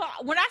it was,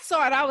 when I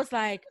saw it, I was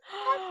like,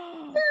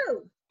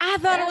 I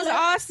thought it was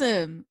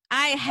awesome.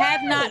 I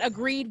have not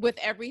agreed with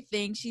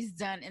everything she's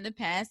done in the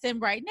past and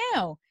right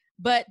now,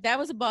 but that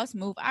was a boss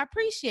move. I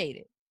appreciate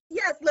it.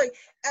 Yes, look,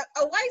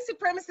 a white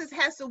supremacist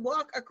has to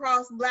walk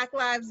across Black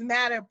Lives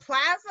Matter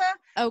Plaza.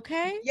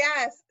 Okay.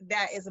 Yes,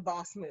 that is a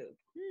boss move.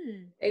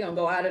 They're going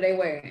to go out of their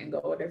way and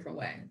go a different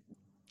way.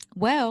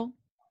 Well,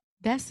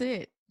 that's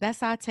it.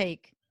 That's our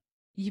take.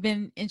 You've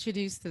been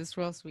introduced to the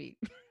Swirl Suite.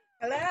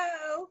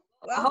 Hello.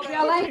 Welcome. I hope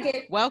y'all like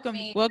it. Welcome.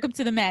 Welcome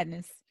to the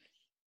madness.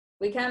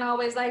 We kind of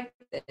always like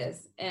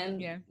this.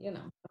 And, it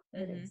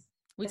is.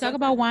 We talk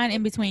about wine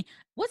in between.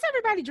 What's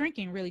everybody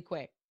drinking really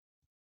quick?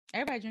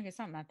 Everybody drinking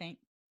something, I think.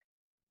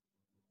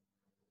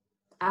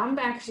 I'm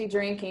actually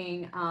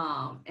drinking,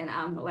 and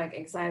I'm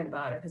excited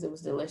about it because it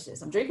was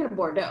delicious. I'm drinking a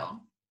Bordeaux.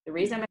 The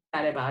reason I'm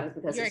excited about it is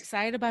because you're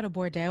excited about a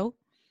Bordeaux?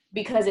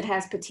 Because it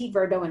has Petit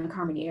Verdot and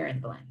Carmenere in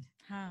the blend.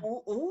 Huh.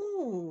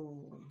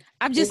 Ooh.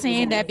 I'm just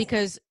saying that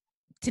because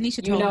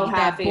Tanisha told me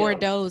that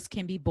Bordeaux's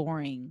can be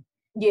boring.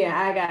 Yeah,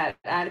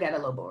 I got a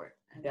little bored.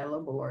 And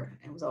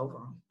it was over.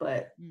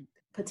 But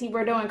Petit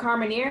Verdot and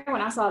Carmenere,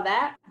 when I saw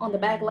that on the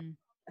back, well,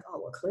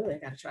 clearly I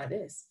got to try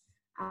this.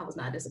 I was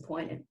not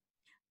disappointed.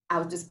 I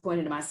was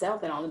disappointed in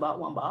myself that I only bought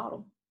one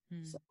bottle.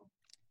 So.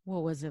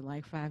 What was it,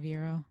 like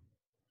 €5?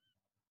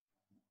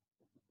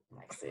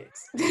 Like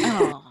 6.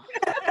 Oh.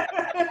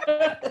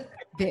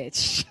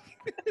 Bitch.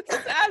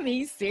 I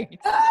mean, seriously.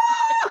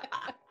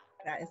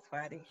 That is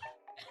funny.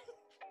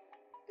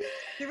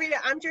 Sarita,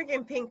 I'm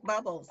drinking Pink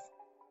Bubbles.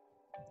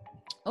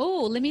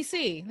 Oh, let me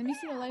see. Let me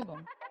see the label.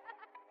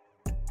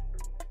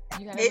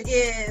 It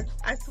is,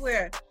 I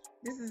swear,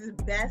 this is the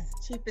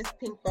best, cheapest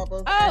Pink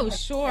Bubbles. Oh,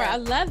 sure. I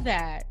love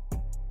that.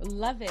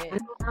 Love it. I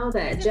don't know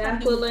that.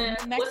 Jacqueline.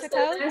 What's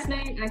the last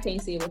name? I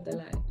can't see what the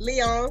last.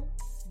 Leon.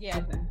 Yeah.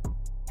 Okay.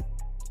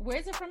 Where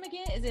is it from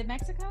again? Is it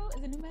Mexico?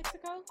 Is it New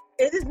Mexico?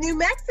 It is New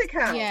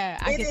Mexico. Yeah,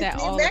 I get that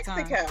all the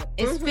time.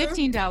 It's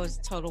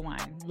 $15 total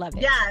wine. Love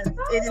it. Yes,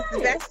 it is the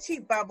best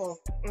cheap bubbles.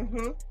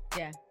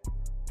 Yeah.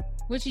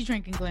 What you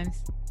drinking, Glenn?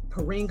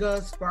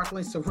 Paringa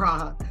Sparkling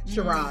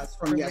Shiraz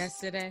from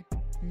yesterday.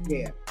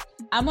 Yeah.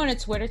 I'm on a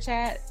Twitter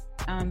chat,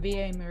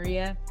 via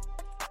Maria,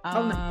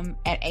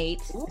 at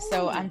 8. Ooh.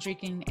 So I'm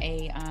drinking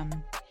a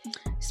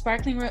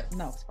sparkling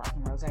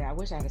rosé. I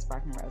wish I had a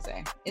sparkling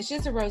rosé. It's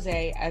just a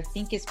rosé. I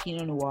think it's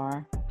Pinot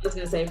Noir.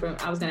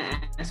 I was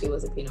gonna ask you,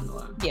 was it Pinot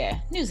Noir? Yeah,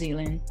 New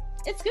Zealand.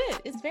 It's good.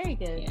 It's very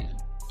good. Yeah.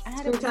 I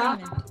had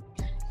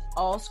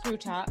all screw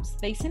tops.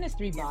 They sent us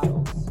 3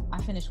 bottles.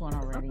 I finished one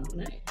already.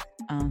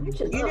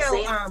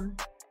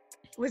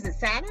 Was it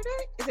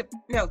Saturday?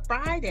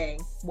 Friday.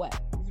 What?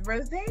 It's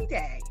Rosé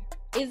Day.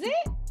 Is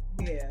it?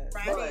 Yeah.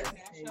 Friday is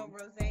National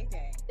Rosé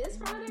Day. This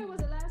Friday was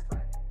the last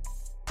Friday.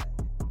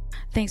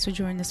 Thanks for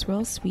joining the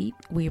Swirl Suite.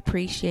 We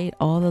appreciate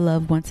all the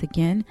love once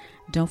again.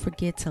 Don't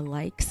forget to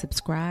like,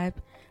 subscribe,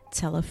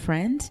 tell a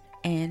friend,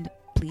 and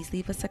please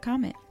leave us a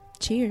comment.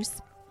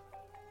 Cheers.